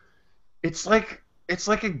of it's like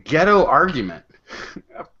a ghetto argument.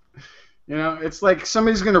 It's like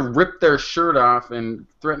somebody's gonna rip their shirt off and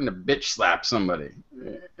threaten to bitch slap somebody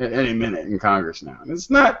at any minute in Congress now. And it's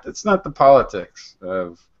not the politics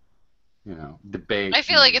of debate. I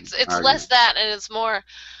feel like it's less that, and it's more,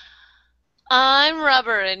 I'm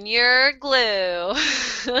rubber and you're glue.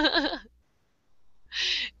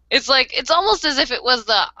 It's like, it's almost as if it was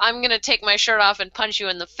I'm going to take my shirt off and punch you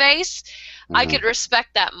in the face. Mm-hmm. I could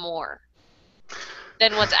respect that more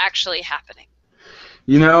than what's actually happening.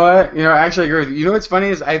 You know what? I actually agree with you. You know what's funny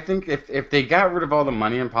is I think if they got rid of all the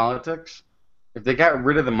money in politics, if they got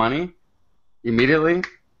rid of the money immediately,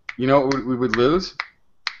 you know what we would lose?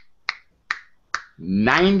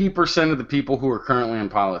 90% of the people who are currently in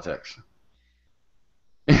politics.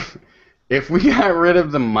 If we got rid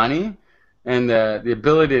of the money and the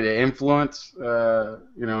ability to influence,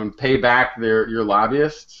 and pay back your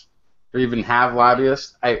lobbyists, or even have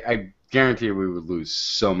lobbyists, I guarantee we would lose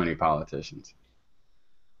so many politicians.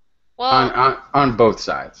 Well, on both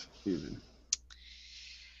sides, even.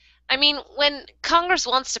 I mean, when Congress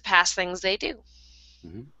wants to pass things, they do.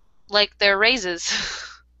 Mm-hmm. Like their raises.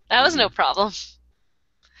 That was no problem.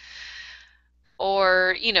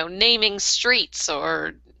 Or, naming streets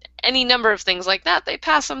or any number of things like that. They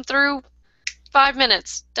pass them through 5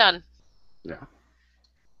 minutes. Done. Yeah.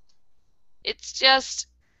 It's just,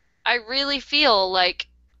 I really feel like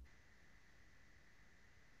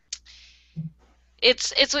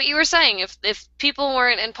it's what you were saying. If people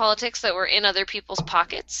weren't in politics that were in other people's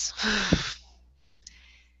pockets.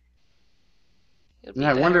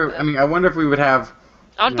 I wonder if we would have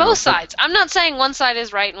on both sides. I'm not saying one side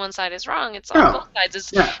is right and one side is wrong. It's on both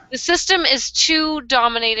sides. The system is too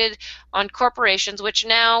dominated on corporations, which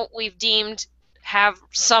now we've deemed have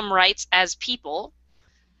some rights as people,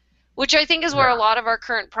 which I think is where a lot of our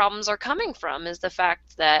current problems are coming from, is the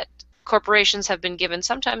fact that corporations have been given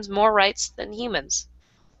sometimes more rights than humans.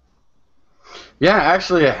 Yeah,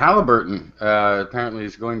 actually, Halliburton apparently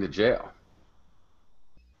is going to jail.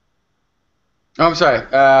 Oh, I'm sorry.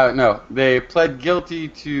 No, they pled guilty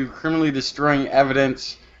to criminally destroying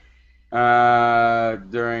evidence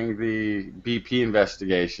during the BP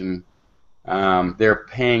investigation. They're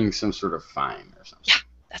paying some sort of fine or something. Yeah,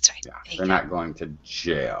 that's right. Yeah, they're not going to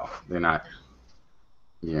jail. They're not.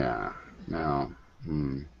 Yeah, no.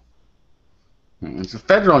 It's a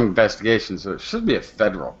federal investigation, so it should be a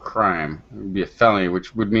federal crime. It would be a felony,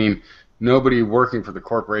 which would mean nobody working for the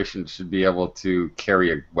corporation should be able to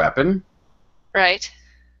carry a weapon. Right.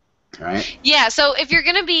 Right? Yeah, so if you're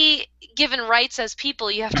going to be given rights as people,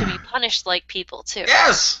 you have to be punished like people, too.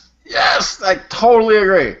 Yes! Yes! I totally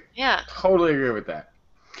agree. Yeah. Totally agree with that.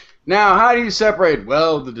 Now, how do you separate?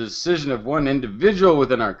 Well, the decision of one individual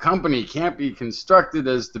within our company can't be constructed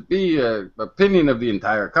as to be an opinion of the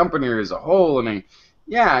entire company or as a whole. I mean,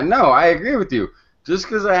 yeah, no, I agree with you. Just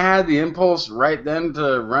because I had the impulse right then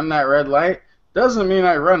to run that red light doesn't mean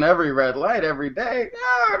I run every red light every day.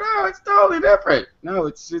 No, it's totally different. No,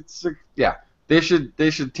 it's yeah. They should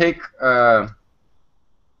take them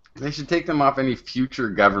off any future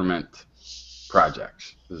government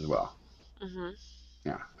projects as well. Mm-hmm.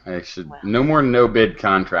 Yeah, I should no more no bid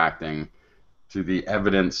contracting to the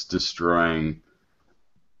evidence destroying,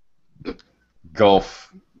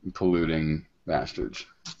 Gulf polluting bastards.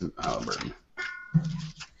 Halliburton.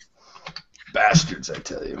 Bastards, I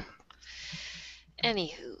tell you.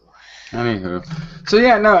 Anywho. So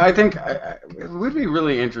yeah, no, I think it would be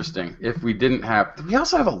really interesting if we didn't have. We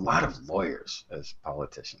also have a lot of lawyers as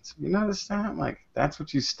politicians. You notice that? Like, that's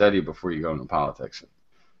what you study before you go into politics.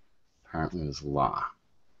 Apparently, is law.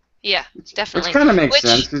 Yeah, definitely. Which kind of makes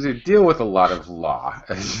sense because you deal with a lot of law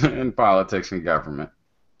in politics and government.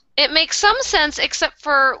 It makes some sense, except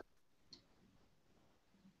for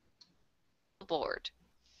the board.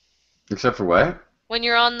 Except for what? When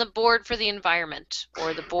you're on the board for the environment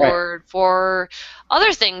or the Right. board for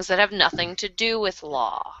other things that have nothing to do with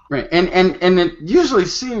law. Right. And it usually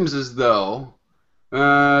seems as though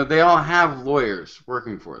they all have lawyers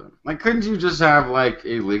working for them. Like, couldn't you just have like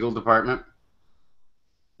a legal department?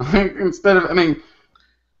 Like, instead of, I mean,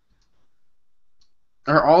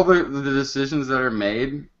 are all the decisions that are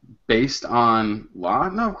made based on law?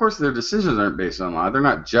 No, of course their decisions aren't based on law. They're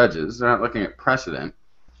not judges. They're not looking at precedent.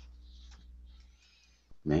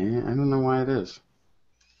 Man, I don't know why it is.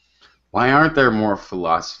 Why aren't there more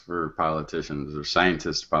philosopher politicians or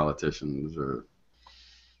scientist politicians or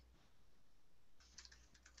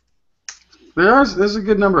there's a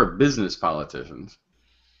good number of business politicians.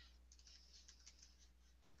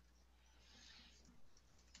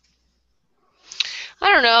 I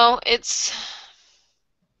don't know.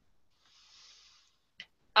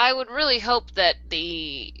 I would really hope that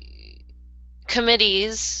the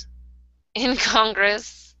committees in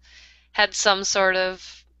Congress had some sort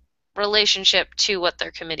of relationship to what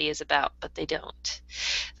their committee is about, but they don't.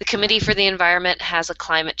 The Committee for the Environment has a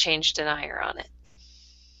climate change denier on it.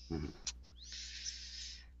 Mhm.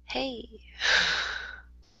 Hey.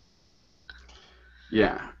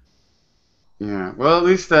 Yeah. Yeah. Well, at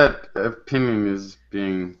least that opinion is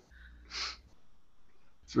being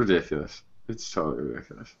it's ridiculous. It's totally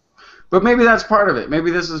ridiculous. But maybe that's part of it.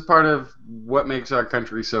 Maybe this is part of what makes our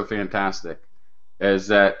country so fantastic, is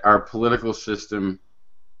that our political system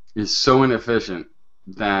is so inefficient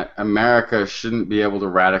that America shouldn't be able to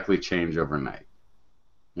radically change overnight.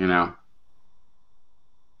 You know?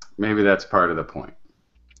 Maybe that's part of the point.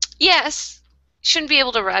 Yes, shouldn't be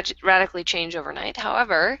able to radically change overnight.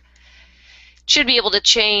 However, should be able to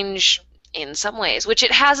change in some ways, which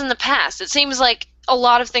it has in the past. It seems like a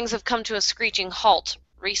lot of things have come to a screeching halt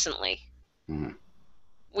recently. Mhm.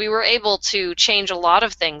 We were able to change a lot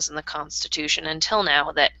of things in the Constitution until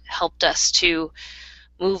now that helped us to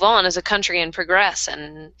move on as a country and progress.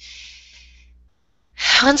 And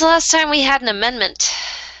when's the last time we had an amendment?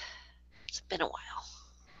 It's been a while.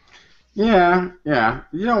 Yeah, yeah.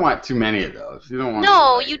 You don't want too many of those. You don't want them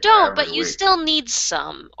No, like you don't, but every you week. still need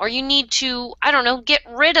some. Or you need to, I don't know, get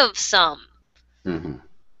rid of some, Hmm.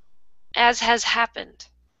 as has happened.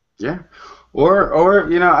 Yeah. Or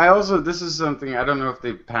I also this is something I don't know if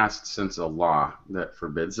they've passed since a law that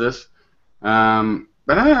forbids this.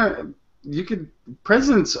 But you could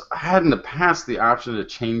presidents had in the past the option to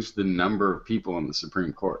change the number of people in the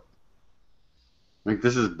Supreme Court. Like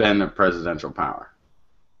this has been a presidential power.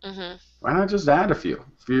 Hmm. Why not just add a few?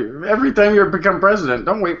 Every time you become president,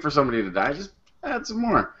 don't wait for somebody to die. Just add some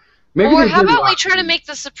more. Maybe Or they how did about we lock try to them. make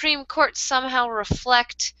the Supreme Court somehow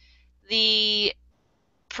reflect the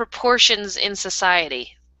proportions in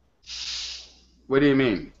society? What do you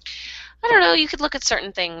mean? I don't know, you could look at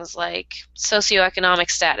certain things like socioeconomic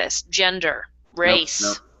status, gender, Nope, nope,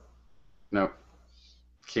 race. nope.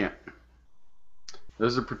 Can't.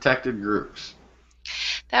 Those are protected groups.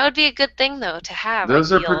 That would be a good thing, though, to have, I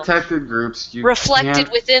Those are feel, protected groups. You reflected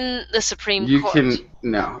can't. within the Supreme You Court. can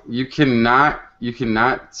no. You cannot. You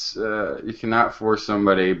cannot. You cannot force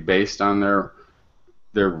somebody based on their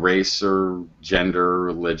race or gender, or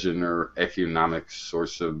religion, or economic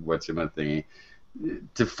source of what's in a thingy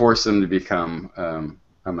to force them to become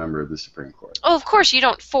a member of the Supreme Court. Oh, of course, you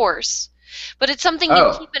don't force, but it's something you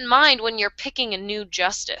Oh. keep in mind when you're picking a new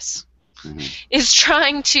justice, Hmm. is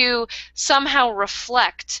trying to somehow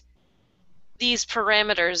reflect these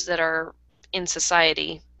parameters that are in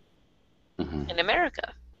society Hmm. in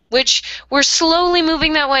America, which we're slowly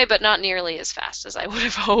moving that way, but not nearly as fast as I would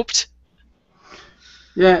have hoped.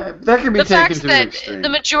 Yeah, that can be The taken fact to an that the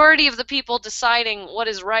extreme. majority of the people deciding what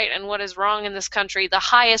is right and what is wrong in this country, the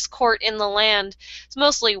highest court in the land, is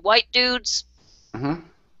mostly white dudes. Hmm. I'm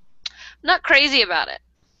not crazy about it.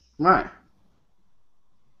 Why?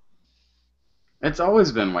 It's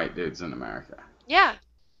always been white dudes in America. Yeah,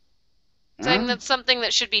 saying Huh? that's something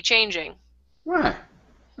that should be changing. Why?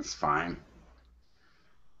 That's fine.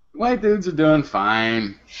 White dudes are doing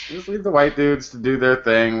fine. Just leave the white dudes to do their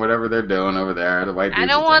thing, whatever they're doing over there. The white I dudes will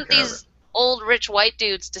don't take want care of it. these old rich white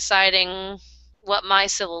dudes deciding what my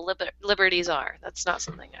civil liberties are. That's not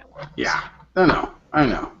something I want. Yeah, I know. I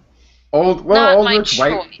know. Not Old my rich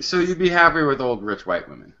white. So choice. you'd be happy with old rich white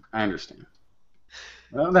women. I understand.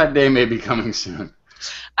 Well, that day may be coming soon.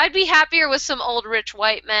 I'd be happier with some old rich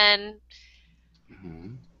white men,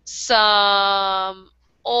 Hmm. some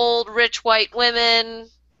old rich white women,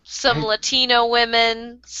 some Latino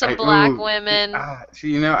women, some black ooh, women,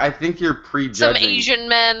 see, I think you're some prejudging. Asian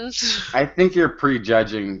men, I think you're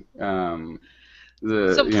prejudging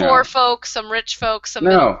the, some poor folk, some rich folk, some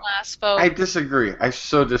middle No, class folk. I disagree. I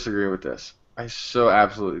so disagree with this. I so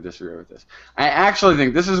absolutely disagree with this. I actually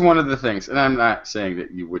think this is one of the things, and I'm not saying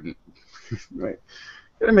that you wouldn't. Wait,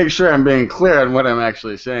 gotta make sure I'm being clear on what I'm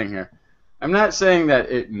actually saying here. I'm not saying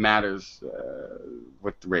that it matters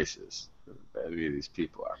what the race is that any of these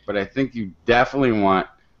people are, but I think you definitely want.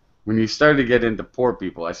 When you start to get into poor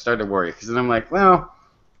people, I start to worry because then I'm like, well,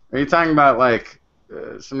 are you talking about like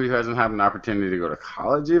somebody who hasn't had an opportunity to go to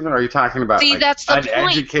college even? Or are you talking about See, like that's the point.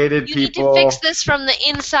 uneducated You people? need to fix this from the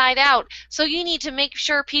inside out. So you need to make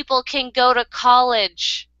sure people can go to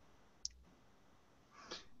college.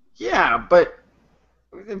 Yeah, but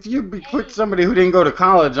if you put somebody who didn't go to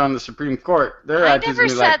college on the Supreme Court, their I attitude's never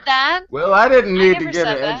gonna be like, said that. well, I didn't I need to never get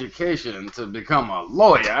said an that. education to become a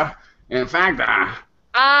lawyer. In fact,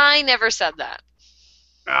 I never said that.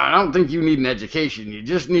 I don't think you need an education. You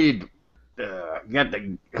just need get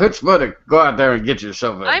the chutzpah to go out there and get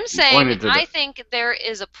yourself I'm saying appointed to I think there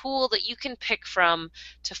is a pool that you can pick from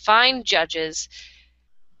to find judges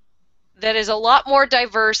that is a lot more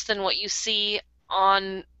diverse than what you see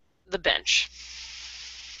on the bench.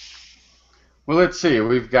 Well, let's see.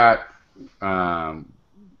 We've got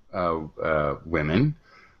women.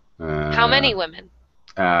 How many women?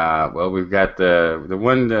 Well, we've got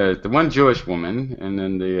the one Jewish woman, and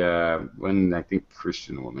then the one I think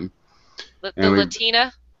Christian woman. The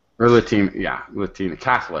Latina? Or Latina, yeah, Latina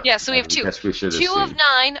Catholic. Yeah, so we have two. Yes, we should have Two seen. of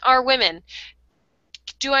 9 are women.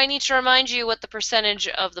 Do I need to remind you what the percentage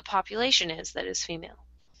of the population is that is female?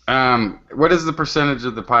 What is the percentage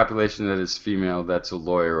of the population that is female that's a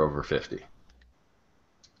lawyer over 50?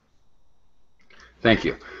 Thank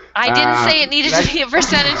you. I didn't say it needed to be a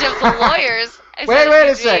percentage of the lawyers. Wait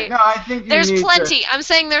a sec. No, I think there's plenty. I'm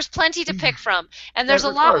saying there's plenty to pick from, and there's a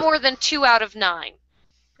lot more than 2 out of 9.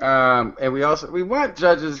 And we want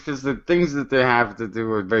judges because the things that they have to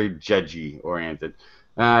do are very judgy oriented.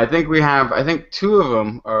 I think 2 of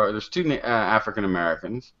them are. There's 2 African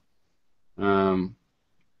Americans.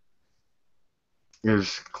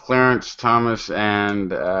 There's Clarence Thomas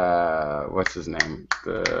and what's his name?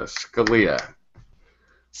 Scalia.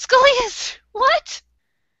 Scalia's what?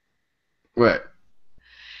 What?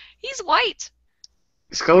 He's white.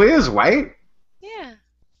 Scalia's white? Yeah.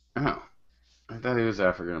 Oh, I thought he was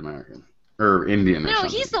African American or Indian. No,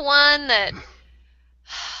 he's the one that.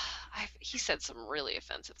 He said some really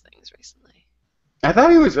offensive things recently. I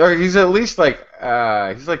thought he was, or he's at least like,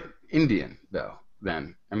 he's like Indian though.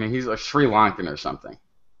 Then I mean, he's like Sri Lankan or something,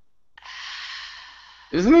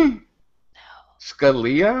 isn't he? No.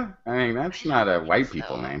 Scalia? I mean, that's not a white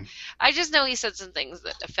people name. I just know he said some things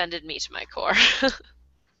that offended me to my core.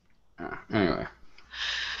 Anyway.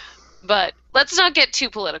 But let's not get too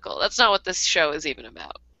political. That's not what this show is even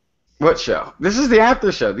about. What show? This is the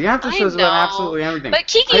after show. The after show is about absolutely everything. But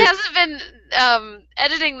Kiki hasn't been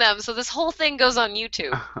editing them, so this whole thing goes on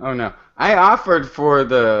YouTube. Oh no! I offered for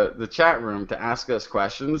the chat room to ask us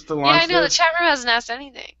questions to launch. Yeah, I know this. the chat room hasn't asked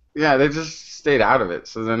anything. Yeah, they just stayed out of it.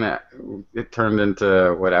 So then it turned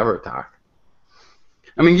into whatever talk.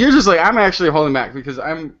 I mean, you're just like, I'm actually holding back because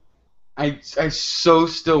I so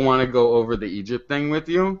still want to go over the Egypt thing with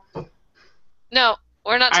you. No,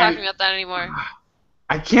 we're not talking about that anymore.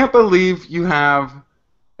 I can't believe you have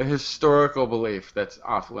a historical belief that's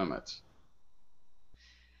off limits.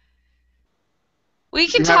 We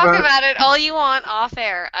can talk about it all you want off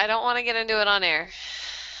air. I don't want to get into it on air.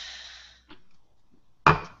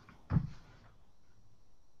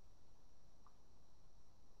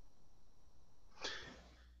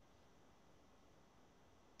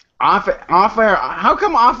 Off air? How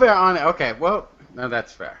come off air on it? Okay, well, no,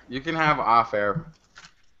 that's fair. You can have off air.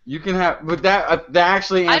 You can have, but that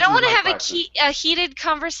actually answers I don't want to my have question. a heated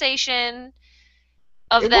conversation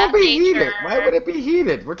of it that won't be nature. Heated. Why would it be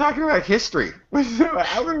heated? We're talking about history.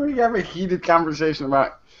 How would we have a heated conversation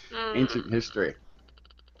about ancient history?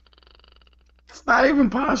 It's not even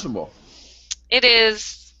possible. It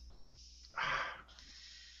is.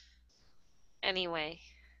 Anyway.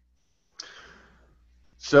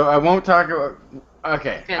 So I won't talk about...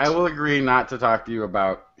 Okay, Good. I will agree not to talk to you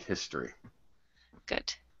about history.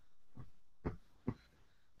 Good.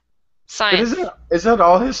 Science. But is that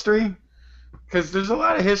all history? Because there's a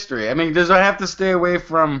lot of history. I mean, does I have to stay away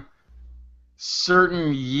from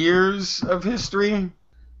certain years of history?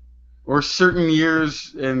 Or certain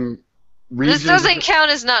years in regions? This doesn't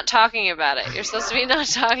count as not talking about it. You're supposed to be not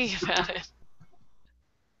talking about it.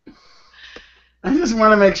 I just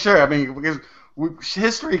want to make sure. I mean, because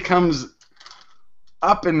history comes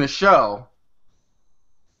up in the show.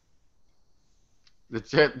 The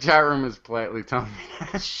chat room is politely telling me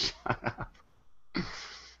to shut up.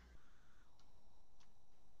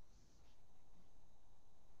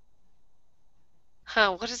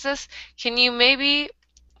 Huh, what is this? Can you maybe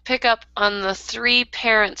pick up on the 3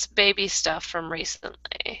 parents baby stuff from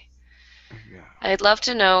recently? Yeah. I'd love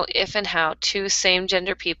to know if and how 2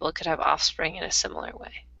 same-gender people could have offspring in a similar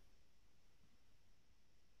way.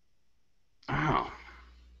 Oh.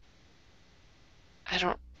 I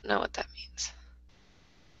don't know what that means.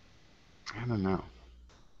 I don't know.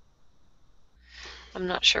 I'm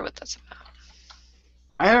not sure what that's about.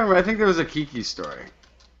 I don't. I think there was a Kiki story,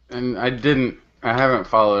 and I didn't. I haven't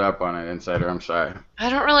followed up on it, Insider. I'm sorry. I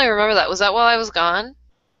don't really remember that. Was that while I was gone?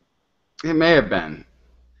 It may have been.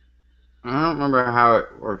 I don't remember how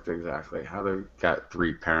it worked exactly. How they got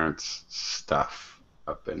 3 parents stuff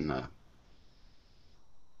up in a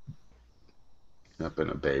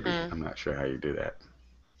baby. Mm. I'm not sure how you do that.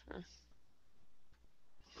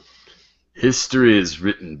 History is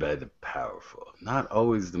written by the powerful, not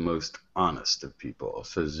always the most honest of people,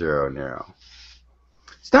 says Zero Nero.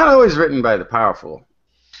 It's not always written by the powerful.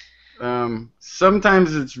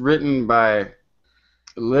 Sometimes it's written by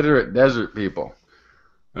illiterate desert people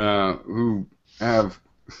who have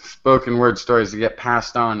spoken word stories that get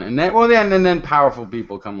passed on, and then powerful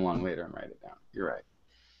people come along later and write it down. You're right.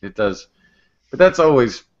 It does, but that's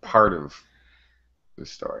always part of the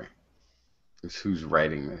story. Is who's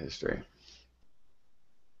writing the history.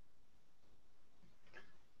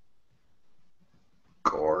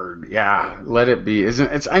 Gord, yeah, let it be.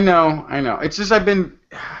 Isn't it's? I know. It's just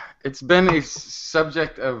it's been a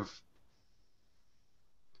subject of.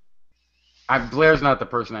 Blair's not the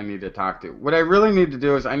person I need to talk to. What I really need to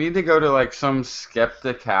do is I need to go to like some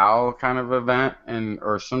skeptical kind of event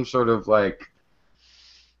or some sort of like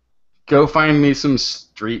go find me some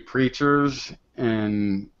street preachers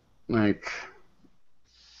and like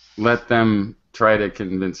let them try to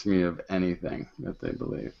convince me of anything that they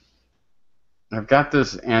believe. I've got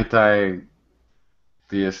this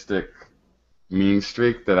anti-theistic mean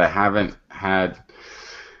streak that I haven't had.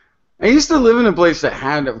 I used to live in a place that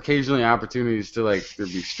had occasionally opportunities to like there'd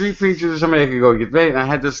be street preachers or somebody I could go get bait, and I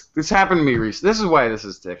had this happened to me recently. This is why this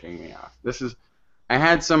is ticking me off. I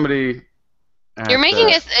had somebody You're making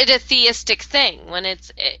it a theistic thing when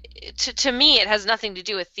to me it has nothing to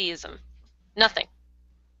do with theism. Nothing.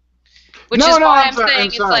 Which is why I'm saying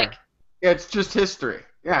it's like it's just history.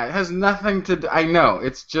 Yeah, it has nothing to do. I know.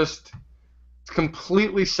 It's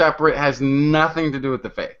completely separate. It has nothing to do with the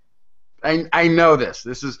faith. I know this.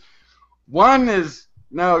 One is,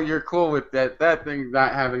 no, you're cool with that thing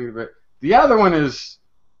not having, but the other one is,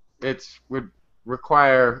 would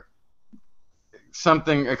require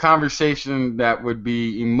a conversation that would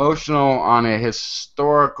be emotional on a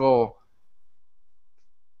historical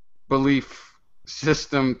belief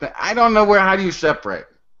system. I don't know how do you separate?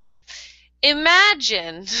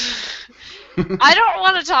 Imagine, I don't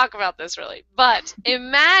want to talk about this really, but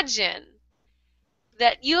imagine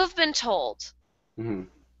that you have been told,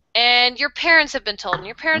 and your parents have been told, and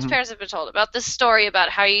your parents' parents have been told about this story about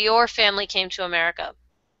how your family came to America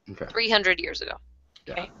 300 years ago.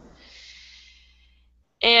 Okay. Yeah.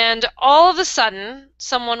 And all of a sudden,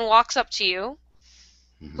 someone walks up to you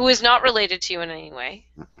who is not related to you in any way,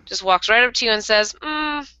 just walks right up to you and says,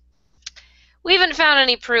 we haven't found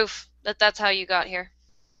any proof that that's how you got here.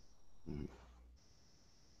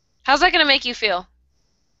 How's that going to make you feel?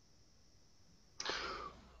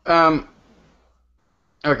 Okay.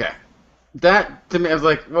 That, to me, I was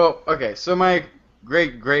like, well, okay, so my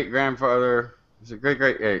great-great-grandfather,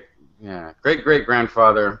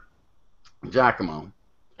 great-great-grandfather, Giacomo,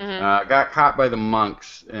 got caught by the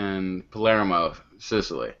monks in Palermo,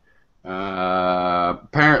 Sicily.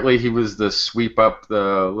 Apparently he was the sweep up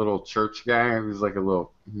the little church guy. He was like a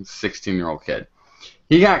little 16-year-old kid.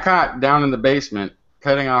 He got caught down in the basement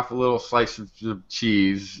cutting off a little slice of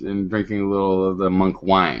cheese and drinking a little of the monk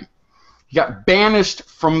wine. He got banished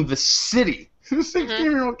from the city. He was a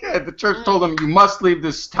 16-year-old kid. The church told him, you must leave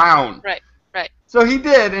this town. Right. So he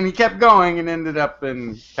did, and he kept going and ended up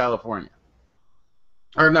in California.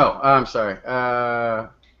 Or no, I'm sorry. I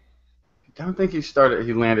don't think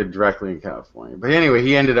he landed directly in California. But anyway,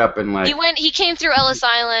 he ended up in like... He came through Ellis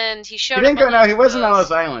Island. He showed up... He wasn't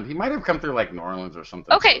Ellis Island. He might have come through like New Orleans or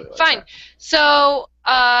something. Okay, fine. So,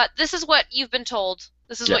 this is what you've been told.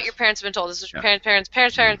 This is what your parents have been told. This is what your parents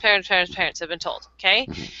have been told, okay?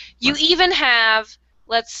 You even have,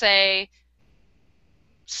 let's say,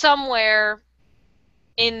 somewhere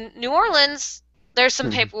in New Orleans, there's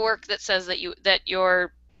some paperwork that says that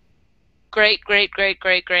your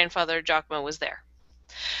great-great-great-great-grandfather Giacomo was there.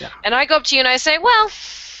 Yeah. And I go up to you and I say, well,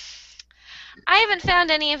 I haven't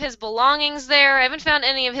found any of his belongings there. I haven't found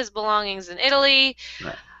any of his belongings in Italy.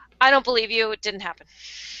 Right. I don't believe you. It didn't happen.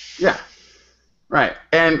 Yeah. Right.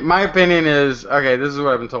 And my opinion is, okay, this is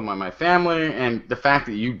what I've been told by my family, and the fact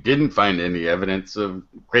that you didn't find any evidence of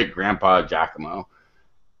great-grandpa Giacomo,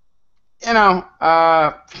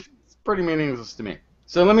 it's pretty meaningless to me.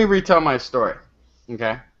 So let me retell my story,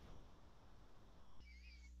 okay?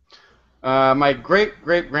 My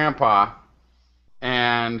great-great-grandpa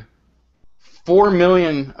and 4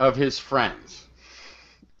 million of his friends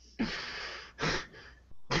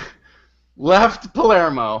left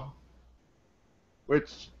Palermo,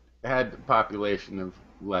 which had a population of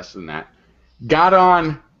less than that, got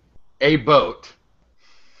on a boat,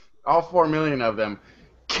 all 4 million of them,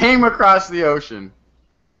 came across the ocean,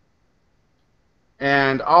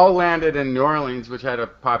 and all landed in New Orleans, which had a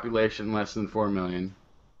population less than 4 million,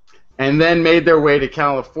 and then made their way to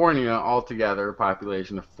California altogether, a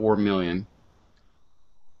population of 4 million.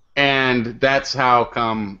 And that's how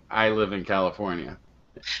come I live in California.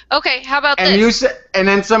 Okay, how about And this? and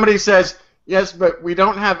then somebody says, yes, but we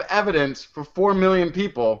don't have evidence for 4 million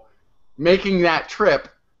people making that trip,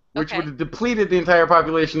 which would have depleted the entire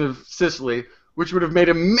population of Sicily, which would have made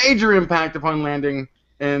a major impact upon landing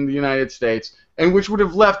in the United States, and which would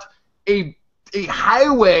have left a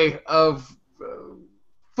highway of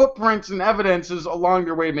footprints and evidences along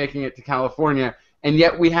their way making it to California, and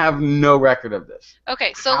yet we have no record of this.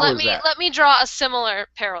 Okay, so How let is me that? let me draw a similar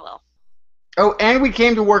parallel. Oh, and we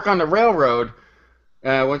came to work on the railroad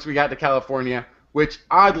once we got to California, which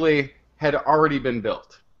oddly had already been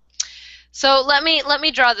built. So let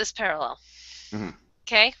me draw this parallel. Mm-hmm.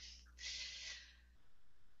 Okay?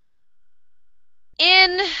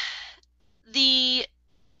 In the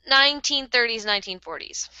 1930s,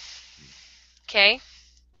 1940s. Okay?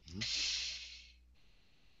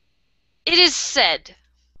 It is said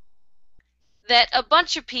that a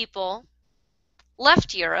bunch of people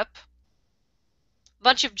left Europe, a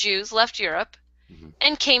bunch of Jews left Europe,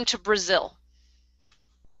 and came to Brazil.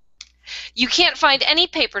 You can't find any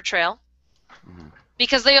paper trail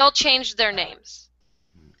because they all changed their names.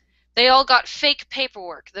 They all got fake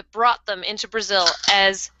paperwork that brought them into Brazil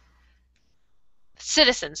as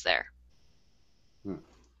citizens there.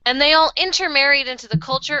 And they all intermarried into the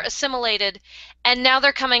culture, assimilated, and now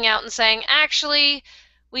they're coming out and saying, actually,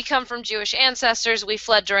 we come from Jewish ancestors, we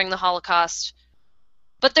fled during the Holocaust.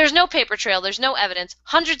 But there's no paper trail, there's no evidence.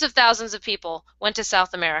 Hundreds of thousands of people went to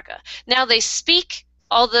South America. Now they speak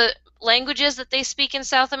all the languages that they speak in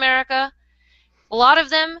South America. A lot of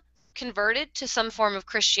them converted to some form of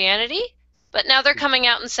Christianity, but now they're coming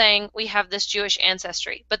out and saying we have this Jewish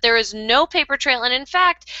ancestry. But there is no paper trail, and in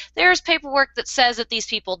fact, there is paperwork that says that these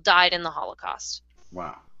people died in the Holocaust.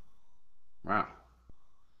 Wow. Wow.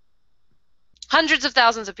 Hundreds of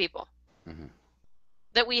thousands of people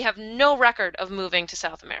that we have no record of moving to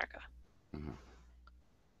South America.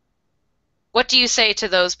 What do you say to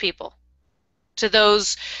those people? To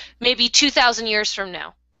those maybe 2,000 years from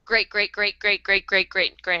now? Great, great, great, great, great, great,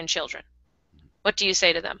 great grandchildren. What do you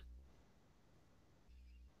say to them?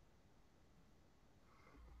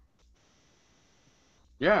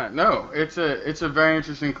 Yeah, no, it's a very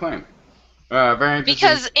interesting claim. Very interesting.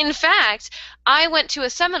 Because, in fact, I went to a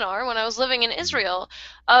seminar when I was living in Israel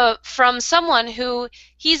from someone who,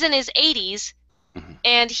 he's in his 80s,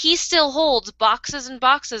 and he still holds boxes and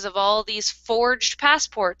boxes of all these forged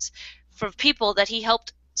passports for people that he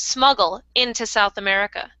helped smuggle into South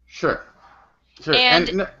America. Sure. Sure.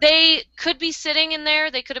 And they could be sitting in there,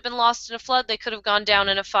 they could have been lost in a flood, they could have gone down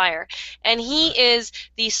in a fire. And he is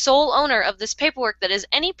the sole owner of this paperwork that is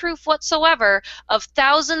any proof whatsoever of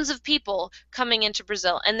thousands of people coming into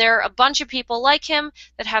Brazil. And there are a bunch of people like him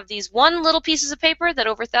that have these one little pieces of paper that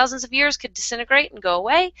over thousands of years could disintegrate and go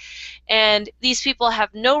away. And these people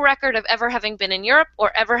have no record of ever having been in Europe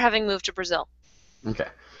or ever having moved to Brazil. Okay.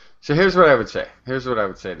 So here's what I would say. Here's what I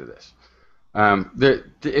would say to this.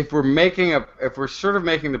 If we're sort of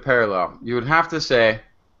making the parallel, you would have to say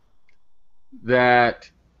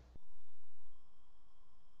that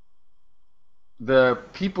the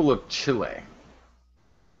people of Chile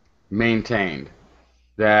maintained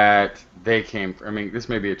that they came from, I mean, this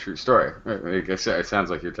may be a true story. I guess it sounds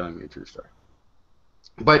like you're telling me a true story.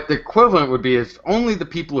 But the equivalent would be if only the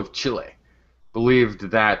people of Chile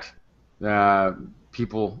believed that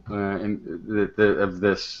people of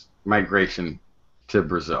this migration to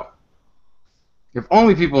Brazil. If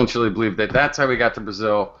only people in Chile believed that that's how we got to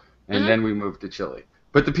Brazil, and then we moved to Chile.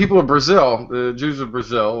 But the people of Brazil, the Jews of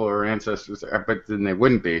Brazil, or ancestors, but then they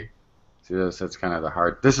wouldn't be. See, that's kind of the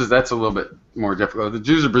hard. That's a little bit more difficult. The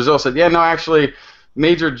Jews of Brazil said, yeah, no, actually,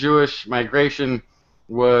 major Jewish migration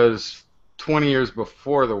was 20 years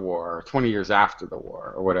before the war, or 20 years after the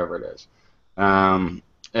war, or whatever it is.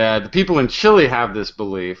 The people in Chile have this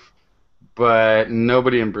belief, but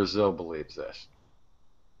nobody in Brazil believes this.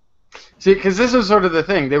 See, because this is sort of the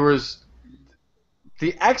thing. There was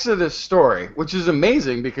the Exodus story, which is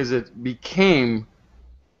amazing because it became,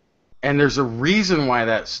 and there's a reason why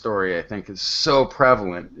that story, I think, is so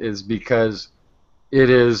prevalent, is because it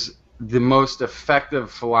is the most effective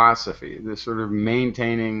philosophy, the sort of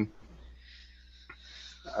maintaining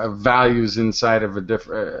values inside of a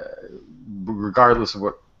different, regardless of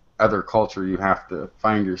what other culture you have to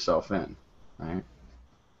find yourself in, right?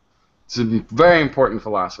 It's a very important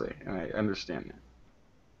philosophy, and I understand that.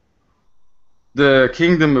 The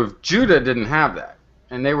kingdom of Judah didn't have that,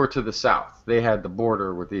 and they were to the south. They had the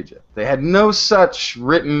border with Egypt. They had no such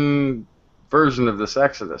written version of this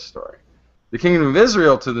Exodus story. The kingdom of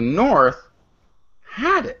Israel to the north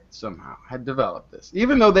had it somehow, had developed this,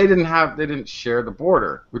 even though they didn't share the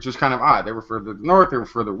border, which was kind of odd. They were further north, they were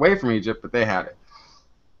further away from Egypt, but they had it.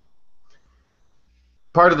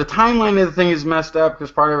 Part of the timeline of the thing is messed up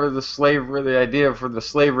because part of the idea for the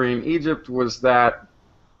slavery in Egypt was that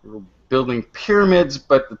they were building pyramids,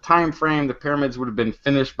 but the time frame, the pyramids would have been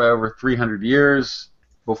finished by over 300 years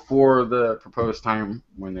before the proposed time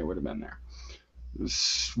when they would have been there.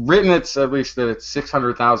 It's written at least that it's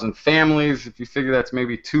 600,000 families. If you figure that's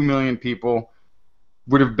maybe 2 million people,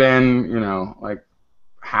 would have been, like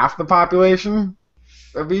half the population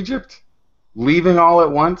of Egypt leaving all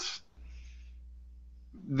at once.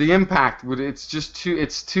 The impact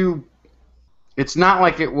it's not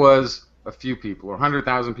like it was a few people or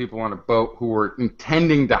 100,000 people on a boat who were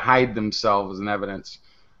intending to hide themselves in evidence.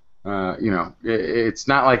 It's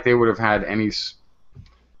not like they would have had any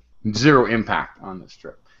zero impact on this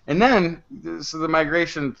trip. And then, so the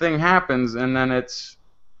migration thing happens, and then it's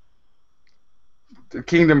the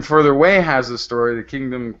kingdom further away has the story. The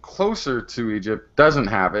kingdom closer to Egypt doesn't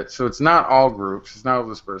have it, so it's not all groups. It's not all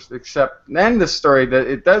dispersed, except then the story that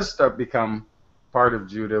it does become part of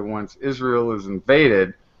Judah once Israel is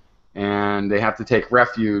invaded, and they have to take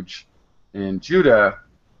refuge in Judah.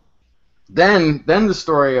 Then the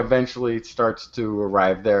story eventually starts to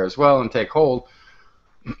arrive there as well and take hold.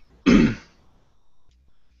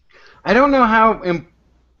 I don't know how,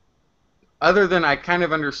 other than I kind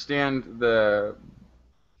of understand the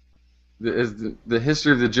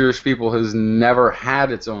history of the Jewish people has never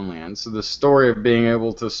had its own land, so the story of being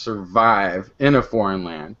able to survive in a foreign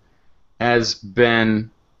land has been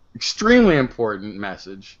extremely important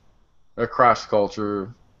message across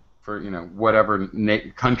culture for whatever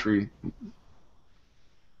country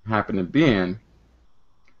happen to be in.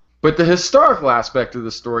 But the historical aspect of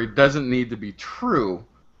the story doesn't need to be true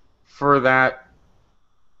for that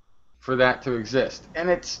to exist.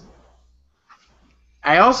 And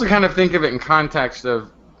I also kind of think of it in context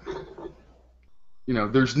of,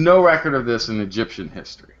 there's no record of this in Egyptian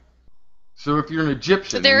history. So if you're an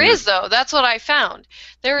Egyptian... There is, though. That's what I found.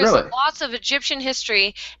 There is Really? Lots of Egyptian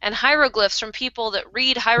history and hieroglyphs from people that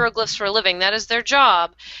read hieroglyphs for a living. That is their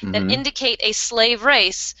job, that indicate a slave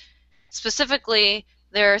race. Specifically,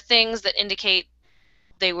 there are things that indicate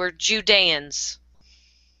they were Judeans.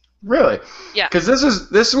 Really? Yeah. Because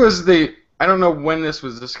this was the... I don't know when this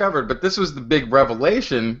was discovered, but this was the big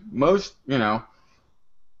revelation. Most,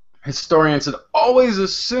 historians had always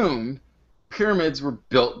assumed pyramids were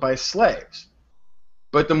built by slaves.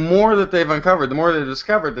 But the more that they've uncovered, the more they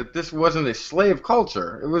discovered that this wasn't a slave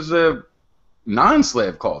culture. It was a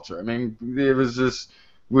non-slave culture. I mean, it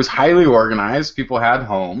was highly organized. People had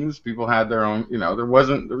homes. People had their own, there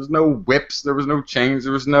was no whips. There was no chains.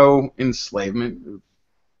 There was no enslavement.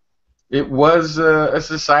 It was a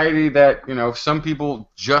society that, some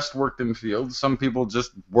people just worked in fields. Some people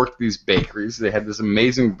just worked these bakeries. They had this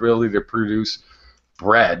amazing ability to produce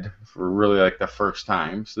bread for really like the first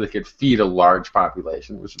time, so they could feed a large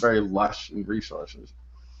population. It was very lush in resources.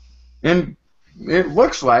 And it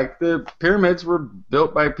looks like the pyramids were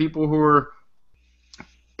built by people who were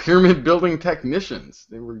pyramid building technicians.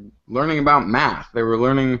 They were learning about math. They were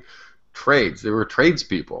learning trades. They were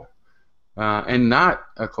tradespeople. And not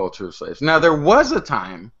a culture of slaves. Now, there was a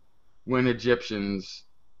time when Egyptians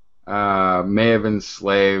may have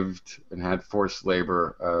enslaved and had forced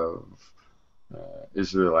labor of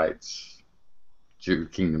Israelites,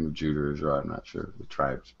 Kingdom of Judah or Israel, I'm not sure the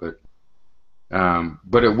tribes, but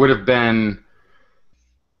it would have been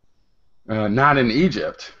not in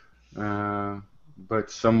Egypt, but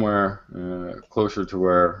somewhere closer to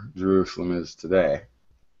where Jerusalem is today.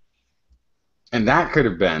 And that could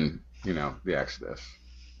have been, the Exodus.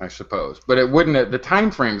 I suppose. But it wouldn't. The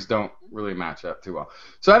time frames don't really match up too well.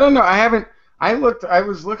 So I don't know. I haven't. I looked. I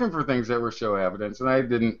was looking for things that were show evidence, and I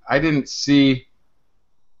didn't. I didn't see.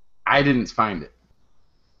 I didn't find it.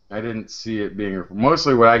 I didn't see it being.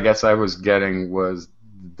 Mostly, what I guess I was getting was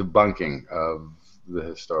debunking of the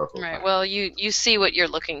historical Right. fact. Well, you see what you're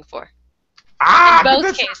looking for. Ah, In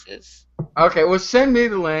both cases. Okay. Well, send me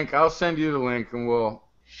the link. I'll send you the link, and we'll.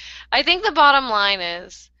 I think the bottom line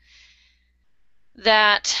is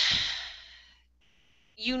that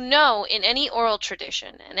in any oral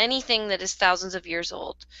tradition and anything that is thousands of years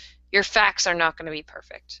old, your facts are not going to be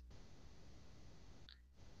perfect.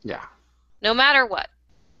 Yeah. No matter what.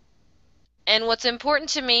 And what's important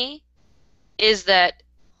to me is that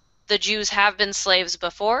the Jews have been slaves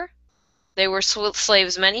before. They were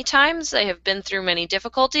slaves many times. They have been through many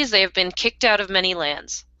difficulties. They have been kicked out of many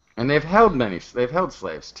lands. And they've held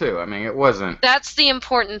slaves too. I mean, it wasn't. That's the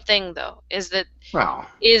important thing, though, is that Well.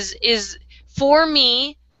 is for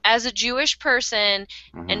me as a Jewish person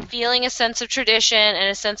and Mhm. feeling a sense of tradition and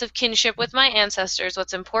a sense of kinship with my ancestors,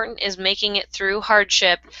 what's important is making it through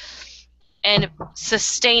hardship and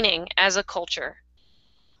sustaining as a culture.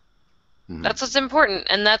 Mhm. That's what's important,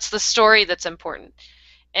 and that's the story that's important.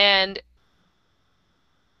 And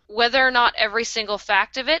whether or not every single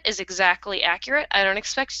fact of it is exactly accurate, I don't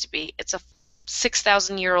expect it to be. It's a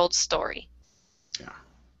 6,000-year-old story. Yeah.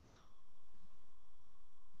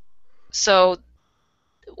 So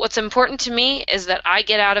what's important to me is that I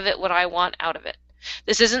get out of it what I want out of it.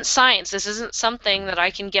 This isn't science. This isn't something that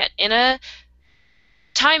I can get in a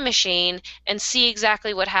time machine and see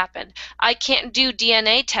exactly what happened. I can't do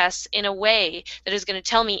DNA tests in a way that is going to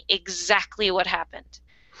tell me exactly what happened.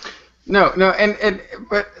 No,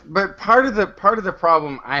 but part of the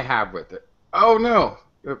problem I have with it. Oh no!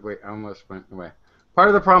 Wait, I almost went away. Part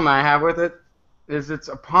of the problem I have with it is it's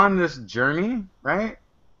upon this journey, right,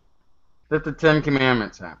 that the Ten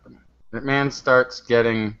Commandments happen. That man starts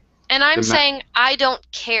getting. And I'm saying I don't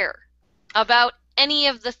care about any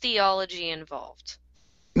of the theology involved.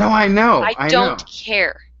 No, I know. I don't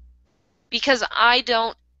care because I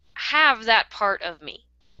don't have that part of me.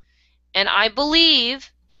 And I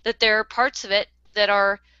believe that there are parts of it that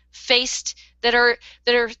are that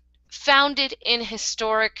are founded in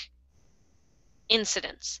historic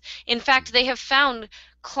incidents. In fact, they have found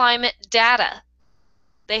climate data.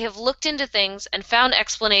 They have looked into things and found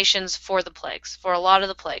explanations for the plagues, for a lot of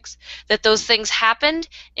the plagues, that those things happened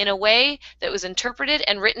in a way that was interpreted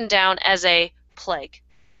and written down as a plague.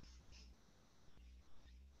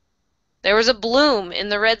 There was a bloom in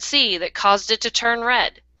the Red Sea that caused it to turn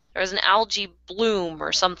red. There was an algae bloom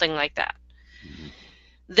or something like that. Mm-hmm.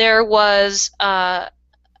 There was a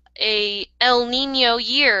El Nino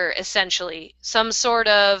year, essentially, some sort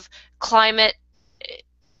of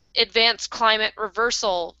advanced climate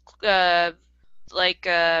reversal,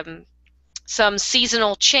 some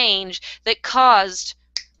seasonal change that caused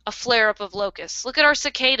a flare-up of locusts. Look at our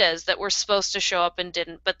cicadas that were supposed to show up and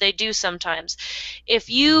didn't, but they do sometimes. If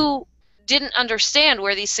you didn't understand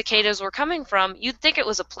where these cicadas were coming from, you'd think it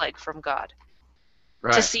was a plague from God.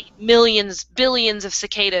 Right. To see millions, billions of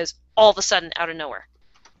cicadas all of a sudden out of nowhere.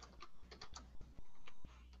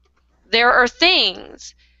 There are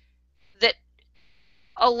things that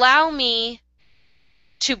allow me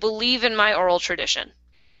to believe in my oral tradition.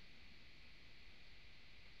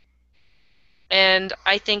 And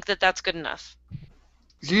I think that that's good enough.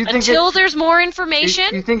 Until there's more information.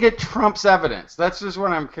 You think it trumps evidence? That's just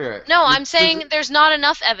what I'm curious. No, I'm saying there's not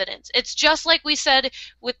enough evidence. It's just like we said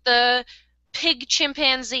with the pig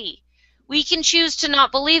chimpanzee. We can choose to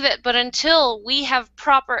not believe it, but until we have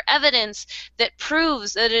proper evidence that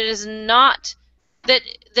proves that it is not that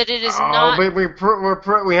it is not. We have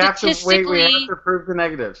to wait. We have to prove the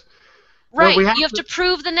negatives. Right, you have to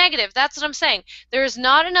prove the negative. That's what I'm saying. There is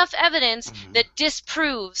not enough evidence that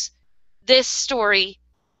disproves this story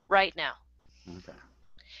right now. Okay.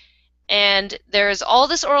 And there is all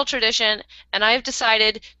this oral tradition, and I've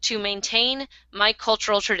decided to maintain my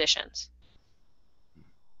cultural traditions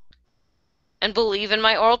and believe in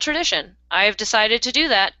my oral tradition. I have decided to do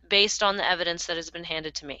that based on the evidence that has been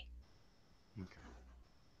handed to me. Okay.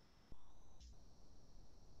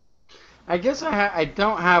 I guess I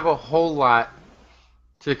don't have a whole lot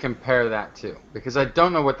to compare that to because I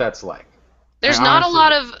don't know what that's like. There's not a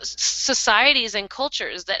lot of societies and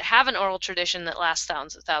cultures that have an oral tradition that lasts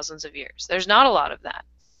thousands of years. There's not a lot of that.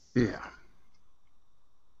 Yeah.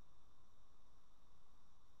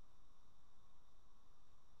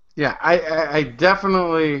 Yeah, I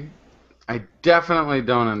definitely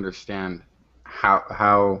don't understand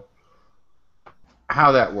how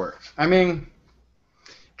that works. I mean,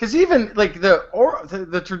 because even like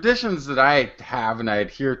the traditions that I have and I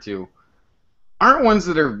adhere to aren't ones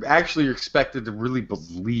that are actually expected to really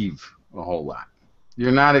believe a whole lot.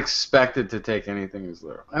 You're not expected to take anything as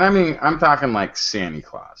literal. And I mean, I'm talking like Santa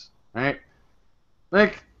Claus, right?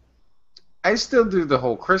 Like, I still do the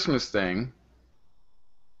whole Christmas thing,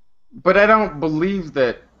 but I don't believe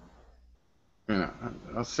that, you know,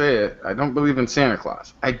 I'll say it, I don't believe in Santa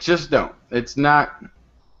Claus. I just don't. It's not,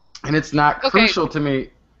 and it's not Okay. crucial to me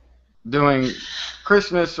doing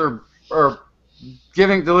Christmas or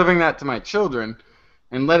delivering that to my children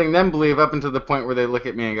and letting them believe up until the point where they look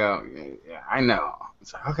at me and go, yeah, I know.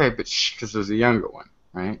 It's like, okay, but shh, because there's a younger one,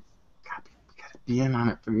 right? Gotta be in on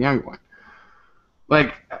it for the younger one.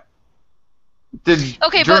 Like, did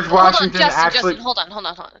Okay, George but Washington hold on, actually? Justin,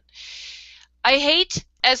 hold on. I hate,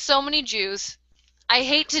 as so many Jews, I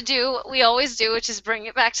hate to do what we always do, which is bring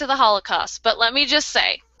it back to the Holocaust. But let me just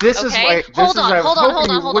say, This is okay? why. This is. I was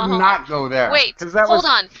hoping you Hold would on. not go there. Wait, Because that hold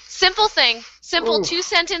was. on. Simple thing, simple Oof.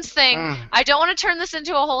 two-sentence thing. Mm, I don't want to turn this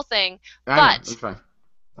into a whole thing, I know. but That's fine.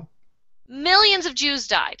 millions of Jews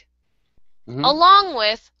died, Mm-hmm. along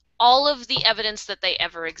with all of the evidence that they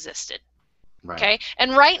ever existed. Right. Okay?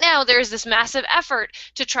 And right now there's this massive effort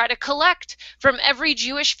to try to collect from every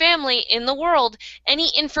Jewish family in the world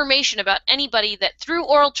any information about anybody that through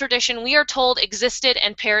oral tradition we are told existed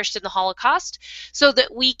and perished in the Holocaust so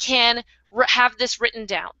that we can have this written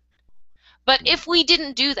down. But if we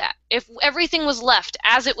didn't do that, if everything was left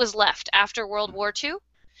as it was left after World War II,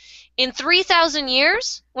 in 3,000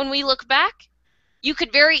 years, when we look back, you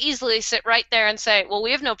could very easily sit right there and say, well,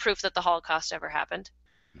 we have no proof that the Holocaust ever happened.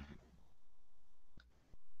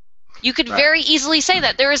 You could very easily say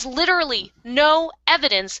that. There is literally no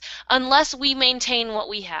evidence unless we maintain what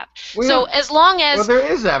we have. As long as... Well,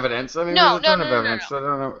 there is evidence. I mean, there's a ton of evidence. So I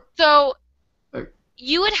don't know. So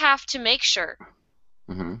you would have to make sure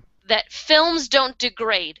that films don't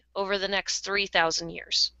degrade over the next 3,000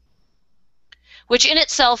 years, which in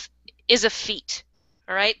itself is a feat.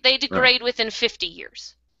 All right? They degrade within 50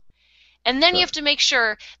 years. And then you have to make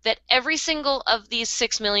sure that every single of these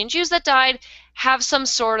 6 million Jews that died have some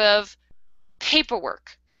sort of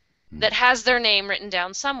paperwork that has their name written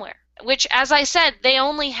down somewhere. Which, as I said, they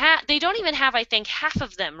don't even have, I think, half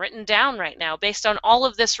of them written down right now based on all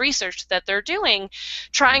of this research that they're doing,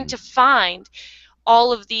 trying to find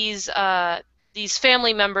all of these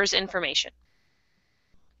family members' information.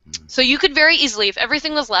 So you could very easily, if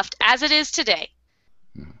everything was left as it is today,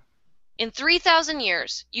 in 3,000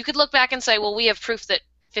 years, you could look back and say, well, we have proof that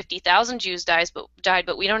 50,000 Jews died,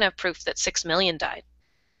 but we don't have proof that 6 million died.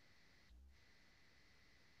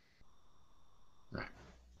 Right.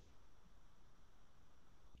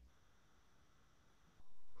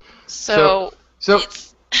 So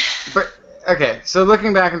okay, so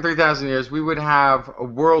looking back in 3,000 years, we would have a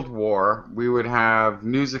world war, we would have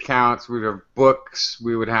news accounts, we would have books,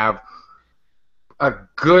 we would have a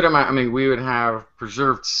good amount, I mean, we would have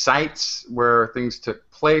preserved sites where things took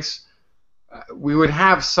place. We would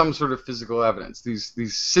have some sort of physical evidence.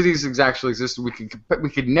 These cities actually existed. We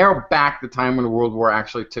could narrow back the time when the World War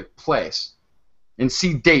actually took place and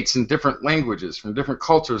see dates in different languages from different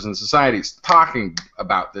cultures and societies talking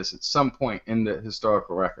about this at some point in the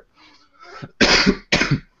historical record.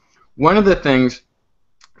 One of the things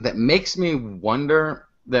that makes me wonder,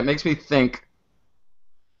 that makes me think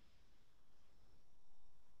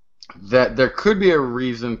that there could be a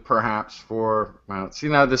reason perhaps for, well, see,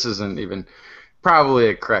 now this isn't even probably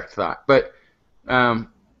a correct thought, but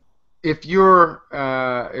if you're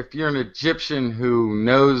an Egyptian who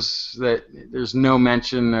knows that there's no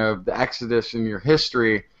mention of the Exodus in your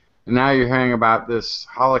history, and now you're hearing about this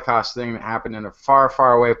Holocaust thing that happened in a far,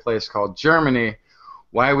 far away place called Germany,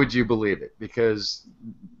 why would you believe it? Because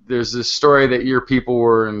there's this story that your people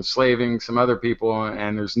were enslaving some other people,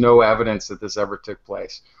 and there's no evidence that this ever took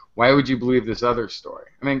place. Why would you believe this other story?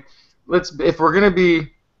 I mean, if we're gonna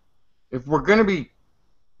be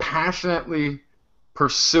passionately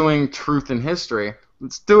pursuing truth in history,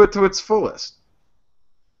 let's do it to its fullest.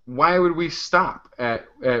 Why would we stop at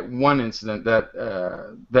one incident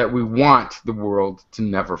that we want the world to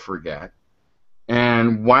never forget?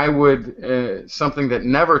 And why would something that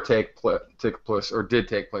never took place or did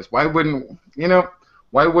take place? Why wouldn't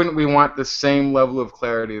we want the same level of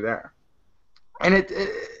clarity there? And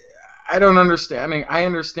I don't understand. I mean,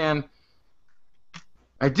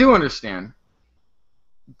 I do understand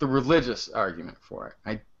the religious argument for it.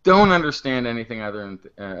 I don't understand anything other than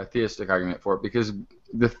a theistic argument for it, because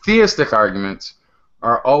the theistic arguments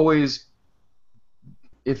are always,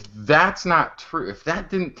 if that's not true, if that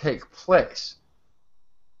didn't take place,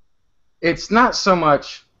 it's not so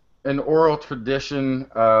much an oral tradition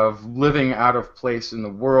of living out of place in the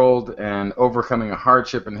world and overcoming a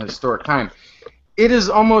hardship in historic time. It is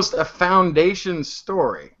almost a foundation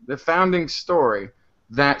story, the founding story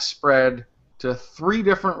that spread to 3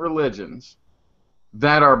 different religions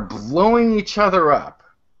that are blowing each other up,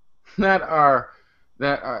 that are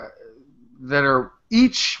that are that are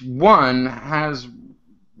each one has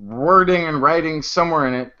wording and writing somewhere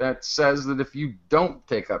in it that says that if you don't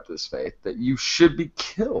take up this faith, that you should be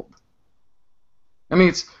killed. I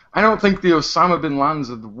mean, I don't think the Osama bin Ladens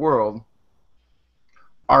of the world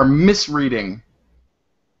are misreading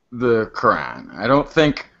the Quran. I don't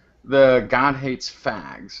think the God hates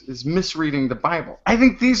fags is misreading the Bible. I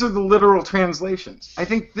think these are the literal translations. I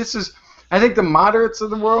think the moderates of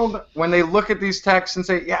the world, when they look at these texts and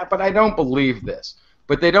say, yeah, but I don't believe this,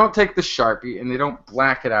 but they don't take the Sharpie and they don't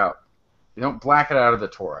black it out. You don't black it out of the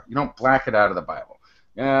Torah. You don't black it out of the Bible.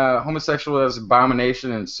 Homosexual is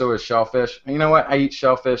abomination and so is shellfish. And you know what? I eat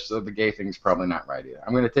shellfish, so the gay thing's probably not right either.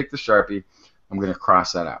 I'm going to take the Sharpie. I'm going to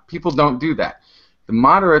cross that out. People don't do that. The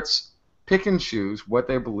moderates pick and choose what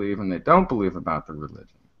they believe and they don't believe about the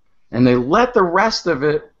religion. And they let the rest of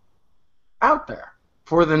it out there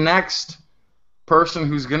for the next person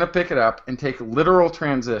who's going to pick it up and take literal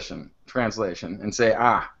translation and say,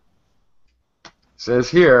 it says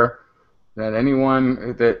here that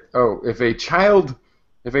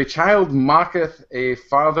if a child mocketh a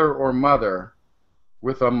father or mother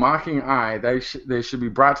with a mocking eye, they should be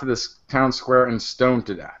brought to this town square and stoned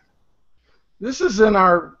to death. This is in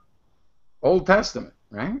our Old Testament,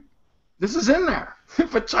 right? This is in there.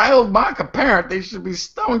 If a child mock a parent, they should be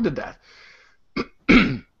stoned to death.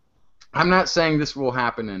 I'm not saying this will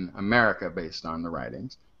happen in America based on the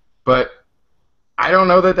writings, but I don't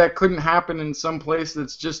know that couldn't happen in some place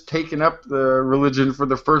that's just taken up the religion for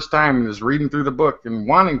the first time and is reading through the book and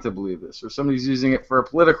wanting to believe this, or somebody's using it for a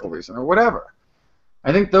political reason or whatever.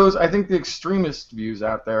 I think the extremist views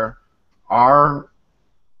out there are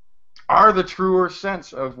the truer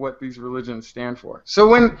sense of what these religions stand for. So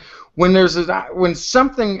when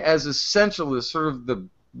something as essential as sort of the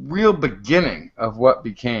real beginning of what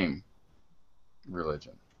became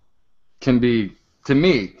religion can be, to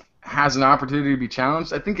me, has an opportunity to be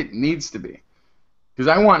challenged, I think it needs to be. Because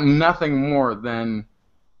I want nothing more than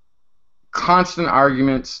constant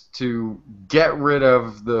arguments to get rid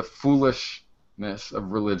of the foolishness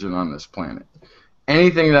of religion on this planet.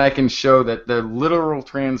 Anything that I can show that the literal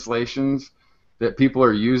translations that people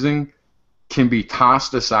are using can be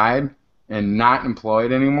tossed aside and not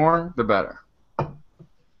employed anymore, the better.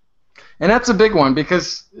 And that's a big one,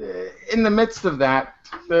 because in the midst of that,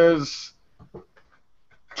 there's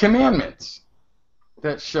commandments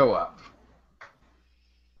that show up,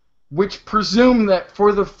 which presume that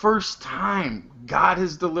for the first time, God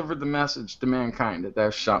has delivered the message to mankind that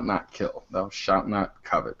thou shalt not kill, thou shalt not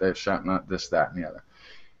covet, thou shalt not this, that, and the other.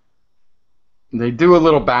 They do a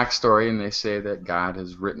little backstory, and they say that God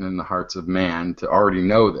has written in the hearts of man to already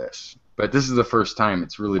know this, but this is the first time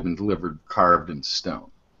it's really been delivered carved in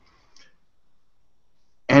stone.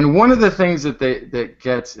 And one of the things that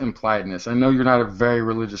gets implied in this, I know you're not a very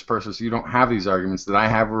religious person, so you don't have these arguments that I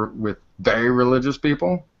have with very religious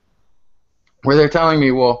people, where they're telling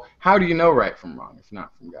me, well, how do you know right from wrong if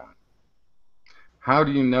not from God? How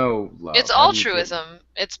do you know love? It's altruism.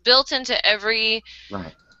 It's built into every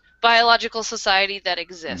biological society that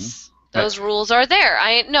exists. Mm-hmm. Those rules are there.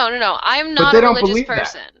 No. I'm not a religious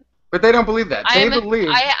person. But they don't believe that. I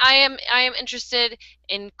am interested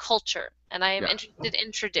in culture, and I am interested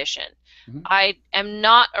in tradition. Mm-hmm. I am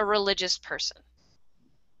not a religious person.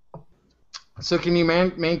 So can you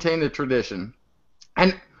maintain the tradition?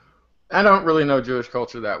 And I don't really know Jewish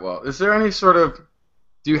culture that well. Is there any sort of,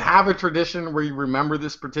 do you have a tradition where you remember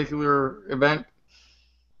this particular event?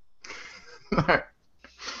 I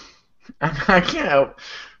can't help.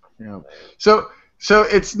 So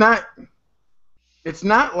it's not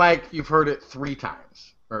like you've heard it 3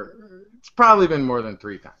 times, or it's probably been more than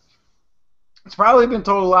 3 times. It's probably been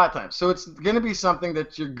told a lot of times. So it's going to be something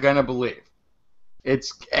that you're going to believe.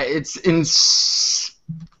 It's an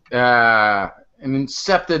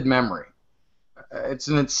incepted memory. It's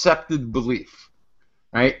an incepted belief,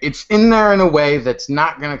 right? It's in there in a way that's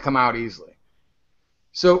not going to come out easily.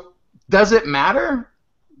 So does it matter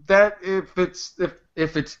that if it's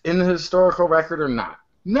in the historical record or not?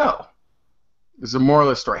 No. It's a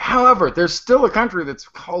moralist story. However, there's still a country that's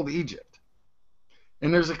called Egypt,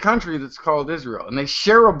 and there's a country that's called Israel, and they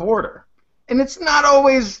share a border, and it's not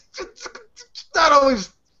always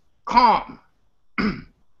calm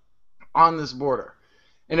on this border.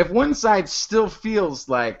 And if one side still feels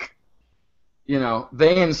like,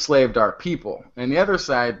 they enslaved our people, and the other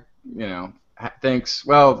side thinks,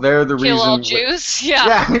 well, they're the Kill all reason. Jews? Yeah.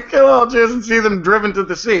 Yeah, kill all Jews and see them driven to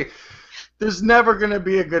the sea. There's never going to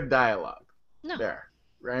be a good dialogue No, there,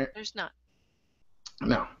 right? there's not.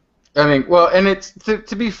 No. I mean, well, and it's,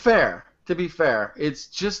 to be fair, it's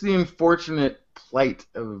just the unfortunate plight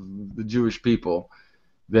of the Jewish people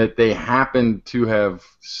that they happen to have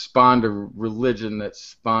spawned a religion that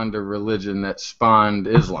spawned a religion that spawned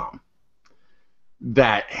Islam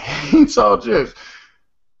that hates all Jews.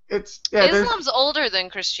 Islam's older than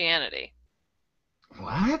Christianity.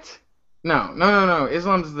 What? No.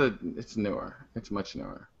 It's newer. It's much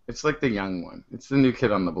newer. It's like the young one. It's the new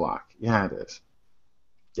kid on the block. Yeah, it is.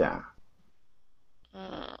 Yeah.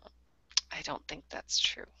 I don't think that's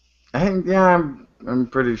true. I'm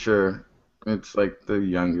pretty sure it's like the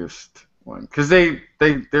youngest one. Because they're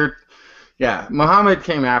Muhammad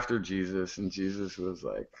came after Jesus, and Jesus was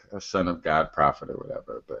like a son of God, prophet, or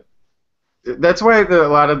whatever. But that's why a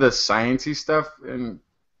lot of the sciencey stuff in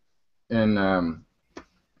the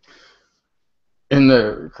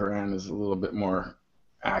Quran is a little bit more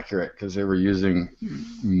accurate, because they were using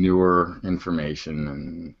newer information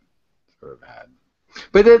and sort of had.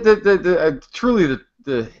 But truly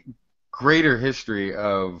the greater history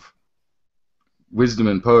of wisdom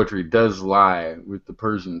and poetry does lie with the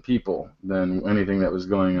Persian people than anything that was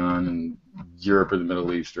going on in Europe or the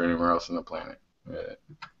Middle East or anywhere else on the planet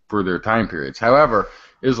for their time periods. However,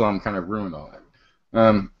 Islam kind of ruined all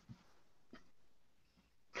that.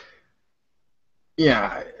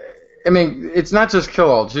 Yeah, I mean, it's not just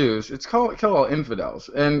kill all Jews, it's kill all infidels.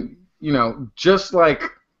 And, just like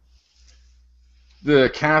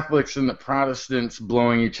the Catholics and the Protestants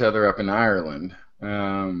blowing each other up in Ireland,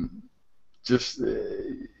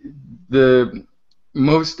 the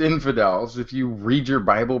most infidels, if you read your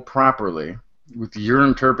Bible properly, with your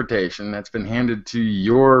interpretation that's been handed to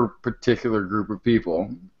your particular group of people,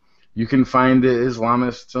 you can find the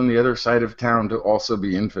Islamists on the other side of town to also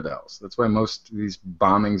be infidels. That's why most of these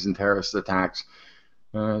bombings and terrorist attacks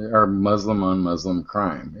are Muslim on Muslim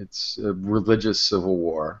crime. It's a religious civil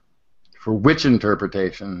war, for which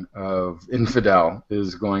interpretation of infidel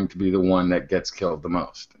is going to be the one that gets killed the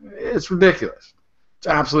most. It's ridiculous. It's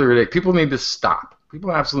absolutely ridiculous. People need to stop.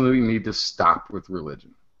 People absolutely need to stop with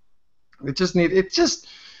religion. This is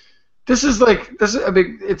a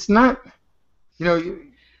big, it's not,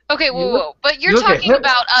 Okay, whoa. But you're talking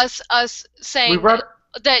about us saying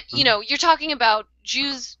that you're talking about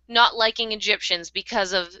Jews not liking Egyptians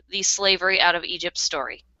because of the slavery out of Egypt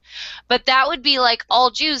story. But that would be like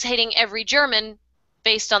all Jews hating every German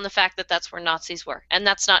based on the fact that that's where Nazis were. And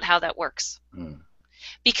that's not how that works.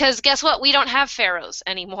 Because guess what? We don't have pharaohs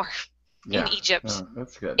anymore in Egypt.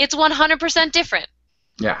 That's good. It's 100% different.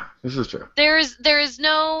 Yeah, this is true. There is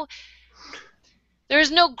no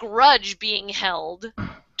grudge being held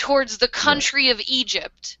towards the country of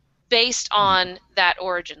Egypt based on that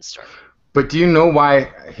origin story. But do you know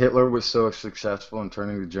why Hitler was so successful in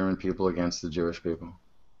turning the German people against the Jewish people?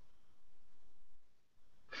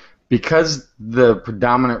 Because the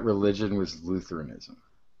predominant religion was Lutheranism.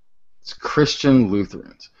 It's Christian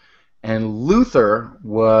Lutherans. And Luther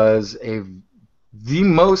was the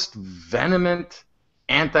most vehement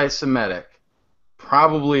anti-Semitic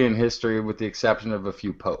probably in history, with the exception of a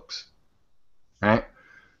few popes. Right?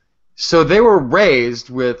 So they were raised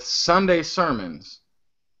with Sunday sermons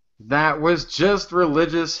that was just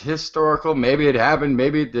religious, historical, maybe it happened,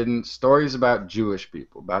 maybe it didn't, stories about Jewish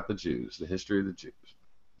people, about the Jews, the history of the Jews.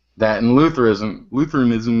 That in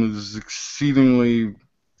Lutheranism is exceedingly,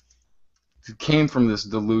 it came from this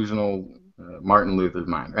delusional Martin Luther's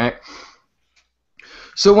mind, right?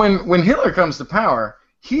 So when Hitler comes to power,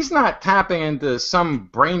 he's not tapping into some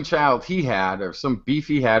brainchild he had or some beef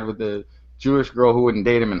he had with the Jewish girl who wouldn't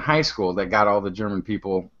date him in high school that got all the German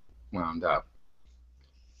people wound up.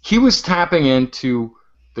 He was tapping into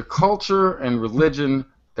the culture and religion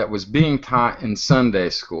that was being taught in Sunday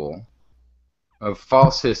school of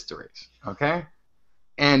false histories, okay?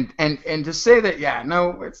 And to say that,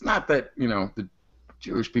 no, it's not that, the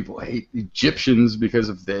Jewish people hate Egyptians because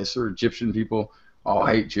of this, or Egyptian people all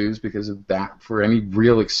hate Jews because of that, for any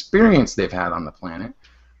real experience they've had on the planet.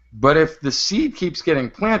 But if the seed keeps getting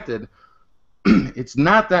planted, it's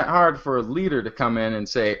not that hard for a leader to come in and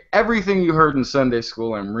say, everything you heard in Sunday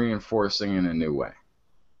school I'm reinforcing in a new way.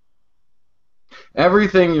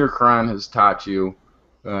 Everything your Quran has taught you,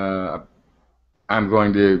 I'm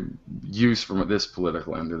going to use from this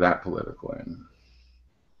political end or that political end.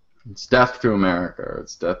 It's death to America, or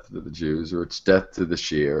it's death to the Jews, or it's death to the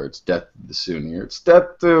Shia, or it's death to the Sunni, or it's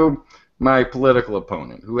death to my political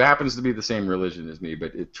opponent, who happens to be the same religion as me,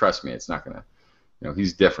 but trust me, it's not going to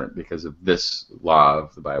he's different because of this law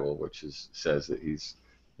of the Bible, which says that he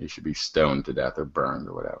should be stoned to death or burned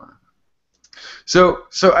or whatever. So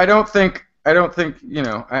I don't think I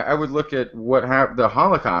would look at what happened, the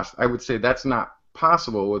Holocaust. I would say that's not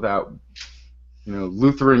possible without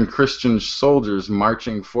Lutheran Christian soldiers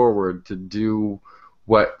marching forward to do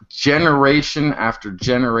what generation after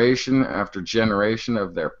generation after generation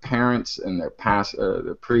of their parents and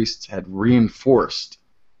the priests had reinforced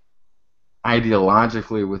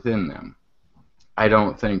ideologically within them. I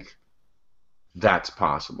don't think that's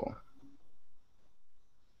possible.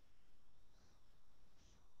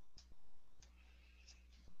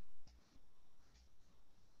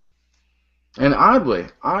 And oddly,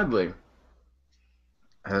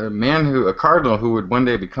 a cardinal who would one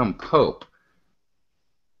day become pope,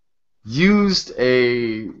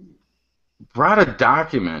 brought a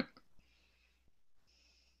document,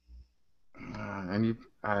 and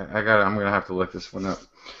I'm gonna have to look this one up,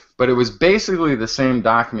 but it was basically the same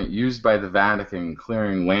document used by the Vatican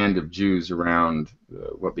clearing land of Jews around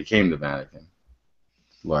what became the Vatican,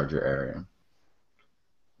 larger area,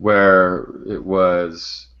 where it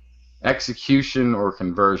was execution or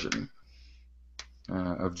conversion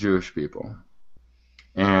of Jewish people.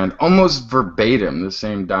 And almost verbatim, the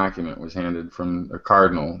same document was handed from a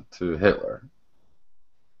cardinal to Hitler.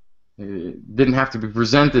 It didn't have to be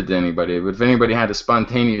presented to anybody, but if anybody had a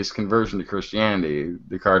spontaneous conversion to Christianity,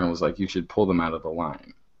 the cardinal was like, you should pull them out of the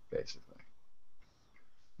line, basically.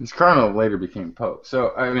 This cardinal later became pope.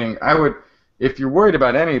 So, I mean, if you're worried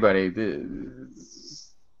about anybody,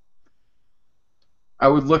 I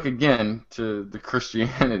would look again to the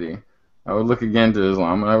Christianity. I would look again to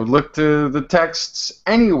Islam, and I would look to the texts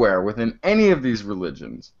anywhere within any of these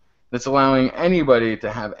religions that's allowing anybody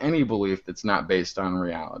to have any belief that's not based on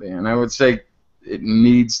reality. And I would say it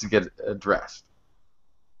needs to get addressed.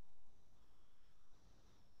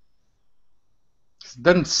 It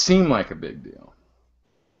doesn't seem like a big deal.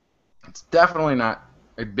 It's definitely not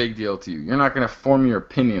a big deal to you. You're not going to form your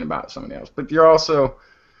opinion about somebody else, but you're also...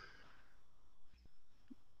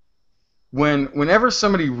 Whenever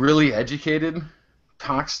somebody really educated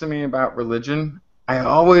talks to me about religion, I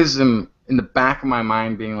always am in the back of my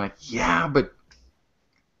mind being like, yeah, but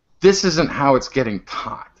this isn't how it's getting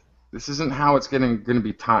taught. This isn't how it's going to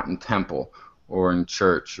be taught in temple or in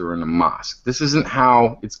church or in a mosque. This isn't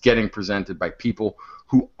how it's getting presented by people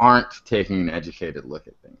who aren't taking an educated look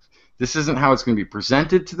at things. This isn't how it's going to be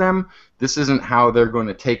presented to them. This isn't how they're going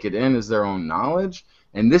to take it in as their own knowledge.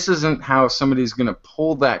 And this isn't how somebody's going to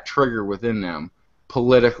pull that trigger within them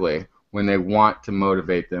politically when they want to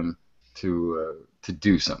motivate them to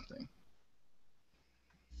do something.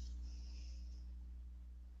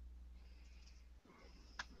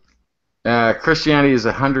 Christianity is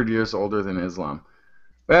 100 years older than Islam.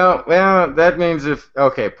 Well, that means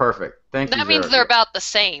okay, perfect. Thank you. That means they're about the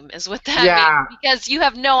same, is what that means. Because you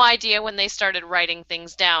have no idea when they started writing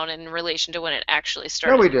things down in relation to when it actually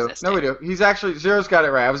started. No, we do. He's actually, Zero's got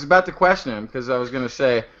it right. I was about to question him because I was going to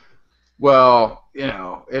say, well,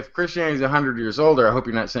 if Christianity is 100 years older, I hope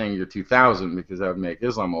you're not saying you're 2000 because that would make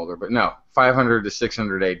Islam older. But no, 500 to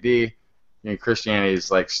 600 AD, Christianity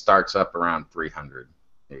is starts up around 300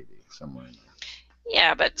 AD, somewhere in there.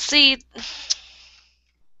 Yeah, but see...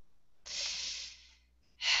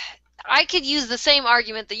 I could use the same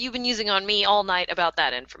argument that you've been using on me all night about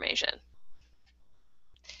that information.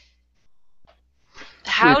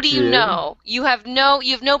 How do you know? You have no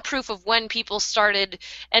proof of when people started,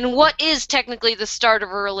 and what is technically the start of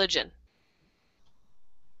a religion.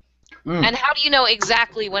 And how do you know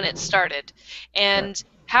exactly when it started? And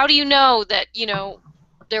how do you know that,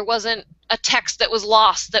 there wasn't a text that was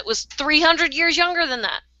lost that was 300 years younger than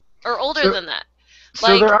that or older than that?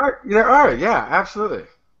 So there are, yeah, absolutely.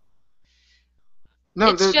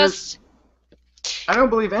 No, it's just... I don't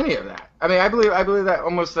believe any of that. I mean, I believe that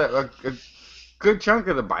almost that a good chunk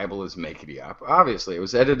of the Bible is making up. Obviously, it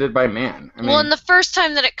was edited by man. Well, and the first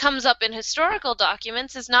time that it comes up in historical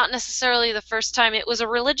documents is not necessarily the first time it was a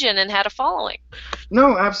religion and had a following.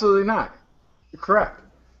 No, absolutely not. Correct.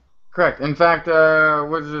 In fact,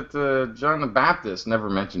 John the Baptist never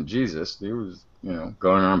mentioned Jesus. He was,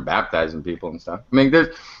 going around baptizing people and stuff. I mean,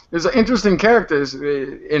 there's interesting characters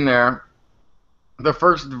in there. The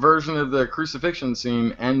first version of the crucifixion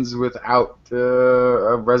scene ends without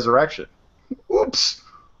a resurrection. Oops!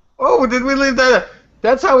 Oh, did we leave that?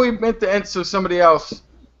 That's how we meant to end. So somebody else,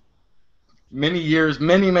 many years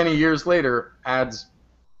later, adds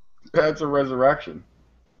a resurrection.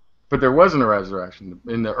 But there wasn't a resurrection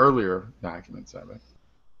in the earlier documents of it.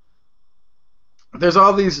 There's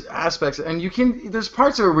all these aspects, and there's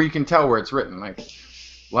parts of it where you can tell where it's written. Like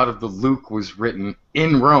A lot of the Luke was written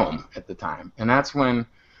in Rome at the time, and that's when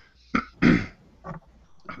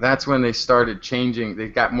they started changing. They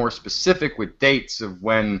got more specific with dates of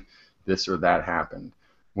when this or that happened.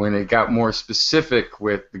 When it got more specific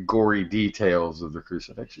with the gory details of the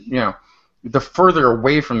crucifixion. You know, the further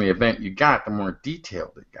away from the event you got, the more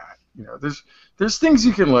detailed it got. You know, there's things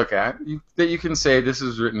you can look at that you can say this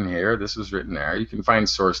is written here, this was written there. You can find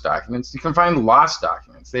source documents. You can find lost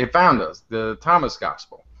documents. They found those. The Thomas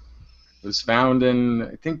Gospel was found in,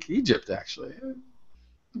 I think, Egypt, actually.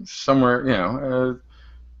 Somewhere, you know,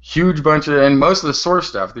 huge bunch of, and most of the source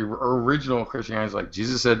stuff, the original Christianity is like,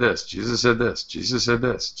 Jesus said this, Jesus said this, Jesus said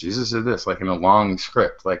this, Jesus said this, like in a long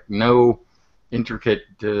script, like no intricate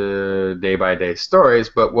day-by-day stories,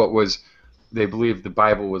 but what was, they believed the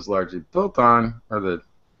Bible was largely built on, or the,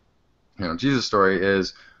 you know, Jesus story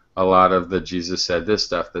is a lot of the Jesus said this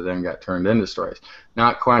stuff that then got turned into stories.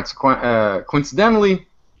 Not coincidentally,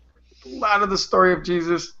 a lot of the story of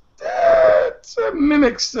Jesus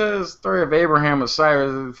mimics the story of Abraham,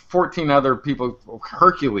 Osiris, 14 other people.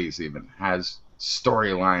 Hercules even has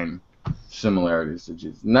storyline similarities to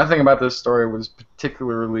Jesus. Nothing about this story was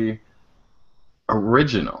particularly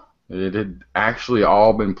original. It had actually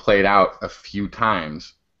all been played out a few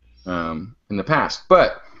times in the past.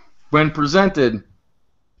 But when presented,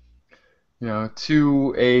 you know,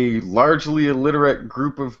 to a largely illiterate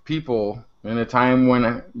group of people in a time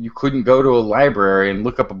when you couldn't go to a library and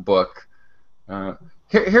look up a book,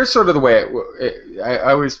 here's sort of the way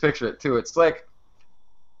I always picture it too. It's like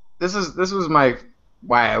this was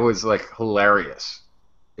why I was like hilarious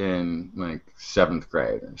in like 7th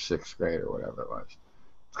grade or 6th grade or whatever it was,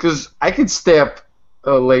 because I could stay up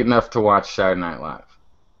late enough to watch Saturday Night Live.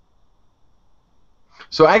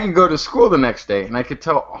 So I could go to school the next day and I could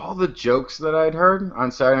tell all the jokes that I'd heard on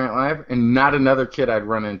Saturday Night Live, and not another kid I'd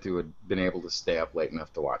run into had been able to stay up late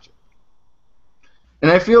enough to watch it. And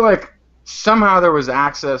I feel like somehow there was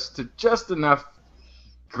access to just enough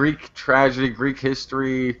Greek tragedy, Greek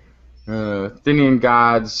history, Athenian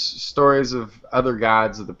gods, stories of other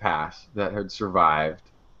gods of the past that had survived,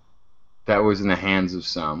 that was in the hands of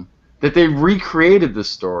some, that they recreated the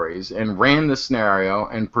stories and ran the scenario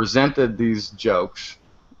and presented these jokes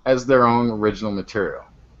as their own original material.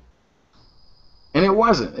 And it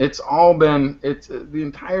wasn't. It's all been, it's the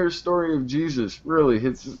entire story of Jesus, really,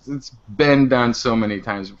 it's been done so many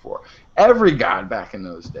times before. Every god back in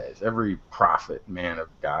those days, every prophet, man of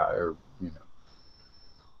God, or, you know,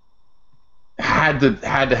 had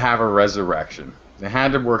to have a resurrection. They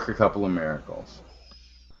had to work a couple of miracles.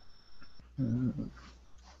 And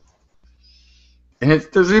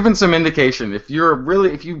there's even some indication, if you're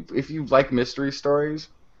really, if you like mystery stories,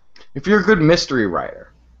 if you're a good mystery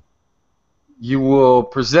writer, you will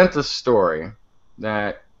present a story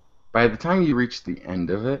that by the time you reach the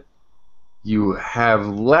end of it, you have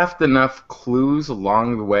left enough clues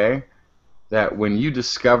along the way that when you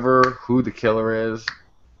discover who the killer is,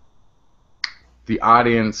 the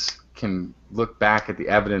audience can look back at the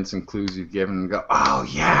evidence and clues you've given and go, oh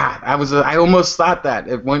yeah, I almost thought that.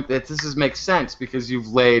 This makes sense because you've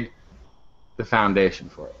laid the foundation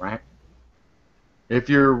for it, right? If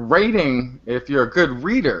you're a good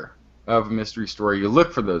reader of a mystery story, you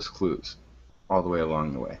look for those clues all the way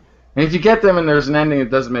along the way. And if you get them and there's an ending that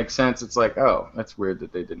doesn't make sense, it's like, oh, that's weird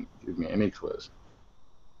that they didn't give me any clues.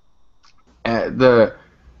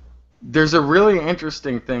 There's a really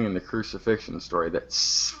interesting thing in the crucifixion story that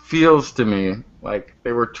feels to me like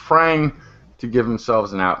they were trying to give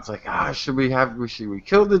themselves an out. It's like, should we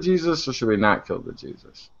kill the Jesus or should we not kill the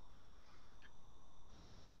Jesus?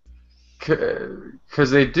 Because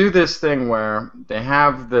they do this thing where they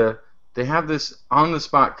have this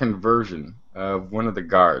on-the-spot conversion of one of the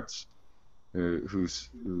guards who's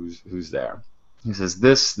there. He says,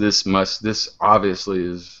 this obviously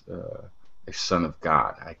is a son of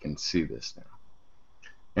God. I can see this now.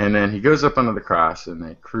 And then he goes up under the cross and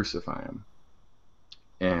they crucify him.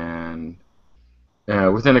 And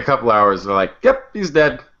within a couple hours, they're like, yep, he's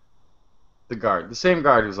dead. The same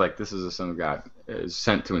guard who's like, this is a son of God, is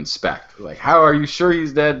sent to inspect. Like, how are you sure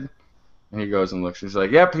he's dead? And he goes and looks. He's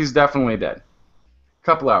like, yep, he's definitely dead. A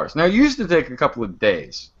couple hours. Now, it used to take a couple of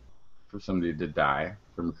days for somebody to die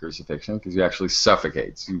from a crucifixion because you actually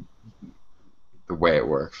suffocate. The way it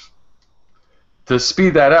works. To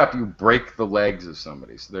speed that up, you break the legs of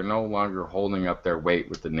somebody, so they're no longer holding up their weight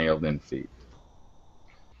with the nailed-in feet.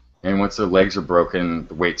 And once their legs are broken,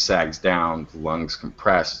 the weight sags down, the lungs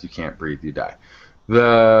compress, you can't breathe, you die.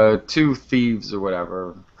 The two thieves or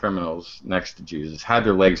whatever, criminals next to Jesus, had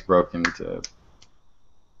their legs broken to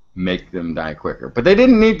make them die quicker. But they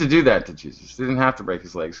didn't need to do that to Jesus. They didn't have to break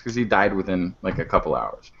his legs because he died within like a couple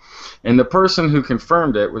hours. And the person who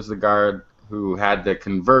confirmed it was the guard who had the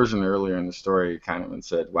conversion earlier in the story, kind of, and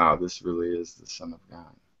said, "Wow, this really is the Son of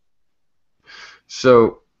God."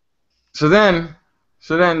 So then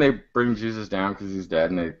they bring Jesus down because he's dead,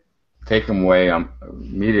 and they take him away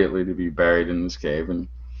immediately to be buried in this cave. And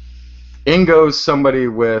in goes somebody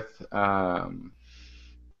with a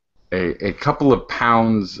couple of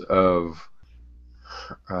pounds of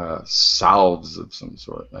salves of some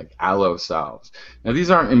sort, like aloe salves. Now, these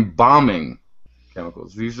aren't embalming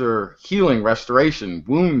chemicals. These are healing, restoration,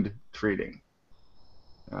 wound treating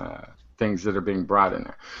things that are being brought in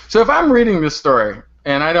there. So if I'm reading this story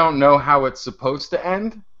and I don't know how it's supposed to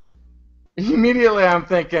end, immediately I'm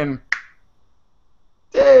thinking,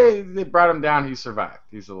 hey, they brought him down, he survived,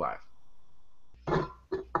 he's alive.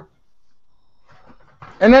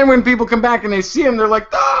 And then when people come back and they see him, they're like,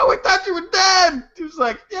 "Oh, we thought you were dead." He was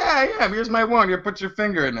like, "Yeah, here's my wound. You put your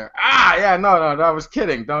finger in there." "Ah, yeah, no, I was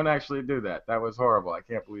kidding. Don't actually do that. That was horrible. I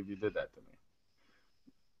can't believe you did that to me."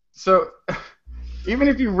 So, even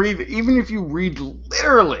if you read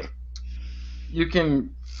literally, you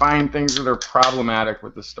can find things that are problematic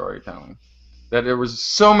with the storytelling. That there was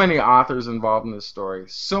so many authors involved in this story,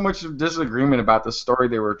 so much disagreement about the story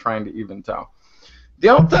they were trying to even tell. The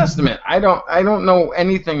Old Testament, I don't know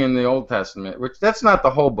anything in the Old Testament, which that's not the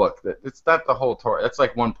whole book. It's not the whole Torah. That's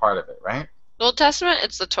like one part of it, right? The Old Testament,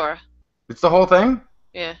 it's the Torah. It's the whole thing?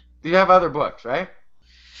 Yeah. You have other books, right?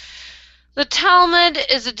 The Talmud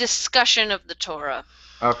is a discussion of the Torah.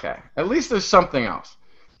 Okay. At least there's something else.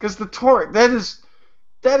 Because the Torah, there's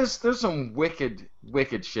some wicked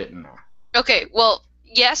shit in there. Okay, well,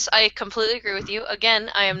 yes, I completely agree with you. Again,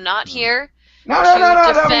 I am not here No,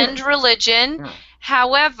 to defend religion. Yeah.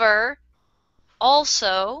 However,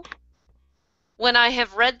 also, when I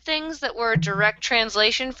have read things that were a direct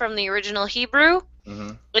translation from the original Hebrew,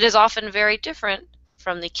 it is often very different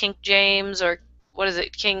from the King James or what is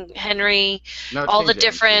it, King Henry, No, all King the James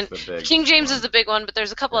different. is the big King James one. is the big one, but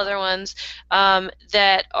there's a couple other ones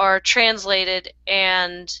that are translated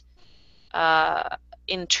and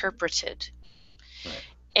interpreted. Right.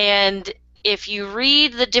 And if you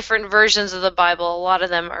read the different versions of the Bible, a lot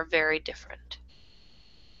of them are very different.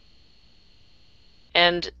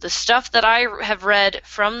 And the stuff that I have read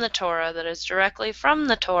from the Torah, that is directly from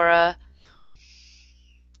the Torah,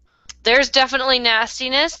 there's definitely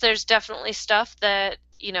nastiness. There's definitely stuff that,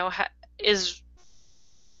 is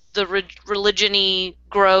the religion-y,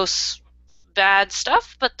 gross, bad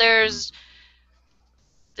stuff. But there's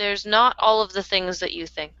not all of the things that you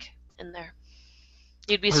think in there.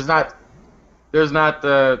 You'd be surprised. There's not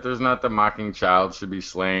the mocking child should be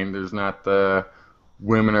slain. There's not the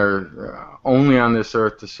women are only on this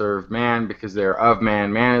earth to serve man because they are of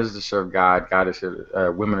man. Man is to serve God. God is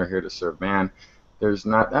here. Women are here to serve man. There's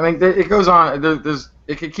not. I mean, it goes on.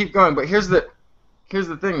 It could keep going. But here's the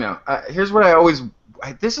thing now. Here's what I always.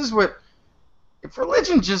 This is what. If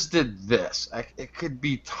religion just did this, it could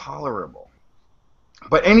be tolerable.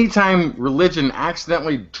 But anytime religion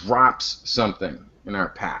accidentally drops something in our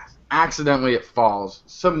path, accidentally it falls.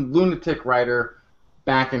 Some lunatic writer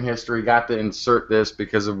back in history got to insert this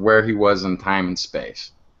because of where he was in time and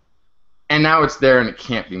space. And now it's there and it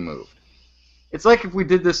can't be moved. It's like if we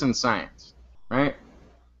did this in science, right?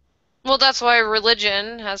 Well, that's why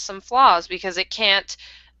religion has some flaws, because it can't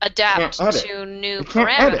adapt to new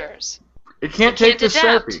parameters. It can't take the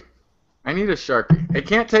Sharpie. I need a Sharpie. It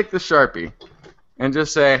can't take the Sharpie and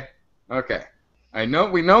just say, okay, we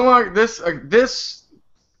no longer this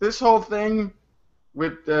whole thing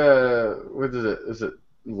with what is it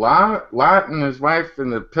Lot and his wife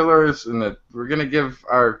and the pillars and we're gonna give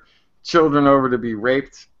our children over to be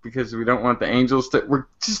raped because we don't want the angels to.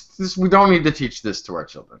 We don't need to teach this to our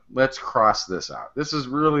children. Let's cross this out. This is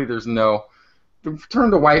really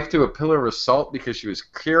turn the wife to a pillar of salt because she was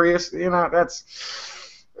curious.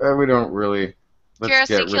 That's we don't really. Let's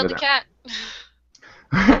Curiosity get rid killed of the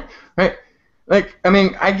cat. Right. Like, I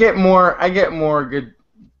mean, I get more good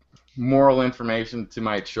moral information to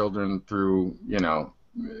my children through,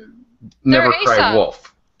 Never Cry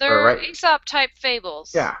Wolf. They're Aesop type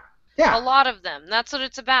fables. Yeah. A lot of them. That's what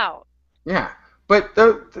it's about. Yeah. But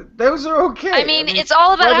those are okay. I mean, it's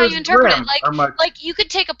all about how you interpret it. Like you could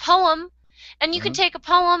take a poem, and you could take a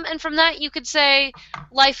poem, and from that you could say,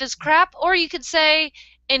 life is crap, or you could say,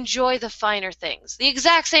 enjoy the finer things. The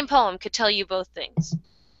exact same poem could tell you both things.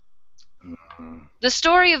 The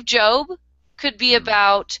story of Job could be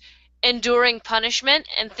about enduring punishment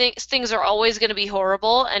and things are always going to be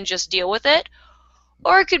horrible and just deal with it.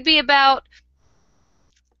 Or it could be about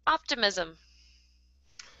optimism.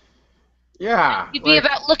 Yeah, It could be like,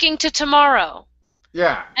 about looking to tomorrow.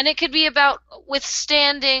 yeah. And it could be about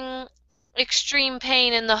withstanding extreme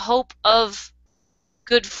pain in the hope of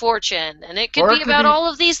good fortune. And it could Or be it could about be all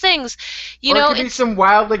of these things. You Or it know, could be it's some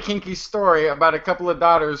wildly kinky story about a couple of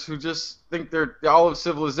daughters who just think all of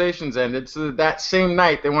civilization's ended, so that same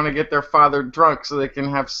night they want to get their father drunk so they can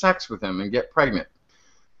have sex with him and get pregnant.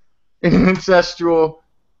 In an incestual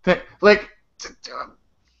thing. Like,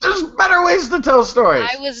 there's better ways to tell stories.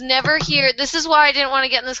 I was never here. This is why I didn't want to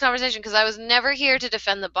get in this conversation, because I was never here to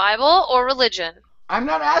defend the Bible or religion. I'm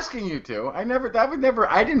not asking you to. I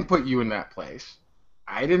didn't put you in that place.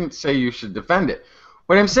 I didn't say you should defend it.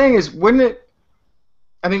 What I'm saying is, wouldn't it,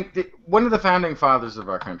 I think one of the founding fathers of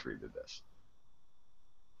our country did this.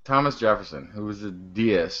 Thomas Jefferson, who was a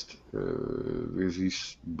deist, because he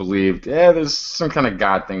believed, there's some kind of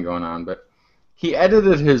God thing going on, but he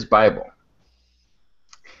edited his Bible.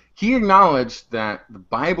 He acknowledged that the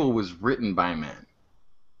Bible was written by men.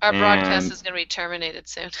 Our broadcast is going to be terminated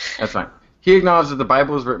soon. That's fine. He acknowledged that the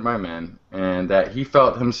Bible was written by men, and that he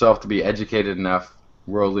felt himself to be educated enough,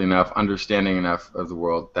 worldly enough, understanding enough of the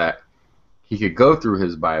world that he could go through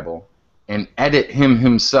his Bible and edit him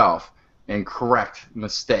himself and correct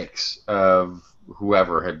mistakes of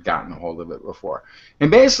whoever had gotten a hold of it before.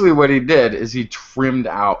 And basically what he did is he trimmed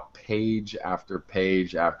out page after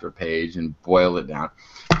page after page and boiled it down.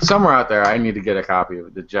 Somewhere out there I need to get a copy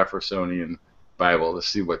of the Jeffersonian Bible to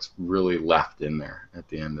see what's really left in there at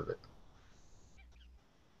the end of it.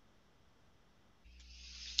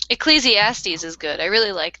 Ecclesiastes is good. I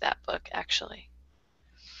really like that book, actually.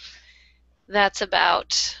 That's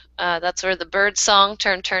about, that's where the bird song,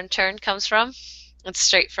 turn, turn, turn, comes from. It's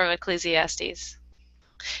straight from Ecclesiastes.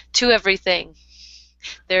 To everything,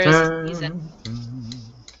 there is a season.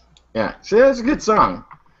 Yeah, see, that's a good song.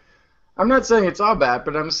 I'm not saying it's all bad,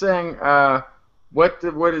 but I'm saying what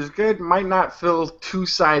is good might not fill two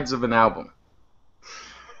sides of an album.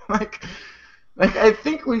 like I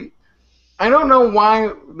think I don't know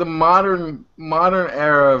why the modern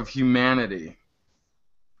era of humanity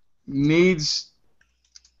needs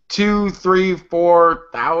 2, 3,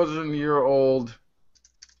 4,000-year-old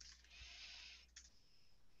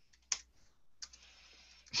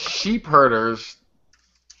sheep herders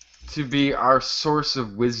to be our source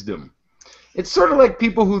of wisdom. It's sort of like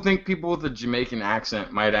people who think people with a Jamaican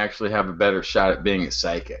accent might actually have a better shot at being a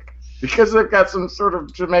psychic because they've got some sort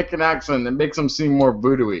of Jamaican accent that makes them seem more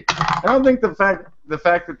voodoo-y. I don't think the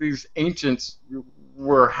fact that these ancients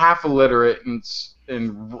were half illiterate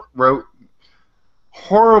and wrote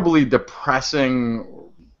horribly depressing,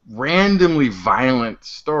 randomly violent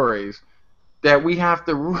stories that we have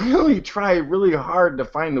to really try really hard to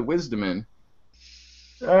find the wisdom in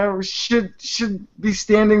should be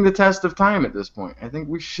standing the test of time at this point. I think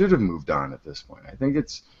we should have moved on at this point. I think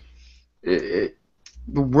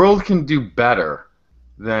the world can do better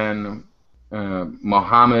than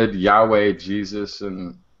Muhammad, Yahweh, Jesus,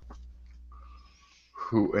 and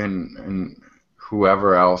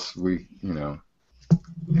whoever else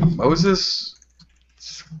Moses'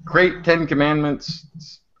 great Ten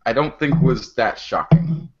Commandments, I don't think was that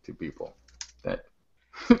shocking to people. That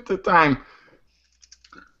at the time,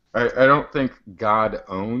 I don't think God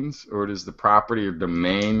owns or it is the property or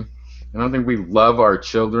domain. I don't think we love our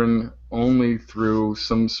children only through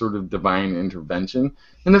some sort of divine intervention.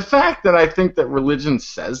 And the fact that I think that religion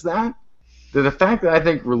says that, the fact that I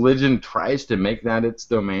think religion tries to make that its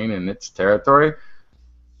domain and its territory,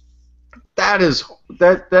 that is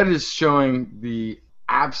showing the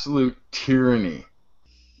absolute tyranny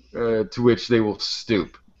to which they will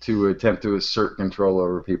stoop to attempt to assert control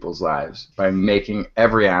over people's lives by making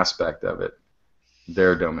every aspect of it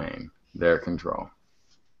their domain, their control.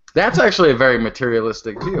 That's actually a very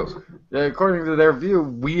materialistic view. According to their view,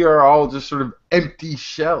 we are all just sort of empty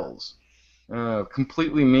shells,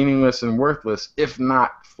 completely meaningless and worthless, if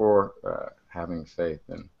not for having faith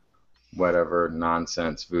in whatever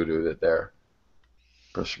nonsense voodoo that they're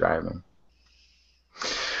prescribing.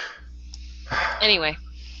 Anyway.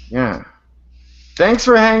 Yeah. Thanks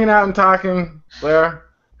for hanging out and talking, Blair.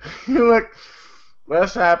 You look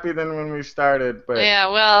less happy than when we started, but yeah,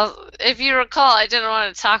 well, if you recall, I didn't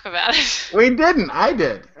want to talk about it. We didn't. I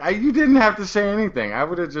did. You didn't have to say anything. I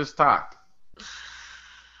would have just talked.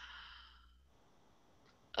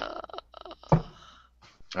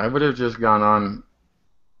 I would have just gone on.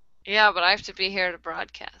 Yeah, but I have to be here to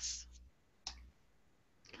broadcast.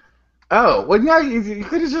 Oh, well, yeah, you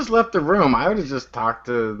could have just left the room. I would have just talked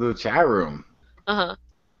to the chat room. Uh-huh.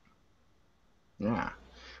 Yeah.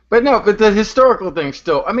 But no, but the historical thing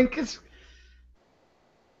still, I mean, because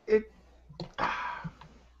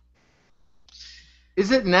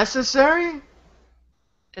is it necessary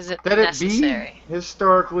Is it that it be necessary?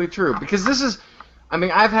 historically true? Because this is, I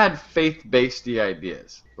mean, I've had faith-based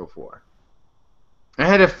ideas before. I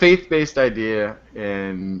had a faith-based idea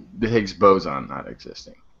in the Higgs boson not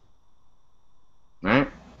existing. Right?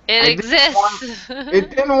 It I didn't want exists. it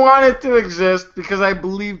didn't want it to exist because I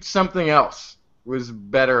believed something else was a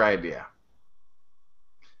better idea.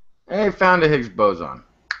 And I found a Higgs boson.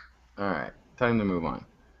 All right, time to move on.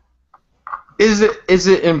 Is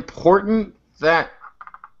it important that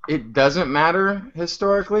it doesn't matter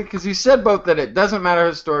historically? Because you said both that it doesn't matter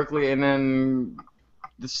historically, and then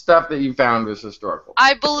the stuff that you found was historical.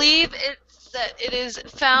 I believe that it is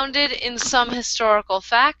founded in some historical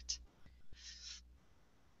fact.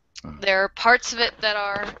 There are parts of it that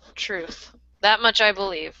are truth. That much I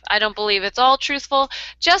believe. I don't believe it's all truthful,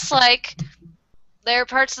 just like there are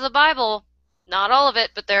parts of the Bible, not all of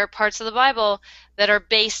it, but there are parts of the Bible that are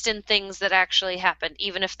based in things that actually happened,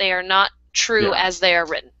 even if they are not true Yeah, as they are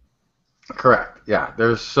written. correct. Yeah,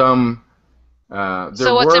 there's some.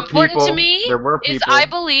 So what's important to There me were is I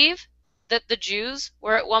people. believe that the Jews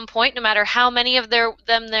were at one point, no matter how many of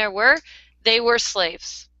them there were, they were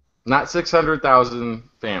slaves. Not 600,000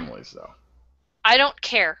 families, though. I don't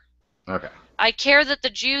care. Okay. I care that the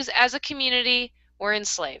Jews as a community were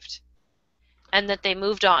enslaved and that they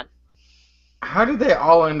moved on. How did they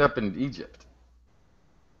all end up in Egypt?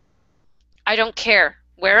 I don't care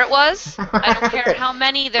where it was. I don't care Okay. how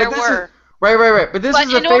many But there this is were. right. But this But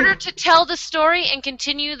is a in order faith. to tell the story and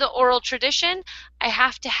continue the oral tradition, I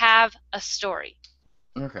have to have a story.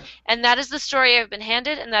 Okay. And that is the story I've been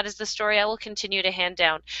handed, and that is the story I will continue to hand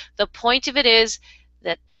down. The point of it is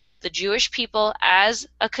that the Jewish people as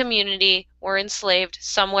a community were enslaved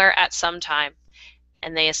somewhere at some time,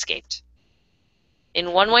 and they escaped.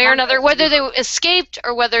 In one way or another, whether they escaped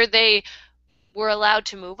or whether they were allowed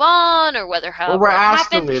to move on or whether Well, we're however it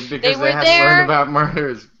asked to happened, leave they because they were hadn't learned there, about murder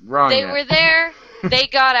is wrong they yet. were there, they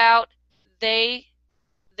got out, they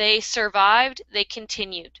survived, they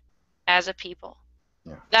continued as a people.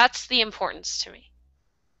 Yeah. That's the importance to me.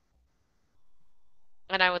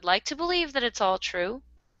 And I would like to believe that it's all true.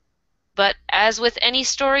 But as with any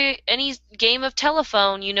story, any game of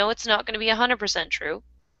telephone, you know it's not going to be 100% true.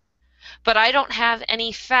 But I don't have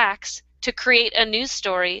any facts to create a news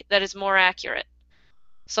story that is more accurate.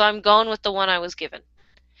 So I'm going with the one I was given.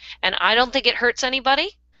 And I don't think it hurts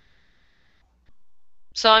anybody.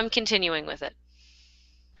 So I'm continuing with it.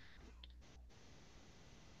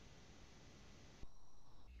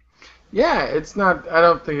 Yeah, it's not. I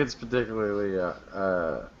don't think it's particularly.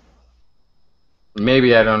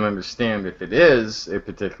 Maybe I don't understand if it is a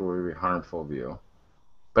particularly harmful view,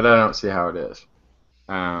 but I don't see how it is.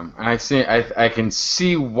 And I can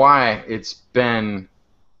see why it's been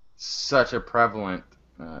such a prevalent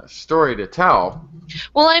story to tell.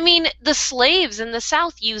 Well, I mean, the slaves in the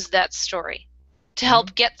South used that story to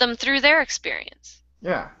help get them through their experience.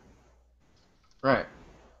 Yeah, right.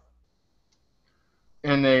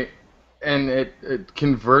 And it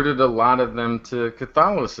converted a lot of them to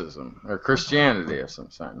Catholicism or Christianity of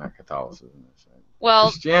some sort, not Catholicism.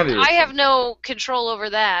 Well, Christianity of I some have sort. no control over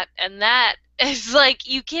that, and that is like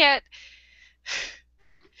you can't.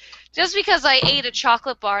 Just because I ate a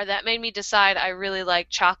chocolate bar that made me decide I really like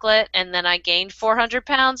chocolate, and then I gained 400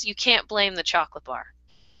 pounds, you can't blame the chocolate bar.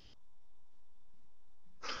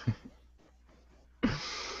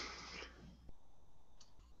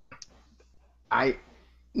 I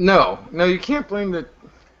no, you can't blame the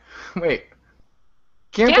wait.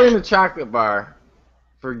 Can't Yeah, blame the chocolate bar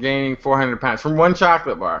for gaining 400 pounds from one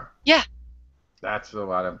chocolate bar. yeah. That's a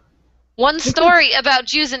lot of. One story about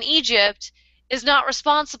Jews in Egypt is not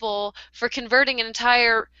responsible for converting an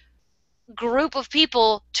entire group of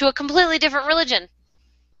people to a completely different religion.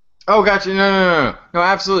 Oh, gotcha. No,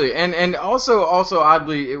 absolutely. And also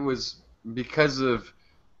oddly, it was because of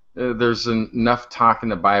there's enough talk in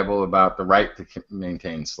the Bible about the right to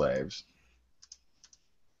maintain slaves,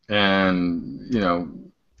 and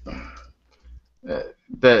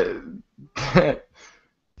that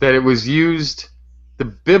that it was used.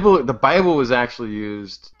 The Bible was actually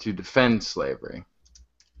used to defend slavery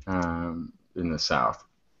in the South.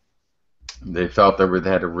 They felt they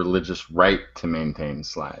had a religious right to maintain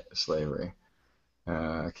slavery,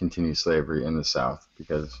 continue slavery in the South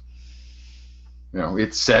because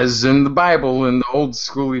it says in the Bible, in the old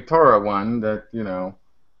schooly Torah one, that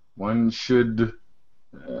one should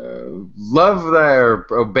love thy or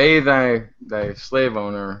obey thy slave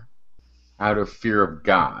owner out of fear of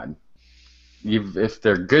God. If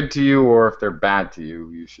they're good to you or if they're bad to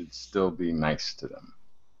you, you should still be nice to them.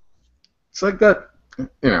 It's like that,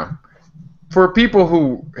 for people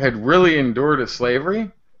who had really endured a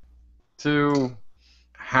slavery to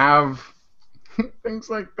have things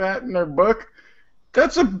like that in their book,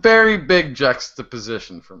 that's a very big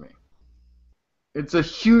juxtaposition for me. It's a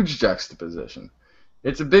huge juxtaposition.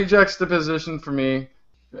 It's a big juxtaposition for me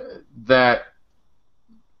that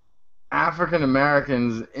African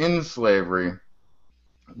Americans in slavery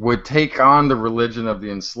would take on the religion of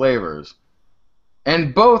the enslavers.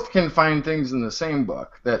 And both can find things in the same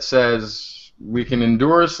book that says we can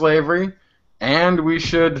endure slavery and we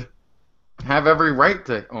should have every right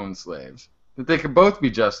to own slaves. That they could both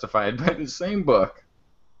be justified by the same book.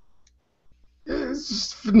 It's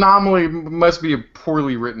just phenomenally, must be a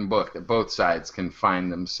poorly written book that both sides can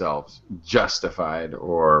find themselves justified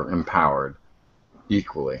or empowered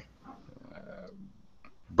equally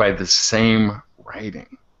by the same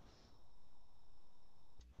writing.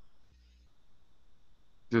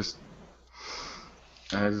 I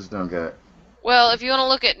just don't get it. Well, if you want to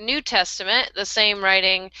look at New Testament, the same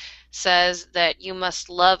writing says that you must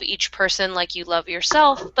love each person like you love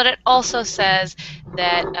yourself, but it also says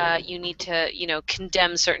that you need to,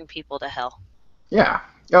 condemn certain people to hell. Yeah.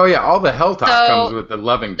 Oh, yeah. All the hell talk comes with the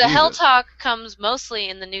loving the Jesus. hell talk comes mostly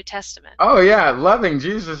in the New Testament. Oh, yeah. Loving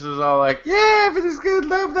Jesus is all like, yeah, if it is good,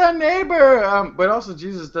 love thy neighbor. But also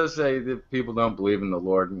Jesus does say that people don't believe in the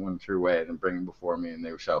Lord in one true way, then bring them before me and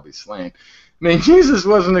they shall be slain. I mean, Jesus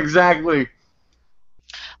wasn't exactly...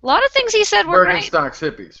 A lot of things he said were great. Birkenstocks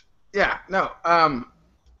hippies. Yeah, no.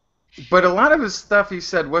 But a lot of his stuff he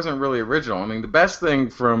said wasn't really original. I mean, the best thing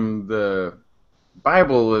from the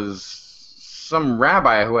Bible is some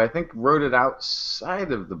rabbi who I think wrote it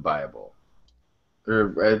outside of the Bible.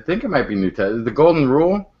 Or I think it might be New Testament. The Golden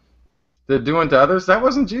Rule, the do unto others, that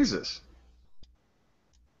wasn't Jesus.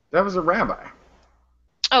 That was a rabbi.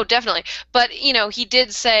 Oh, definitely. But, he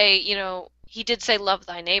did say, love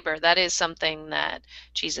thy neighbor. That is something that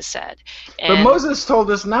Jesus said. But Moses told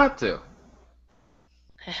us not to.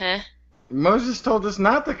 Uh-huh. Moses told us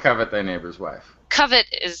not to covet thy neighbor's wife. Covet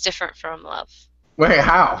is different from love. Wait,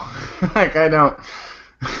 how? Like, I don't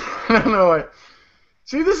know what...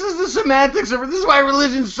 See, this is the semantics of it. This is why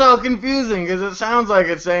religion's so confusing, because it sounds like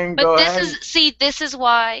it's saying but go this ahead. This is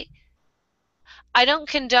why I don't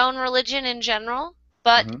condone religion in general,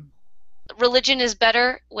 but religion is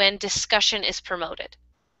better when discussion is promoted.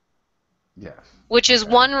 Yes. Which is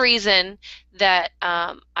one reason that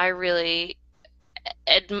I really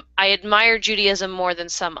I admire Judaism more than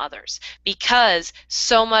some others, because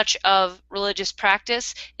so much of religious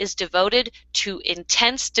practice is devoted to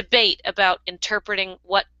intense debate about interpreting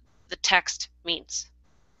what the text means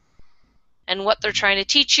and what they're trying to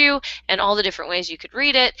teach you and all the different ways you could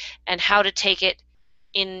read it and how to take it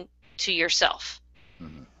into yourself.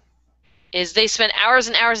 Is they spend hours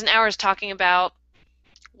and hours and hours talking about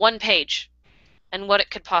one page and what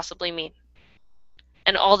it could possibly mean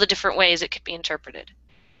and all the different ways it could be interpreted.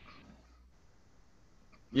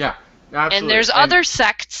 Yeah, absolutely. And there's other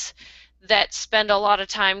sects that spend a lot of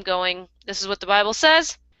time going, this is what the Bible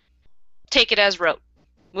says, take it as rote,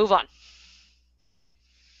 move on.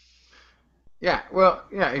 Yeah, well,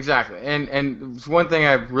 yeah, exactly. And one thing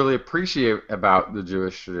I really appreciate about the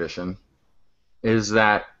Jewish tradition is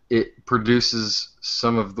that it produces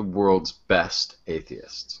some of the world's best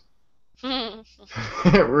atheists.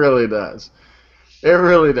 It really does. It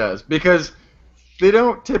really does. Because they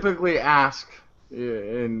don't typically ask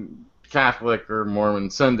in Catholic or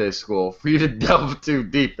Mormon Sunday school for you to delve too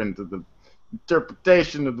deep into the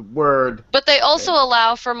interpretation of the word. But they also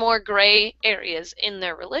allow for more gray areas in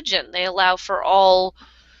their religion. They allow for all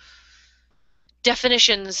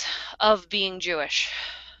definitions of being Jewish.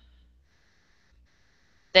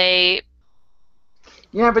 You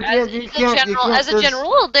can't. As a general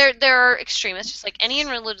rule, there are extremists, just like any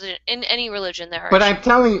religion. In any religion, there are. But I'm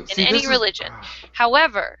telling you, in any religion.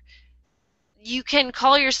 However, you can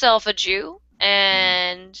call yourself a Jew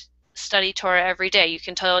and study Torah every day. You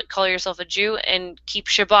can call yourself a Jew and keep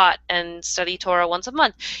Shabbat and study Torah once a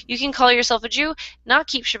month. You can call yourself a Jew, not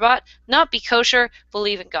keep Shabbat, not be kosher,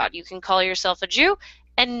 believe in God. You can call yourself a Jew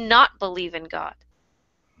and not believe in God.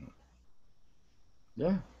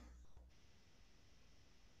 Yeah.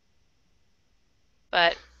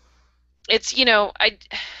 But it's, I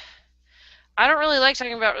don't really like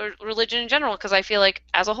talking about religion in general because I feel like,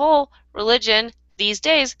 as a whole, religion these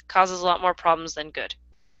days causes a lot more problems than good.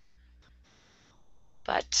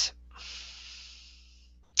 But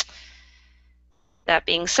that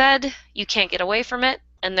being said, you can't get away from it,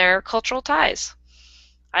 and there are cultural ties.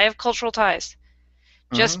 I have cultural ties.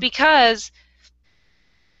 Just because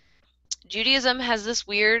Judaism has this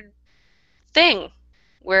weird thing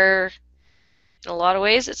where In a lot of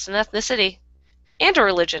ways, it's an ethnicity and a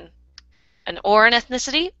religion, or an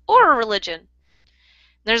ethnicity or a religion.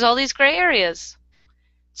 There's all these gray areas.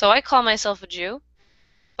 So I call myself a Jew,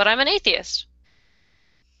 but I'm an atheist.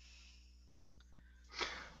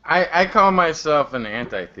 I call myself an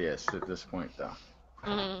anti-theist at this point, though.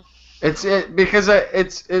 Mm. Because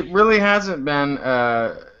it really hasn't been.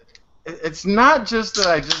 It's not just that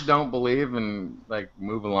I just don't believe and like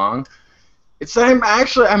move along. It's that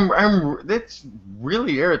that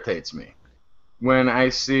really irritates me when I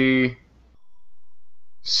see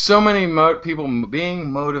so many people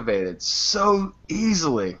being motivated so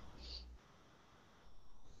easily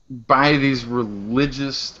by these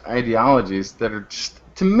religious ideologies that are just,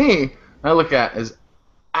 to me, I look at as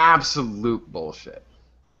absolute bullshit.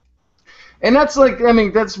 And that's like, I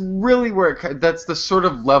mean, that's really where that's the sort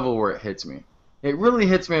of level where it hits me. It really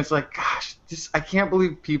hits me. It's like, gosh, I can't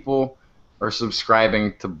believe people are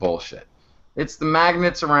subscribing to bullshit. It's the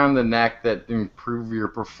magnets around the neck that improve your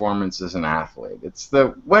performance as an athlete. It's the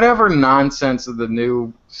whatever nonsense of the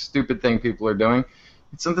new stupid thing people are doing.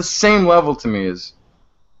 It's on the same level to me as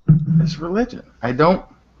religion. I don't.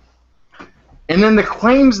 And then the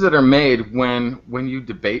claims that are made when you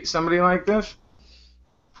debate somebody like this.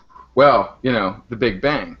 Well, you know, the Big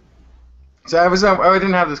Bang. So I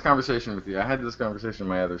didn't have this conversation with you. I had this conversation on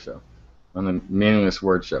my other show, on the Meaningless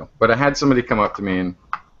Word Show. But I had somebody come up to me, and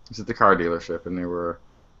it was at the car dealership, and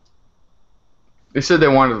they said they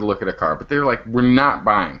wanted to look at a car, but they were like, we're not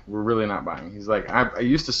buying. We're really not buying. He's like, I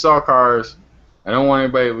used to sell cars. I don't want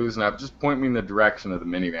anybody losing up. Just point me in the direction of the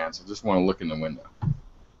minivan, so I just want to look in the window.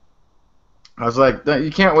 I was like,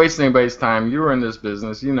 you can't waste anybody's time. You were in this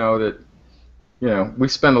business. You know that. You know, we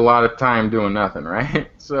spend a lot of time doing nothing, right?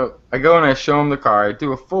 So I go and I show him the car. I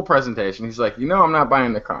do a full presentation. He's like, you know, I'm not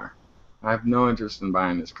buying the car. I have no interest in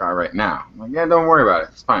buying this car right now. I'm like, yeah, don't worry about it.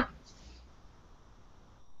 It's fine.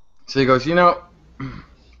 So he goes, you know,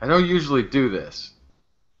 I don't usually do this,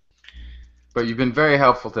 but you've been very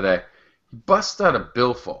helpful today. He busts out a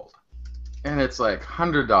billfold, and it's like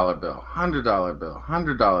 $100 bill, $100 bill,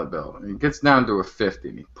 $100 bill. And he gets down to a 50,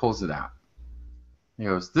 and he pulls it out. He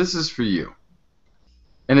goes, this is for you.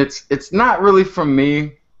 And it's not really from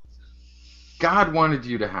me. God wanted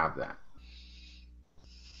you to have that.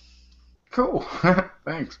 Cool.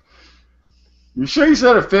 Thanks. You sure you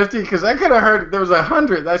said a 50? Because I could have heard there was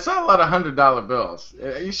 100. I saw a lot of $100 bills.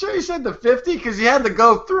 Are you sure you said the 50? Because you had to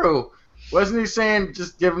go through. Wasn't he saying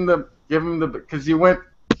just give him the because you went.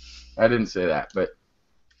 I didn't say that, but.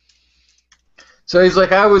 So he's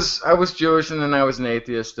like, I was Jewish, and then I was an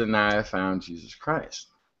atheist, and now I found Jesus Christ.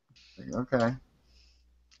 Like, okay.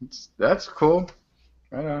 That's cool.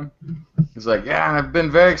 Right on. He's like, yeah, and I've been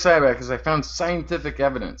very excited about it because I found scientific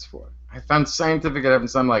evidence for it. I found scientific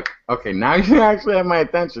evidence. I'm like, okay, now you actually have my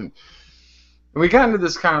attention. And we got into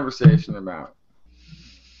this conversation about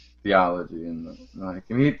theology and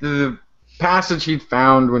the passage he'd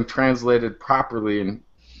found when translated properly in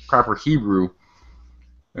proper Hebrew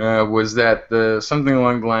was that something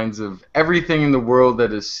along the lines of everything in the world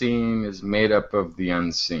that is seen is made up of the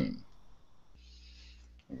unseen.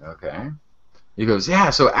 Okay. He goes, yeah,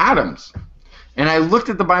 so atoms. And I looked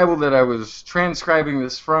at the Bible that I was transcribing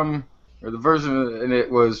this from, or the version, and it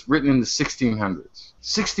was written in the 1600s.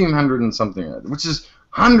 1600 and something, which is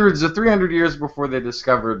hundreds of 300 years before they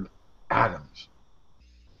discovered atoms.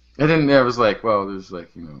 And then there was like, well, there's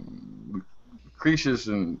like, you know, Lucretius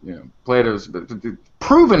and, you know, Plato's,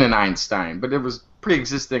 proven in Einstein, but it was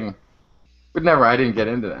pre-existing, but never, I didn't get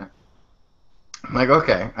into that. I'm like,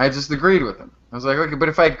 okay, I just agreed with him. I was like, okay, but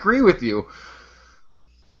if I agree with you,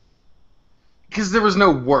 because there was no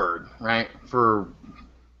word, right, for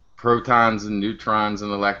protons and neutrons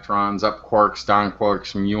and electrons, up quarks, down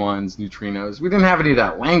quarks, muons, neutrinos. We didn't have any of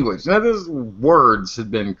that language. None of those words had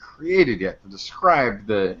been created yet to describe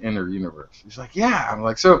the inner universe. He's like, yeah. I'm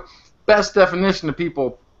like, so best definition of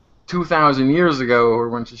people 2,000 years ago who were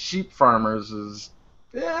a bunch of sheep farmers is,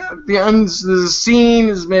 yeah, the seen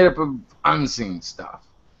is made up of unseen stuff.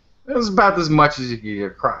 It was about as much as you could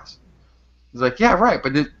get across. He's like, yeah, right,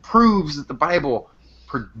 but it proves that the Bible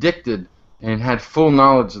predicted and had full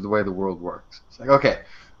knowledge of the way the world works. It's like, okay,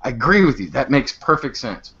 I agree with you. That makes perfect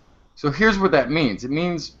sense. So here's what that means. It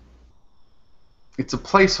means it's a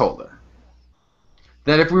placeholder.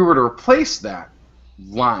 That if we were to replace that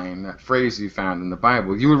line, that phrase you found in the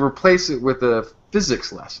Bible, you would replace it with a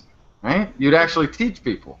physics lesson, right? You'd actually teach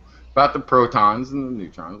people about the protons and the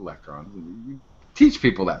neutrons, electrons, and you teach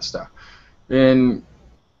people that stuff. In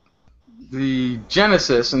the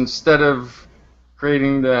Genesis, instead of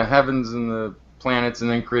creating the heavens and the planets and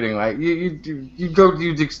then creating life. You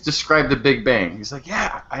describe the Big Bang. He's like,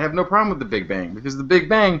 yeah, I have no problem with the Big Bang because the Big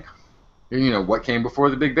Bang, what came before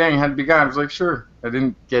the Big Bang had to be God. I was like, sure. I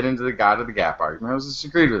didn't get into the God of the Gap argument. I was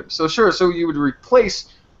disagreed with him. So sure. So you would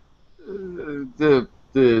replace the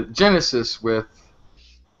Genesis with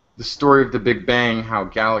the story of the Big Bang, how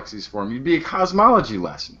galaxies form. You'd be a cosmology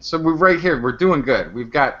lesson. So we're right here. We're doing good.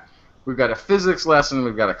 We've got a physics lesson.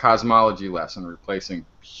 We've got a cosmology lesson, replacing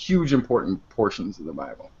huge important portions of the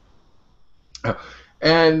Bible.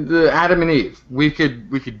 And Adam and Eve, we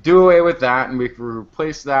could do away with that, and we could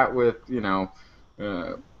replace that with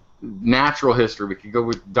natural history. We could go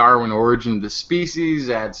with Darwin, origin of the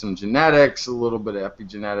species, add some genetics, a little bit of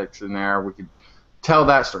epigenetics in there. We could tell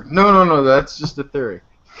that story. No, that's just a theory.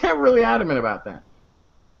 I got really adamant about that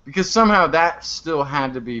because somehow that still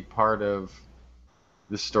had to be part of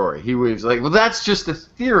the story. He was like, well, that's just a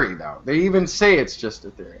theory, though. They even say it's just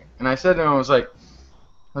a theory. And I said to him, I was like,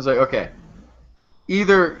 okay,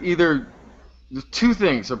 either the two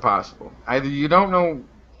things are possible. Either you don't know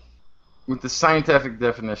what the scientific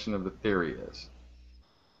definition of the theory is,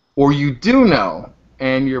 or you do know,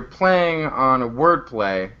 and you're playing on a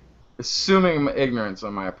wordplay, assuming ignorance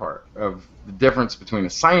on my part of the difference between a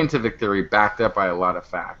scientific theory backed up by a lot of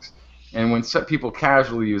facts, and when people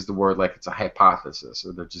casually use the word like it's a hypothesis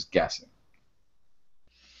or they're just guessing.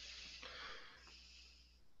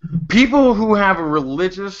 People who have a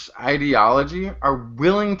religious ideology are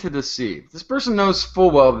willing to deceive. This person knows full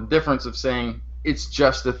well the difference of saying it's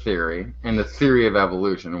just a theory and the theory of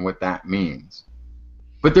evolution and what that means.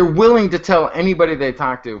 But they're willing to tell anybody they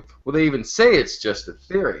talk to, well, they even say it's just a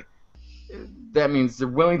theory. That means they're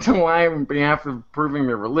willing to lie on behalf of proving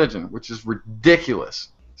their religion, which is ridiculous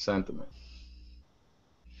sentiment.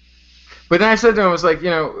 But then I said to him, I was like,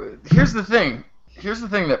 here's the thing. Here's the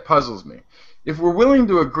thing that puzzles me. If we're willing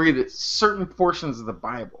to agree that certain portions of the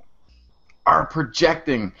Bible are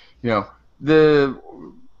projecting, the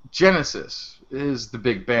Genesis is the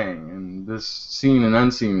Big Bang, and this seen and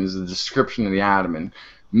unseen is a description of the atom, and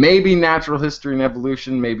maybe natural history and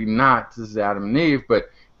evolution, maybe not, this is Adam and Eve, but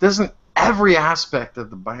doesn't every aspect of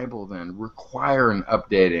the Bible then require an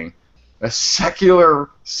updating, a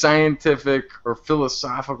secular, scientific, or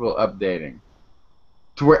philosophical updating,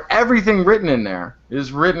 to where everything written in there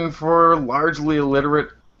is written for largely illiterate,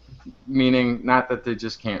 meaning not that they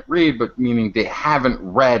just can't read, but meaning they haven't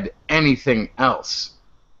read anything else.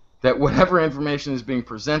 That whatever information is being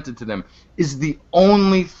presented to them is the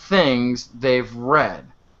only things they've read.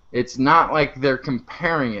 It's not like they're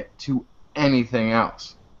comparing it to anything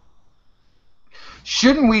else.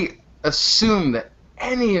 Shouldn't we assume that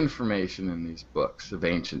any information in these books of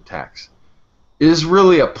ancient texts is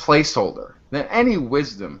really a placeholder, that any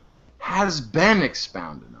wisdom has been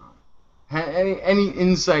expounded on, any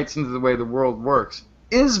insights into the way the world works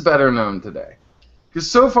is better known today?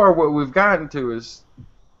 Because so far what we've gotten to is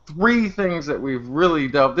three things that we've really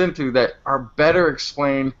delved into that are better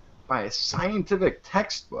explained by a scientific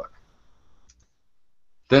textbook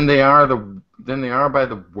than they are by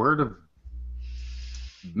the word of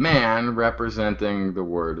man representing the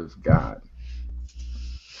word of God.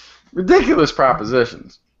 Ridiculous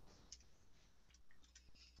propositions.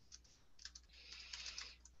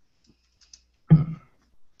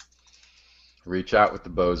 Reach out with the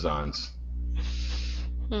bosons.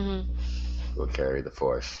 Mm-hmm. We'll carry the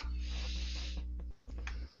force.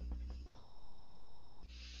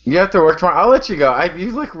 You have to work tomorrow. I'll let you go.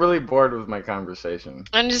 You look really bored with my conversation.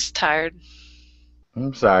 I'm just tired.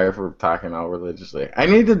 I'm sorry for talking all religiously. I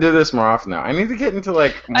need to do this more often now. I need to get into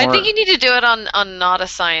more... I think you need to do it on Not a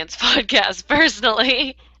Science podcast,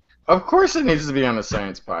 personally. Of course it needs to be on a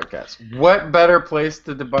science podcast. What better place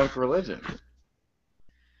to debunk religion?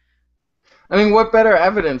 I mean, what better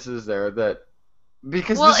evidence is there that...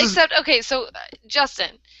 Because okay, so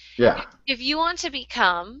Justin, yeah, if you want to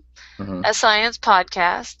become a science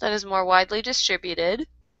podcast that is more widely distributed,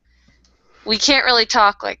 we can't really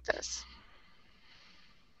talk like this.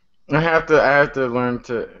 I have to learn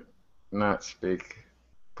to not speak.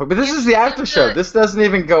 But this is the after show. This doesn't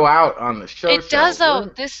even go out on the show. It does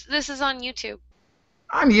though. This is on YouTube.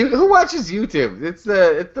 On you? Who watches YouTube? It's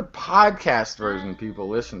the podcast version people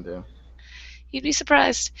listen to. You'd be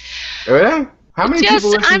surprised. Really? How many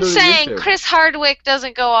people listen to YouTube? I'm saying Chris Hardwick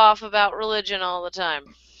doesn't go off about religion all the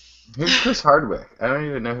time. Who's Chris Hardwick? I don't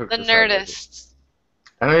even know who the Chris Hardwick is. Nerdists.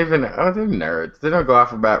 I don't even know. Oh, they're nerds. They don't go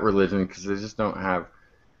off about religion because they just don't have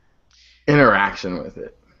interaction with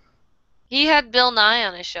it. He had Bill Nye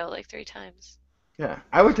on his show like 3 times. Yeah,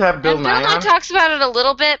 I would have Bill Nye on. Bill Nye talks about it a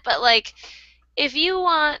little bit, but like, if you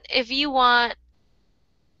want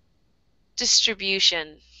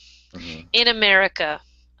distribution, Mhm. in America,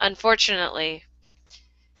 unfortunately,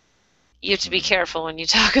 you have to be careful when you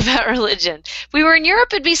talk about religion. If we were in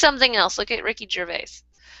Europe, it'd be something else. Look at Ricky Gervais.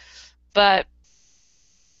 But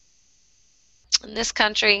in this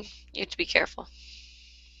country, you have to be careful.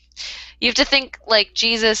 You have to think like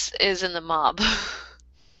Jesus is in the mob.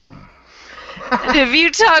 And if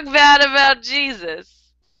you talk bad about Jesus,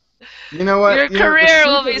 You know your what? The career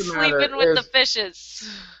will truth of be the matter sleeping with the fishes.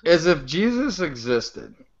 is if Jesus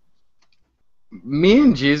existed, me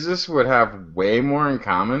and Jesus would have way more in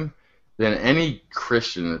common than any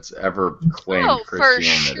Christian that's ever claimed Oh, for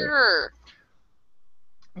Christianity. sure.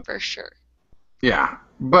 For sure. Yeah,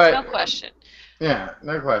 but No question. yeah,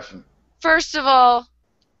 no question. First of all,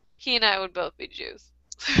 he and I would both be Jews.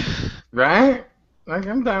 Right? Like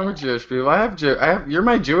I'm down with Jewish people. You're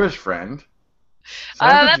my Jewish friend. So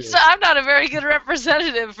I have a Jewish. I'm not a very good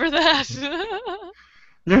representative for that.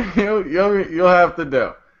 You'll have to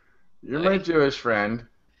do. You're my Jewish friend.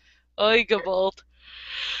 Oy, Gebolt.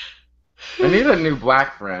 I need a new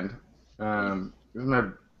black friend. My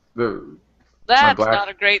That's black. not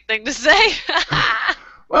a great thing to say.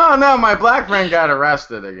 Well, no, my black friend got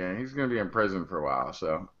arrested again. He's gonna be in prison for a while,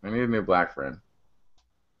 so I need a new black friend.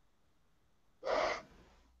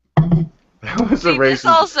 That was a racist.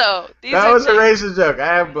 That was a racist joke.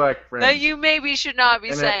 I have black friends. That you maybe should not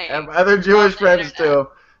be saying. I have other Jewish friends too.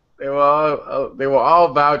 They will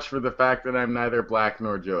all vouch for the fact that I'm neither black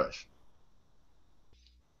nor Jewish.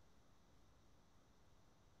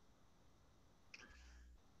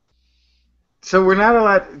 So we're not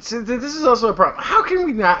allowed. So this is also a problem. How can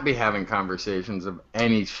we not be having conversations of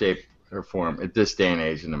any shape or form at this day and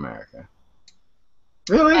age in America?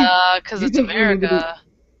 Really? Because it's America.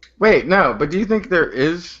 Wait, no. But do you think there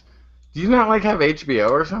is? Do you not like have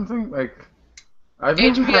HBO or something? Like,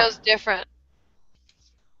 HBO's different.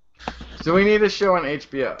 So we need a show on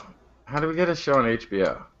HBO. How do we get a show on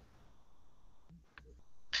HBO?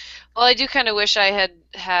 Well, I do kind of wish I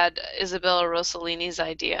had Isabella Rossellini's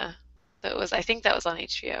idea. I think that was on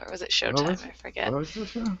HBO, or was it Showtime? I forget. What was the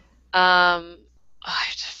show? I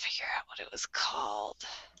have to figure out what it was called.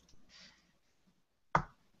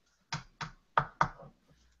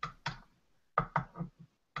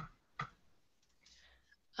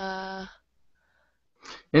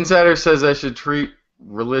 Insider says I should treat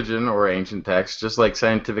religion or ancient texts just like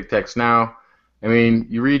scientific texts now. I mean,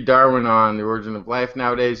 you read Darwin on The Origin of Life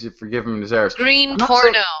nowadays, you forgive him his errors. Green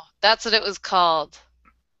porno. That's what it was called.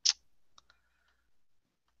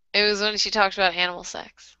 It was when she talked about animal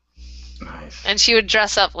sex. Nice. And she would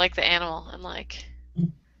dress up like the animal and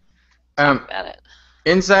talk about it.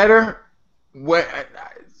 Insider, what?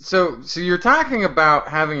 So you're talking about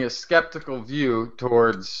having a skeptical view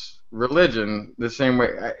towards religion the same way.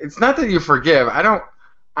 It's not that you forgive.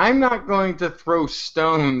 I'm not going to throw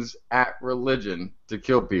stones at religion to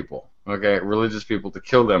kill people. Okay, religious people to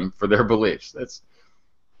kill them for their beliefs.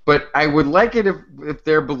 But I would like it if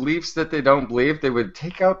their beliefs that they don't believe, they would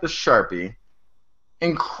take out the Sharpie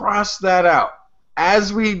and cross that out,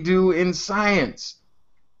 as we do in science.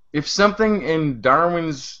 If something in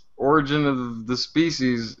Darwin's Origin of the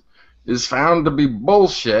Species is found to be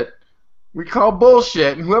bullshit, we call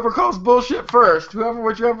bullshit, and whoever calls bullshit first,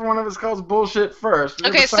 whichever one of us calls bullshit first.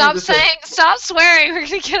 Okay, stop swearing. We're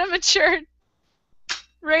gonna get a mature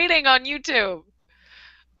rating on YouTube.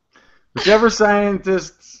 Whichever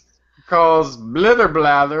scientist calls blither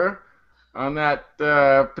blather on that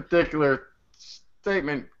particular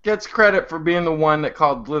statement gets credit for being the one that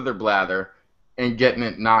called blither blather and getting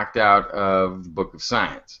it knocked out of the Book of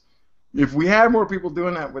Science. If we had more people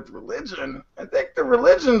doing that with religion, I think the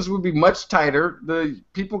religions would be much tighter. The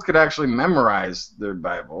people could actually memorize their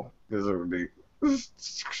Bible because it would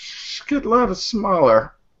get a lot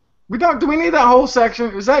smaller. Do we need that whole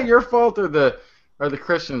section? Is that your fault or the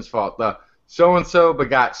Christians' fault? The so and so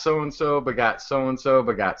begot so and so begot so and so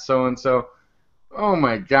begot so and so. Oh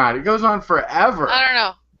my God! It goes on forever. I don't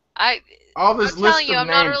know. All this list of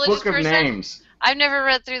names, book of names. I've never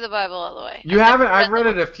read through the Bible all the way. You haven't? I've read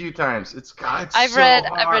it a few times. I've read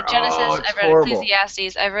Genesis. I've read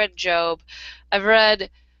Ecclesiastes. I've read Job. I've read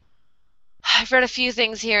a few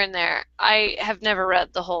things here and there. I have never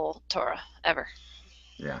read the whole Torah ever.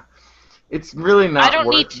 Yeah, it's really not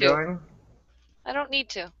worth doing. I don't need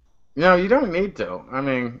to. No, you don't need to. I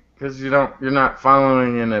mean, because you're not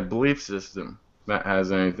following in a belief system that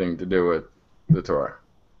has anything to do with the Torah.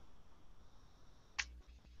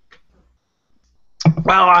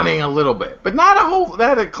 Well, I mean a little bit, but not a whole.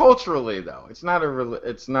 That culturally though, it's not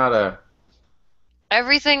a.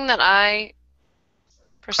 Everything that I.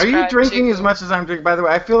 Are you drinking as much as I'm drinking? By the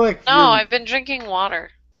way, I feel like. No, I've been drinking water.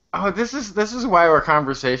 Oh, this is why our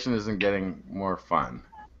conversation isn't getting more fun.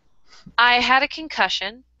 I had a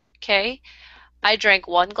concussion, okay? I drank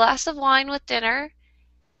 1 glass of wine with dinner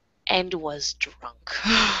and was drunk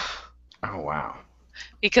Oh wow.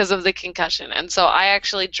 because of the concussion. And so I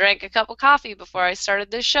actually drank a cup of coffee before I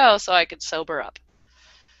started this show so I could sober up.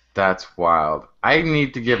 That's wild. I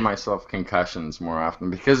need to give myself concussions more often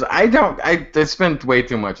because I spend way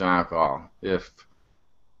too much on alcohol. If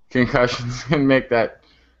concussions can make that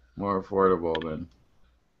more affordable, then.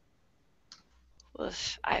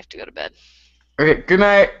 Oof, I have to go to bed. Okay, good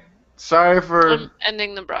night. Sorry for I'm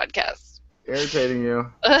ending the broadcast. irritating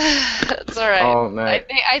you It's all right. all night.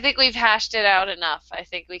 I think we've hashed it out enough. I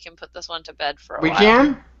think we can put this one to bed for a We while.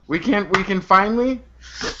 can? We can finally?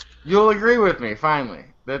 You'll agree with me, finally,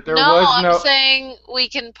 that there No, was I'm no... saying we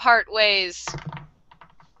can part ways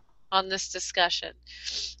on this discussion.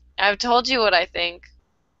 I've told you what I think.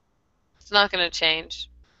 It's not going to change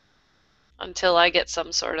until I get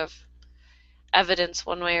some sort of evidence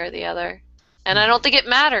one way or the other. And I don't think it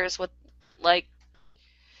matters what, like,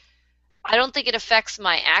 I don't think it affects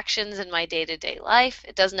my actions in my day-to-day life.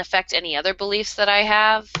 It doesn't affect any other beliefs that I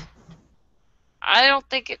have. I don't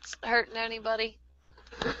think it's hurting anybody.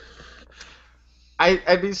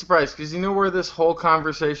 I'd be surprised, because you know where this whole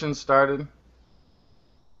conversation started?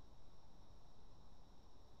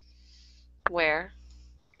 Where?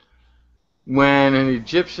 When an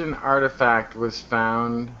Egyptian artifact was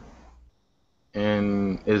found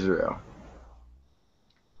in Israel.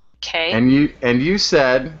 Okay. And you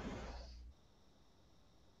said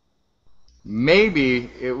maybe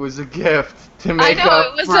it was a gift to make know,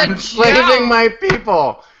 up it was for a enslaving joke. my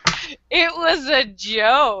people. It was a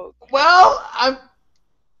joke. Well,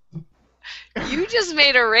 You just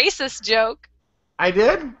made a racist joke. I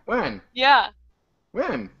did? When? Yeah.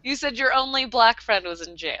 When? You said your only black friend was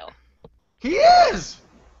in jail. He is!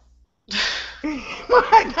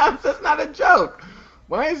 Why? That's not a joke.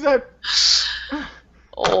 Why is that?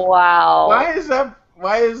 Wow. Why is that?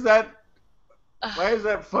 Why is that? Why is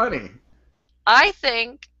that funny? I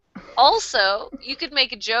think also you could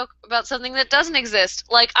make a joke about something that doesn't exist.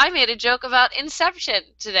 Like I made a joke about Inception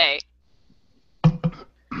today.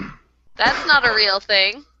 That's not a real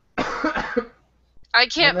thing. I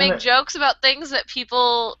can't make jokes about things that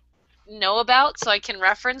people know about so I can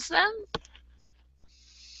reference them.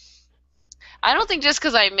 I don't think just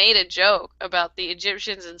because I made a joke about the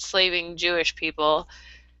Egyptians enslaving Jewish people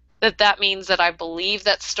that means that I believe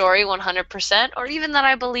that story 100% or even that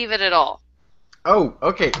I believe it at all. Oh,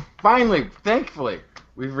 okay. Finally, thankfully,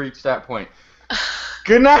 we've reached that point.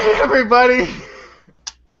 Good night, everybody.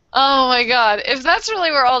 Oh my god. If that's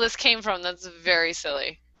really where all this came from, that's very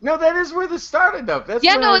silly. No, that is where this started, though. That's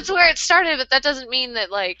yeah, no, it's where it started, but that doesn't mean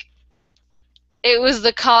that, like, it was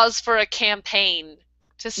the cause for a campaign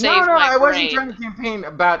to save No, my I brain. wasn't trying to campaign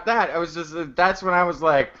about that. I was just, that's when I was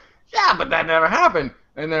like, yeah, but that never happened.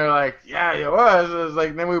 And they're like, yeah, it was. It was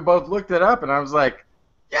like, then we both looked it up, and I was like,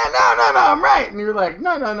 yeah, no, I'm right. And you were like,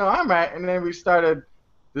 no, I'm right. And then we started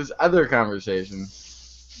this other conversation.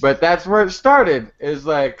 But that's where it started, is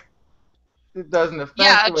like, it doesn't affect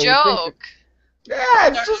the way you think. Joke. Yeah,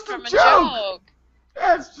 it's just a joke.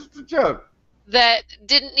 Yeah, it's just a joke. That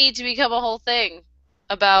didn't need to become a whole thing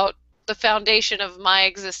about the foundation of my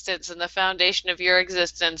existence and the foundation of your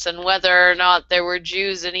existence and whether or not there were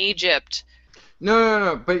Jews in Egypt.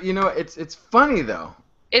 No. But you know, it's funny though.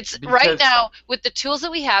 It's right now with the tools that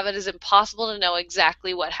we have, it is impossible to know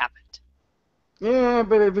exactly what happened. Yeah,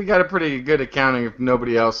 but we got a pretty good accounting if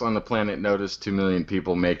nobody else on the planet noticed 2 million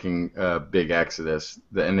people making a big exodus,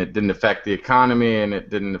 and it didn't affect the economy, and it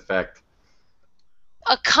didn't affect...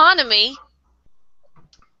 Economy?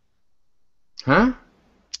 Huh?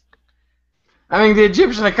 I mean, the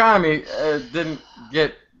Egyptian economy didn't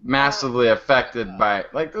get massively affected by...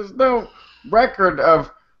 Like, there's no record of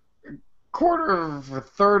a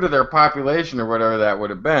third of their population, or whatever that would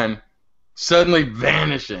have been, suddenly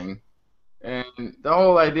vanishing. And the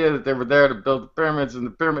whole idea that they were there to build the pyramids, and the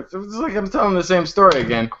pyramids, it was like I'm telling the same story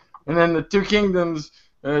again. And then the two kingdoms,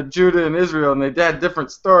 Judah and Israel, and they had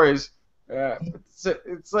different stories.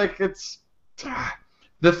 It's like it's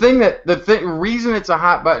the reason it's a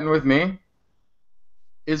hot button with me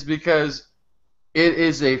is because it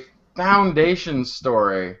is a foundation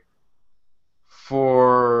story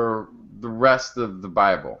for the rest of the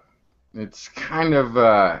Bible. It's kind of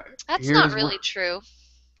that's not really true.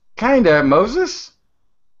 Kinda. Moses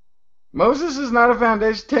is not a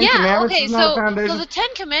foundation. Ten Commandments is not a foundation. So the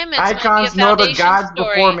Ten Commandments Icons might be a know the gods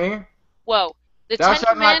story. before me. Whoa. The Thou Ten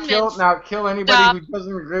shalt not Commandments. kill anybody who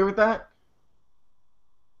doesn't agree with that.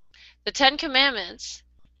 The Ten Commandments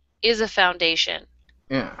is a foundation.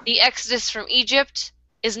 Yeah. The Exodus from Egypt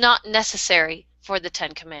is not necessary for the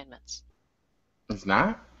Ten Commandments. It's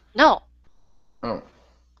not? No. Oh,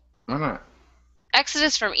 why not?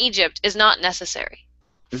 Exodus from Egypt is not necessary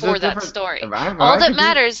Is there for that different? story. If All I that could be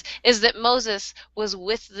matters is that Moses was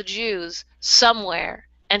with the Jews somewhere,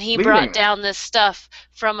 and he brought leading them. down this stuff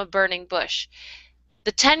from a burning bush.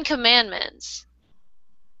 The Ten Commandments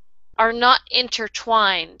are not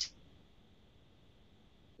intertwined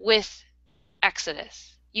with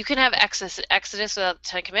Exodus. You can have Exodus without the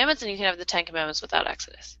Ten Commandments, and you can have the Ten Commandments without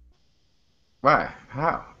Exodus. Why?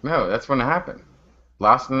 How? No, that's when it happened.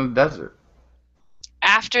 Lost in the desert.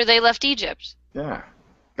 After they left Egypt. Yeah.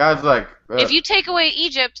 God's like, If you take away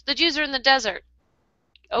Egypt, the Jews are in the desert.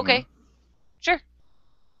 Okay, sure.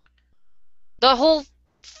 The whole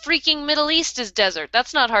freaking Middle East is desert.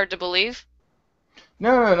 That's not hard to believe.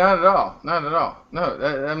 no, not at all. Not at all. No,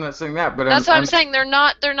 I'm not saying that, but That's what I'm saying. They're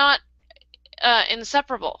not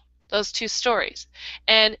inseparable. Those two stories,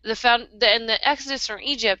 and the Exodus from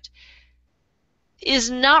Egypt is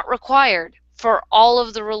not required for all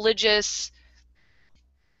of the religious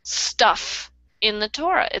stuff in the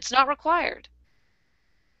Torah. It's not required.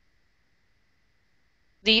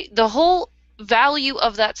 The whole value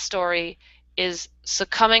of that story is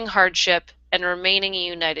succumbing hardship and remaining a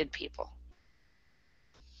united people.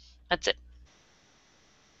 That's it.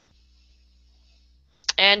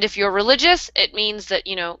 And if you're religious, it means that,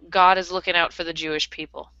 God is looking out for the Jewish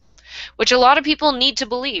people, which a lot of people need to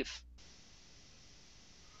believe.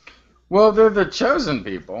 Well, they're the chosen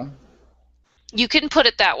people. You can put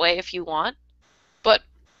it that way if you want, but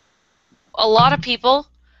a lot of people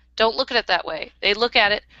don't look at it that way. They look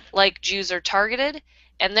at it like Jews are targeted,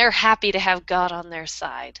 and they're happy to have God on their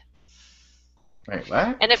side. Wait,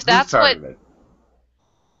 what? And if that's what...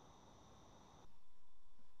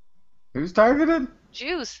 Who's targeted?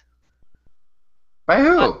 Jews. By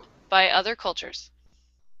who? By other cultures.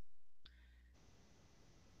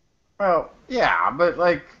 Well, yeah, but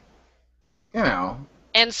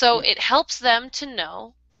And so it helps them to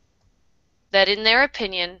know that in their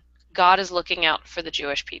opinion, God is looking out for the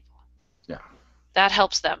Jewish people. Yeah. That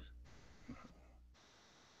helps them.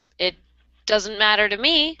 It doesn't matter to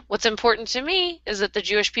me. What's important to me is that the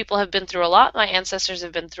Jewish people have been through a lot, my ancestors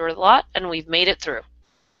have been through a lot, and we've made it through.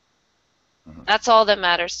 That's all that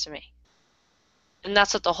matters to me. And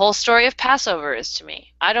that's what the whole story of Passover is to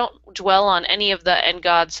me. I don't dwell on any of the, and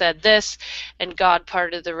God said this, and God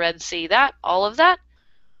parted the Red Sea, that, all of that.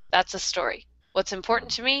 That's a story. What's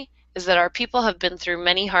important to me is that our people have been through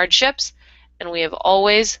many hardships, and we have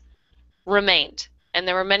always remained. And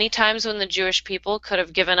there were many times when the Jewish people could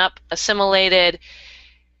have given up, assimilated,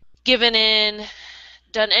 given in,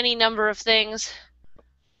 done any number of things,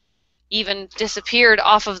 even disappeared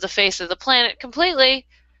off of the face of the planet completely,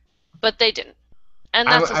 but they didn't. And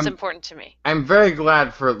that's what's important to me. I'm very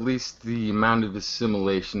glad for at least the amount of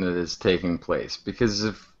assimilation that is taking place, because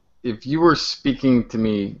if you were speaking to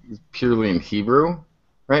me purely in Hebrew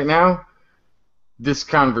right now, this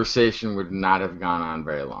conversation would not have gone on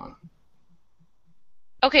very long.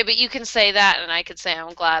 Okay, but you can say that, and I could say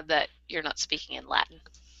I'm glad that you're not speaking in Latin.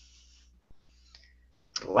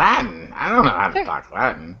 Latin? I don't know how to talk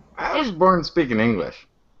Latin. I was born speaking English.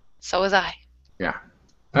 So was I. Yeah.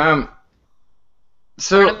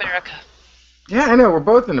 So we're in America. Yeah, I know. We're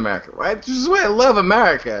both in America. This is why I love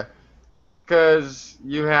America, because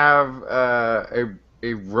you have a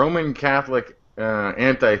Roman Catholic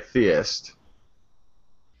anti-theist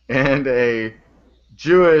and a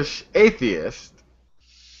Jewish atheist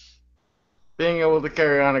being able to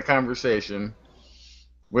carry on a conversation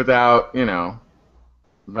without,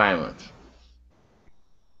 violence.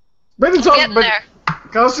 But it's there.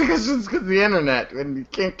 Also because it's because of the internet, and you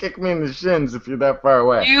can't kick me in the shins if you're that far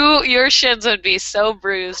away. Your shins would be so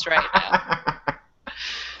bruised right now.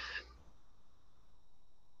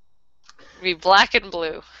 Be black and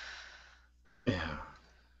blue. Yeah.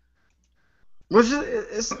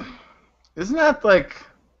 Isn't that like?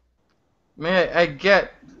 I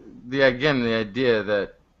get the idea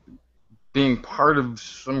that being part of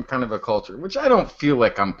some kind of a culture, which I don't feel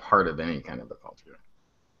like I'm part of any kind of a culture.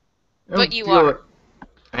 But you are.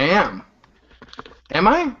 I am. Am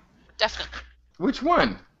I? Definitely. Which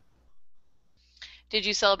one? Did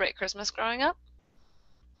you celebrate Christmas growing up?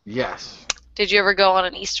 Yes. Did you ever go on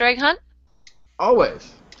an Easter egg hunt?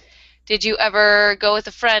 Always. Did you ever go with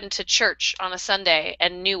a friend to church on a Sunday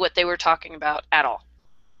and knew what they were talking about at all?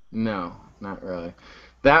 No, not really.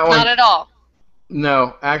 That one. Not at all.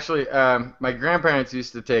 No, actually, my grandparents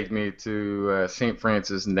used to take me to St.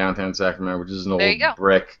 Francis in downtown Sacramento, which is an old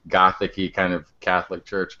brick, Gothic-y kind of Catholic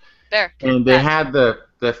church. There. and they That. had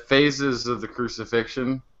the phases of the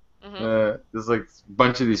crucifixion. There's like a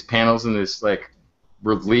bunch of these panels and this like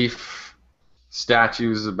relief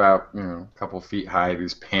statues about a couple feet high.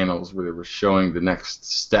 These panels where they were showing the next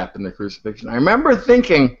step in the crucifixion. I remember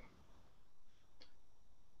thinking,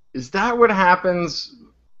 is that what happens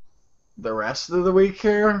the rest of the week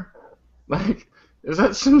here? Like, is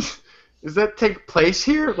that take place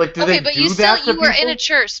here? Like, do Okay, they but do that to you were in people?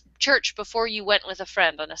 a church before you went with a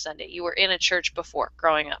friend on a Sunday. You were in a church before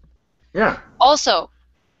growing up. Yeah. Also,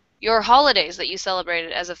 your holidays that you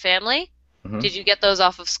celebrated as a family, did you get those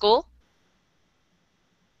off of school?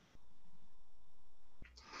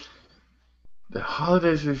 The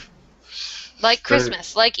holidays we've Like started.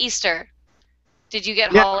 Christmas, like Easter. Did you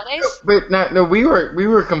get Yeah, holidays? but no, we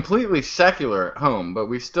were completely secular at home, but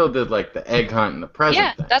we still did like the egg hunt and the Yeah,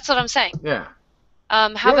 present thing. that's what I'm saying. Yeah. How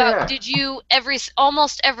Yeah, about yeah. did you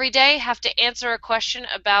almost every day have to answer a question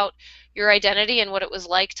about your identity and what it was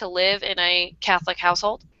like to live in a Catholic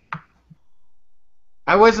household?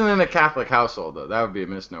 I wasn't in a Catholic household though. That would be a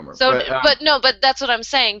misnomer. So, But but that's what I'm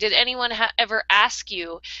saying. Did anyone ever ask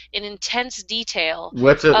you in intense detail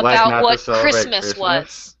what's it like about not to what celebrate Christmas Christmas?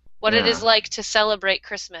 was? What it is Yeah. like to celebrate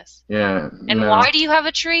Christmas? Yeah. And No. why do you have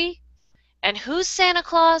a tree? And who's Santa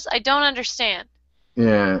Claus? I don't understand.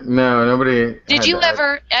 Yeah. No. Nobody Did had you that.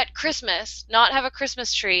 ever, at Christmas, not have a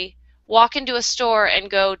Christmas tree, walk into a store and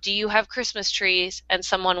go, "Do you have Christmas trees?" And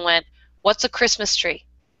someone went, "What's a Christmas tree?"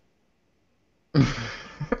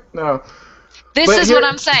 No. This But is what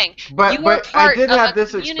I'm saying. You are I part did of have a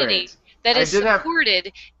this community experience. that I is did have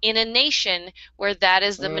supported in a nation where that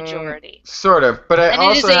is the majority. sort of, but I And it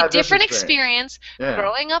also is a had this different experience. experience Yeah.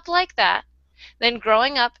 growing up like that than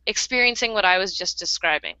growing up experiencing what I was just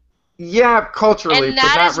describing. Yeah, culturally, And but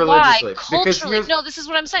that not is why religiously. Because culturally, here's no, this is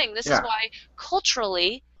what I'm saying. This is yeah. why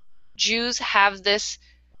culturally Jews have this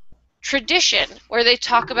tradition where they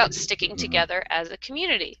talk about sticking together as a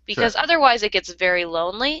community Sure. because otherwise it gets very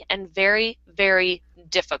lonely and very, very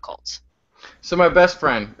difficult. So my best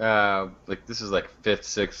friend, like this is like fifth,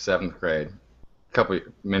 sixth, seventh grade,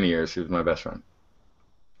 many years, he was my best friend.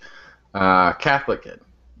 Catholic kid.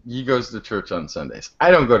 He goes to church on Sundays. I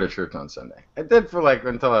don't go to church on Sunday. I did for like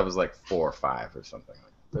until I was like 4 or 5 or something.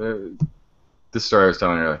 This story I was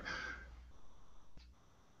telling earlier.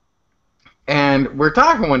 And we're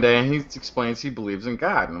talking one day, and he explains he believes in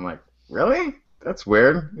God, and I'm like, really? That's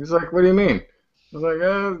weird. He's like, what do you mean? I was like,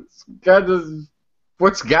 God does.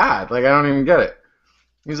 What's God? Like, I don't even get it.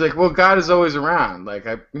 He's like, well, God is always around. Like,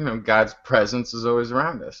 God's presence is always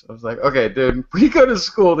around us. I was like, okay, dude, we go to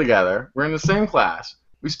school together. We're in the same class.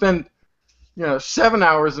 We spend, 7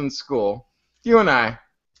 hours in school. You and I,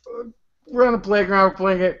 we're on the playground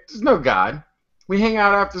playing it. There's no God. We hang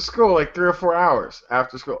out after school like 3 or 4 hours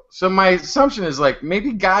after school. So my assumption is like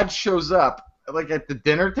maybe God shows up like at the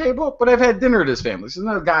dinner table, but I've had dinner at his family, so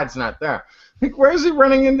no, God's not there. Like, where is he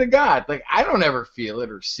running into God? Like, I don't ever feel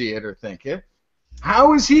it or see it or think it.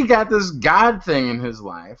 How has he got this God thing in his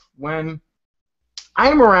life when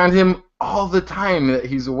I'm around him all the time that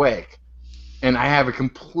he's awake? And I have a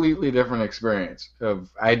completely different experience of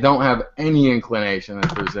I don't have any inclination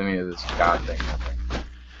that there's any of this God thing happening.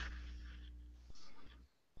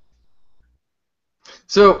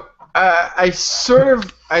 So I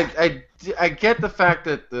get the fact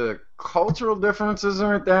that the cultural differences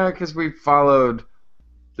aren't there because we followed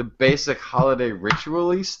the basic holiday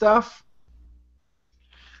ritual-y stuff.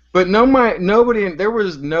 But there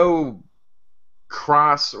was no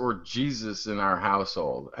cross or Jesus in our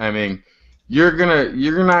household. I mean, you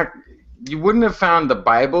wouldn't have found the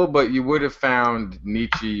Bible, but you would have found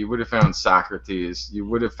Nietzsche, you would have found Socrates, you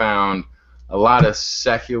would have found a lot of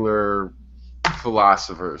secular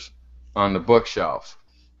philosophers on the bookshelf,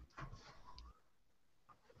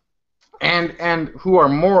 and who are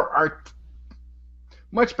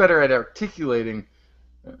much better at articulating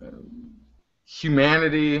uh,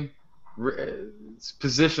 humanity, its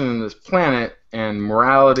position in this planet, and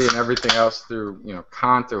morality and everything else through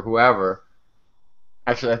Kant or whoever.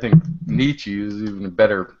 Actually, I think Nietzsche is even a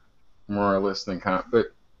better moralist than Kant. But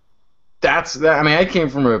that's that. I mean, I came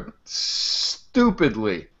from a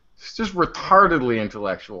stupidly, just retardedly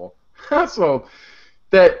intellectual household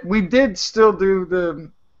that we did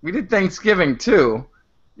Thanksgiving too,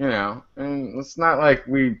 and it's not like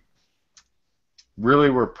we really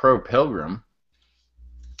were pro-pilgrim,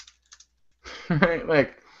 right?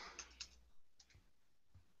 Like,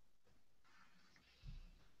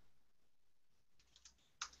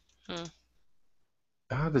 Hmm.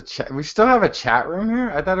 oh, the chat. We still have a chat room here.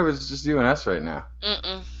 I thought it was just you and us right now.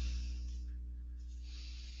 Mm-mm.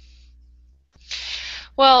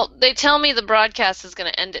 Well, they tell me the broadcast is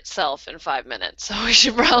going to end itself in 5 minutes, so we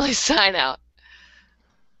should probably sign out.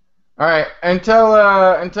 All right.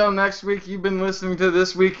 Until next week, you've been listening to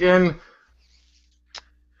This Week in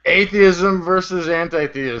Atheism versus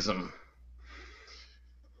Anti-Theism.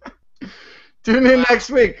 Tune in next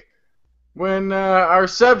week when our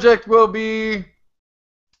subject will be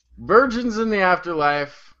virgins in the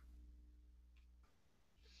afterlife.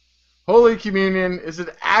 Holy Communion. Is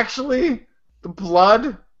it actually the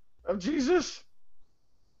blood of Jesus?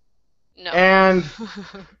 No. And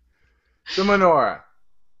the menorah.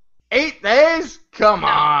 8 days? Come No.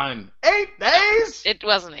 on. 8 days? It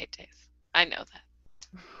wasn't 8 days. I know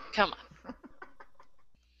that. Come on.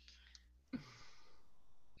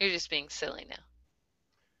 You're just being silly now.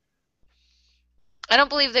 I don't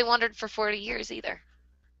believe they wandered for 40 years either.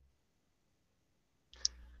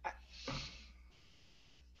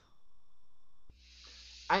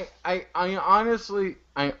 I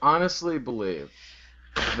honestly believe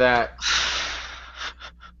that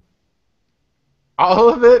all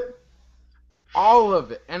of it,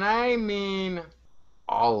 and I mean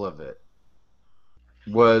all of it,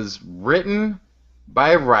 was written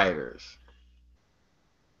by writers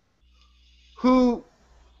who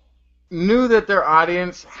knew that their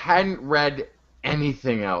audience hadn't read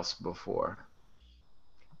anything else before.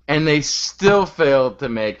 And they still failed to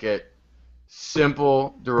make it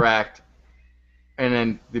simple, direct,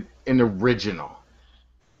 and an original.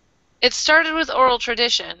 It started with oral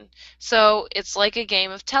tradition, so it's like a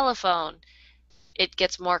game of telephone. It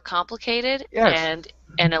gets more complicated and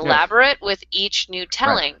elaborate with each new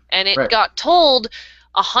telling. Right. And it got told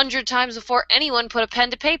 100 times before anyone put a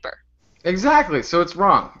pen to paper. Exactly. So it's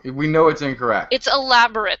wrong. We know it's incorrect. It's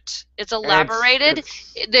elaborate. It's elaborated.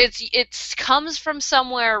 It comes from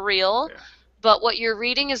somewhere real, but what you're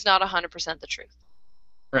reading is not 100% the truth.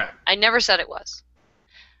 Right. I never said it was.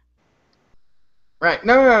 Right.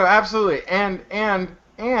 No, absolutely. And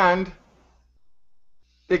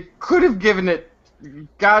they could have given it.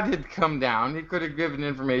 God had come down. He could have given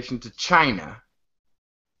information to China,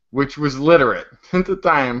 which was literate at the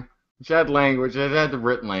time, which had language. It had the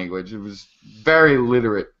written language. It was very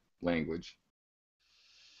literate language.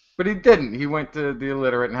 But he didn't. He went to the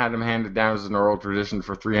illiterate and had them handed down as an oral tradition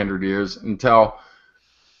for 300 years until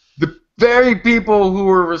the very people who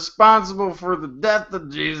were responsible for the death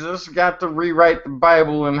of Jesus got to rewrite the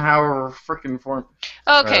Bible in however frickin' form.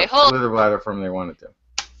 Okay, hold on. Whatever form they wanted to.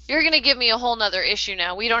 You're going to give me a whole nother issue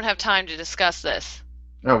now. We don't have time to discuss this.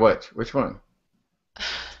 Oh, which one?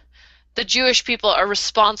 The Jewish people are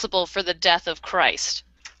responsible for the death of Christ.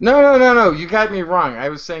 No. You got me wrong. I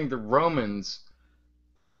was saying the Romans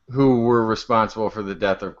who were responsible for the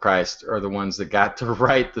death of Christ are the ones that got to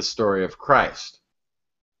write the story of Christ.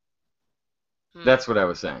 That's what I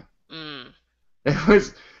was saying.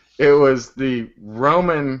 It was the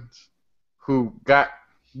Romans who got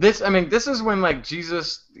this. I mean, this is when like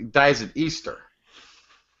Jesus dies at Easter.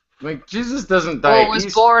 Like Jesus doesn't die.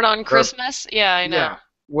 Was born on Christmas. Yeah, I know. Yeah,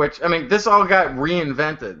 which I mean, this all got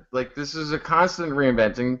reinvented. Like this is a constant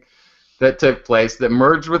reinventing that took place, that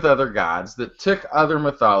merged with other gods, that took other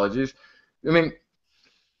mythologies. I mean,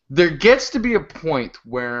 there gets to be a point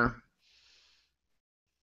where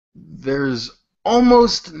there's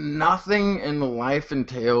almost nothing in the life and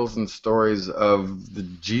tales and stories of the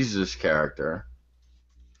Jesus character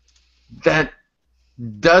that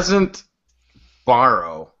doesn't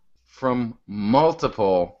borrow from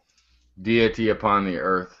multiple deity upon the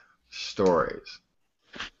earth stories.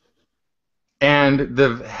 And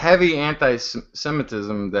the heavy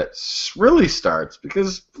anti-Semitism that really starts,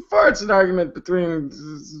 because before it's an argument between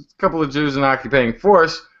a couple of Jews and occupying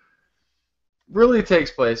force, really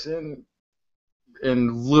takes place in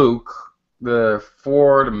Luke, the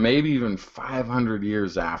 400 to maybe even 500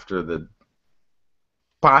 years after the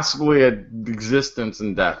possibly existence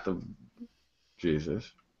and death of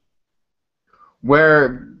Jesus,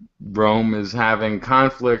 where Rome is having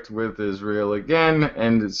conflict with Israel again,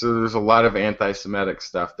 and so there's a lot of anti-Semitic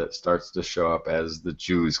stuff that starts to show up as the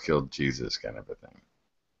Jews killed Jesus kind of a thing.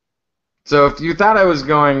 So if you thought I was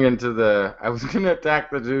going into I was going to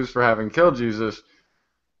attack the Jews for having killed Jesus,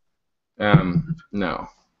 no.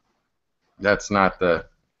 That's not the...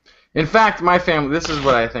 In fact, my family, this is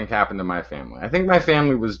what I think happened to my family. I think my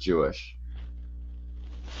family was Jewish.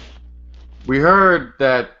 We heard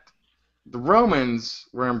that the Romans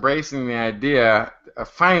were embracing the idea of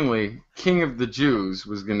finally King of the Jews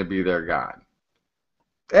was going to be their God.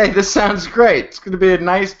 Hey, this sounds great. It's going to be a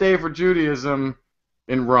nice day for Judaism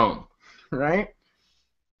in Rome, right?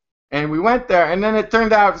 And we went there, and then it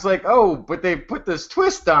turned out it's like, oh, but they put this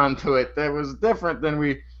twist onto it that was different than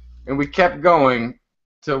and we kept going.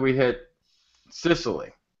 till we hit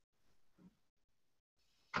Sicily.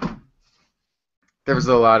 There was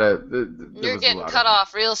a lot of. You're getting cut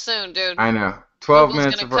off real soon, dude. I know. 12 Google's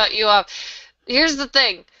minutes gonna cut you off. Here's the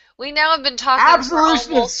thing. We now have been talking Absolution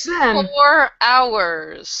for of almost sin. 4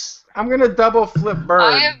 hours. I'm gonna double flip bird.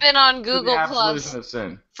 I have been on for the Google absolution Plus of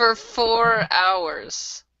sin. for 4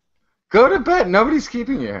 hours. Go to bed. Nobody's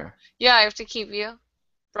keeping you here. Yeah, I have to keep you.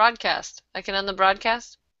 Broadcast. I can end the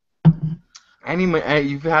broadcast? Anyway,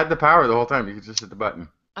 you've had the power the whole time. You could just hit the button.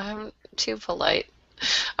 I'm too polite.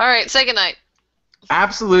 All right, say goodnight.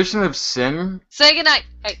 Absolution of sin? Say goodnight.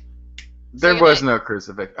 Hey. There was no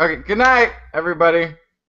crucifix. Okay, good night, everybody.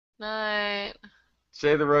 Night.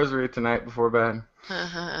 Say the rosary tonight before bed.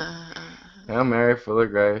 Hail Mary, full of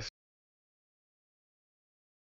grace.